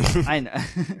 I know.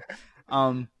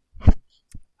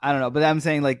 I don't know, but I'm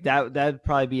saying that'd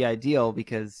probably be ideal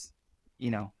because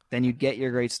then you get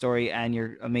your great story and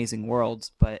your amazing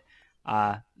worlds. But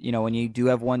when you do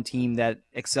have one team that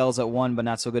excels at one but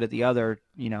not so good at the other,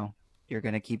 you're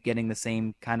going to keep getting the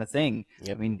same kind of thing.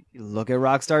 Yep. Look at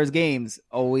Rockstar's games,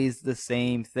 always the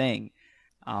same thing.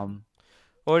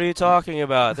 What are you talking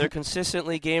about? They're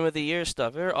consistently Game of the Year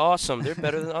stuff. They're awesome. They're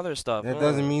better than other stuff. That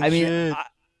doesn't mean shit.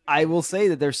 I will say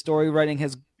that their story writing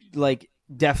has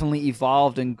definitely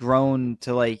evolved and grown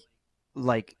to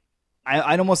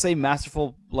I'd almost say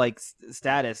masterful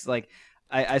status.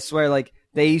 I swear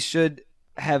they should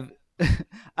have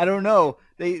I don't know.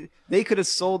 They could have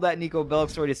sold that Nico Bellic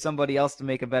story to somebody else to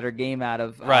make a better game out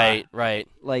of. Right.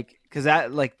 Because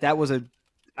that was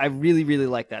I really, really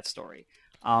like that story.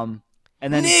 And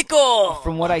then Nico,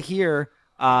 from what I hear,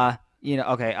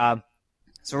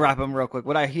 so wrap them real quick.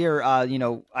 What I hear, I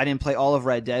didn't play all of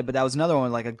Red Dead, but that was another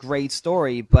one, a great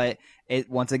story, but it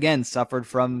once again suffered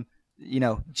from,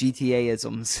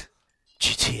 GTA-isms.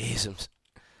 GTA-isms.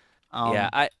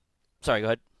 Sorry, go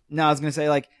ahead. No, I was gonna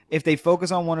say if they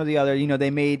focus on one or the other,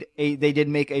 they did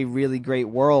make a really great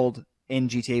world in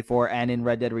GTA 4 and in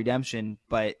Red Dead Redemption,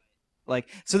 but Like,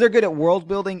 so they're good at world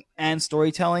building and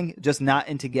storytelling, just not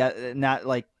in together, not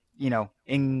like,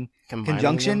 in Combining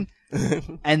conjunction.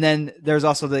 them. And then there's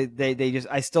also they just,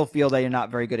 I still feel that you're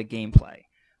not very good at gameplay.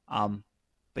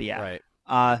 But yeah. Right.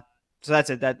 So that's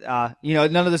it. That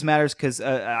none of this matters because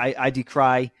I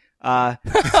decry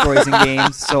stories in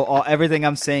games. So everything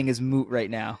I'm saying is moot right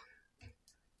now.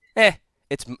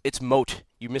 It's moat.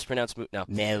 You mispronounced moot now.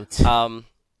 Note.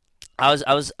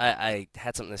 I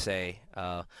had something to say.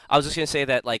 I was just gonna say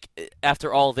that like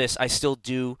after all this, I still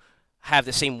do have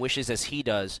the same wishes as he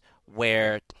does,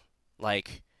 where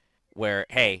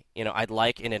hey, I'd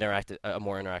like a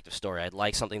more interactive story. I'd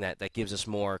like something that gives us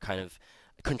more kind of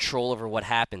control over what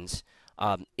happens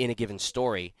in a given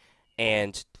story,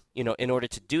 and in order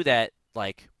to do that,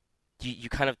 like you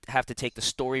kind of have to take the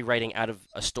story writing out of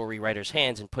a story writer's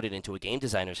hands and put it into a game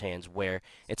designer's hands, where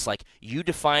it's like you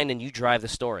define and you drive the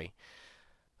story.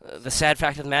 The sad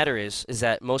fact of the matter is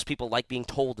that most people like being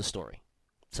told the story.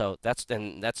 So that's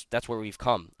where we've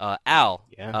come. Al,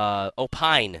 Yeah.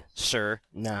 Opine, sir.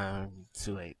 Nah,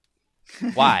 too late.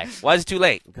 Why? Why is it too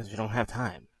late? Because we don't have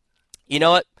time. You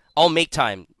know what? I'll make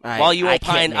time. While you I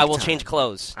can't opine, make I will time. change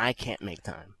clothes. I can't make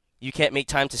time. You can't make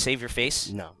time to save your face?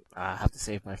 No, I have to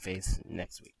save my face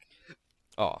next week.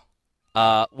 Oh.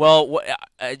 Well,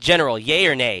 General, yay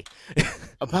or nay?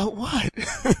 About what?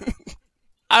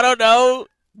 I don't know.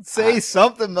 Say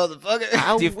something,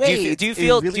 motherfucker.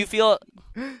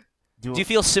 Do you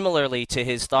feel similarly to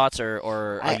his thoughts, or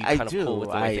are you kind of cool with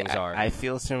the way things are? I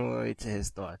feel similarly to his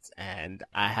thoughts, and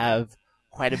I have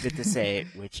quite a bit to say,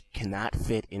 which cannot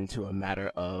fit into a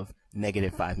matter of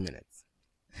 -5 minutes.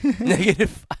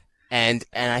 Negative. And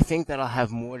I think that I'll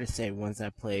have more to say once I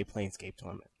play Planescape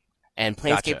Torment. And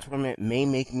Planescape Gotcha. Torment may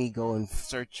make me go and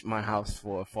search my house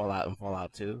for Fallout and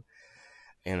Fallout 2.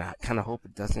 And I kind of hope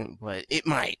it doesn't, but it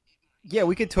might. Yeah,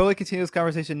 we could totally continue this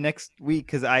conversation next week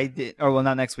because I did, or well,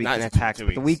 not next week, Not 'cause next it's week, packed, 2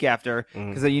 but the weeks. week after, Mhm.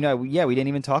 because we didn't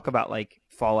even talk about like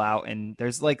Fallout, and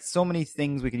there's like so many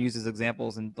things we could use as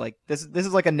examples, and like this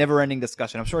is like a never-ending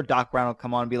discussion. I'm sure Doc Brown will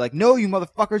come on and be like, "No, you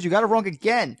motherfuckers, you got it wrong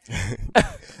again."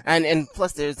 And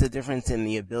plus, there's the difference in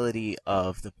the ability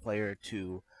of the player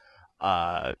to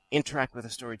interact with a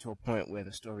story to a point where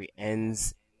the story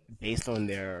ends based on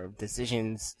their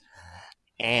decisions,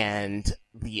 and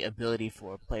the ability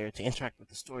for a player to interact with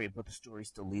the story, but the story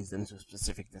still leads them to a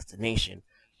specific destination.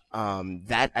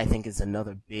 That, I think, is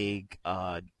another big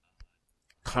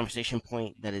conversation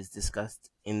point that is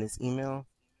discussed in this email.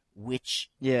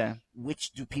 Which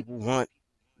do people want?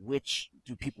 Which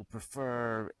do people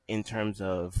prefer in terms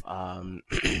of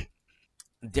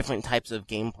different types of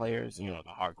game players? The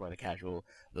hardcore, the casual,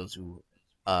 those who,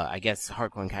 I guess,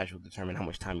 hardcore and casual determine how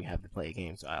much time you have to play a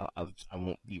game. So I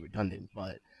won't be redundant.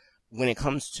 But when it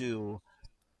comes to,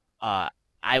 I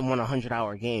want a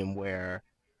 100-hour game where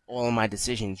all of my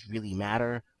decisions really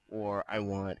matter, or I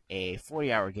want a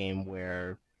 40-hour game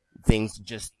where things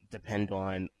just depend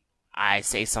on I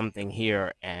say something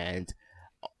here and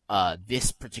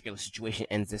this particular situation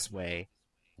ends this way,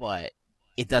 but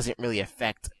it doesn't really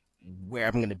affect where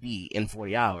I'm going to be in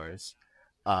 40 hours.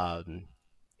 That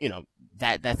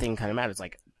thing kind of matters.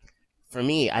 Like, for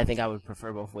me, I think I would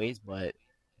prefer both ways, but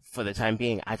for the time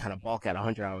being, I kind of balk at a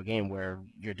 100-hour game where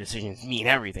your decisions mean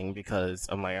everything, because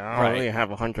I'm like, I don't really have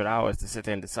 100 hours to sit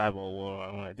there and decide what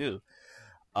I want to do.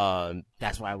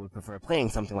 That's why I would prefer playing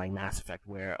something like Mass Effect,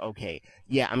 where, okay,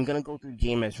 yeah, I'm going to go through the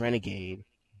game as Renegade,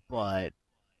 but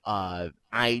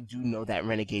I do know that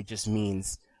Renegade just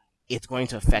means it's going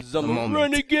to affect the moment.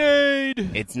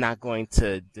 Renegade! It's not going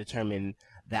to determine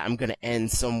that I'm going to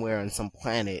end somewhere on some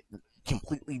planet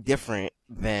completely different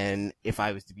than if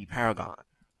I was to be Paragon,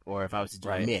 or if I was to do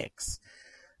a mix.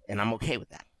 And I'm okay with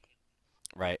that.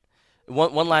 Right.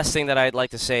 One last thing that I'd like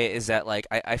to say is that, like,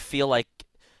 I feel like,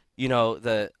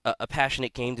 a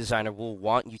passionate game designer will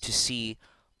want you to see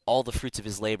all the fruits of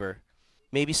his labor.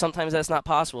 Maybe sometimes that's not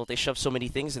possible if they shove so many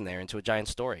things in there into a giant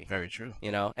story. Very true.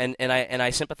 And I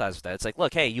sympathize with that. It's like,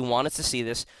 look, hey, you want us to see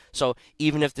this, so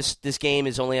even if this game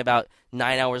is only about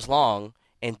 9 hours long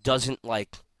and doesn't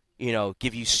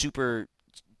give you super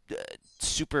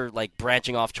like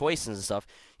branching off choices and stuff,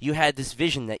 you had this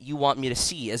vision that you want me to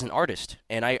see as an artist,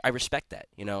 and I respect that.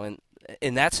 And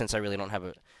in that sense, I really don't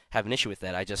have an issue with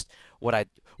that. I just what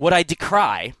I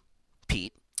decry,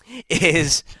 Pete,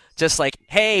 is just like,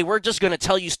 hey, we're just going to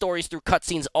tell you stories through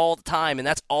cutscenes all the time, and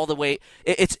that's all the way.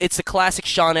 It's the classic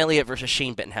Sean Elliott versus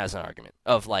Shane Bettenhausen argument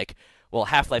of like, well,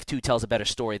 Half-Life 2 tells a better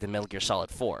story than Metal Gear Solid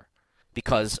 4,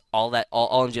 because all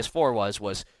MGS4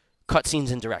 was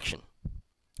cutscenes and direction.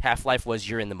 Half-Life was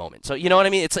you're in the moment. So you know what I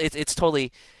mean? It's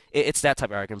totally it's that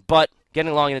type of argument. But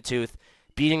getting along in the tooth,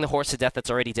 beating the horse to death that's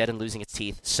already dead and losing its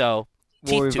teeth. So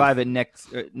We'll teeth revive it next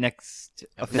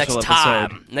official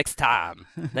episode. Next time.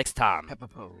 Pepper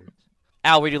Pode.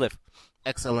 Al, where do you live?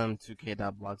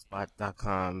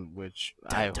 xlm2k.blogspot.com, which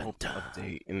I hope to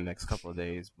update in the next couple of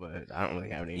days, but I don't really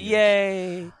have any news.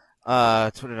 Yay!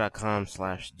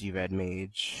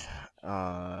 Twitter.com/dredmage.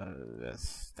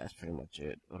 That's pretty much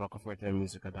it.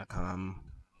 Roccafuertemusica.com.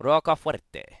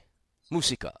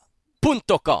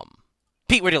 Roccafuertemusica.com.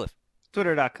 Pete, where do you live?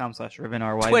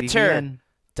 Twitter.com/RivenRYVN.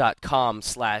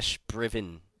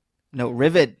 Twitter.com/Briven. No,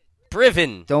 Rivet.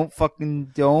 Briven. Don't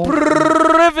Briven. Don't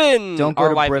go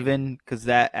to RYV. Briven because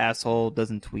that asshole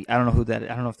doesn't tweet. I don't know who that is.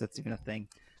 I don't know if that's even a thing.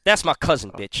 That's my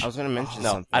cousin, bitch. I was going to mention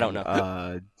No, something. I don't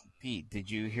know. Pete, did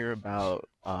you hear about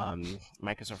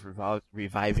Microsoft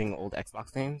reviving old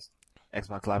Xbox games?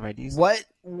 Xbox Live IDs? What?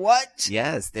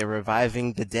 Yes, they're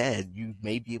reviving the dead. You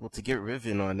may be able to get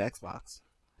Riven on Xbox.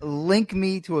 Link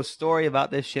me to a story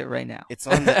about this shit right now. It's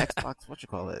on the Xbox,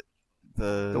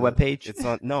 the webpage? It's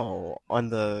on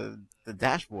the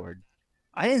dashboard.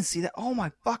 I didn't see that. Oh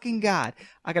my fucking god!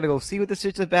 I gotta go see what this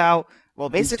shit's about. Well,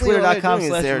 basically, what they're doing is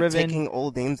they're Twitter.com/Riven. taking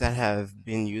old games that have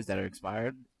been used that are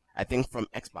expired, I think from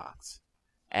Xbox.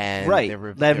 And Right.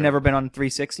 they're That have never been on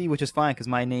 360, which is fine because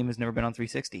my name has never been on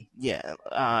 360. Yeah.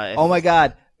 Oh my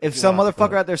god! If some want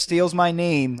motherfucker to- out there steals my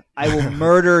name, I will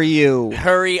murder you.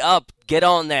 Hurry up. Get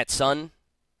on that, son.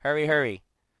 Hurry.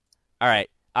 All right.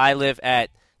 I live at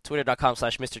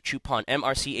twitter.com/Mr. Chupon.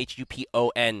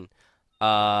 MRCHUPON.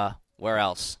 Where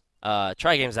else?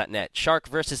 Trygames.net.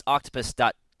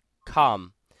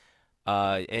 Sharkversusoctopus.com.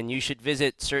 And you should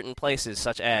visit certain places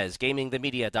such as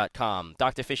gamingthemedia.com,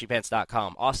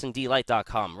 drfishypants.com,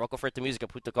 austindlight.com,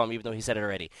 roccafuertemusica.com, even though he said it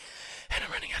already. And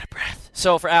I'm running out of breath.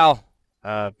 So for Al,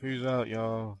 Peace out,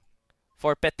 y'all.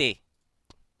 for Petty,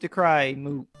 Decry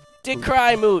moot. Dick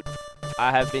Cry Moot,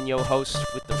 I have been your host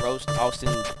with the roast,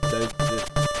 Austin.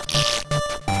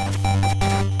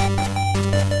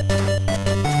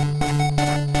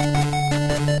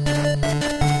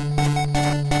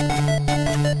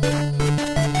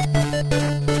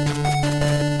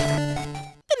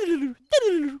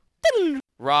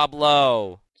 Rob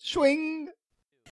Lowe. Swing.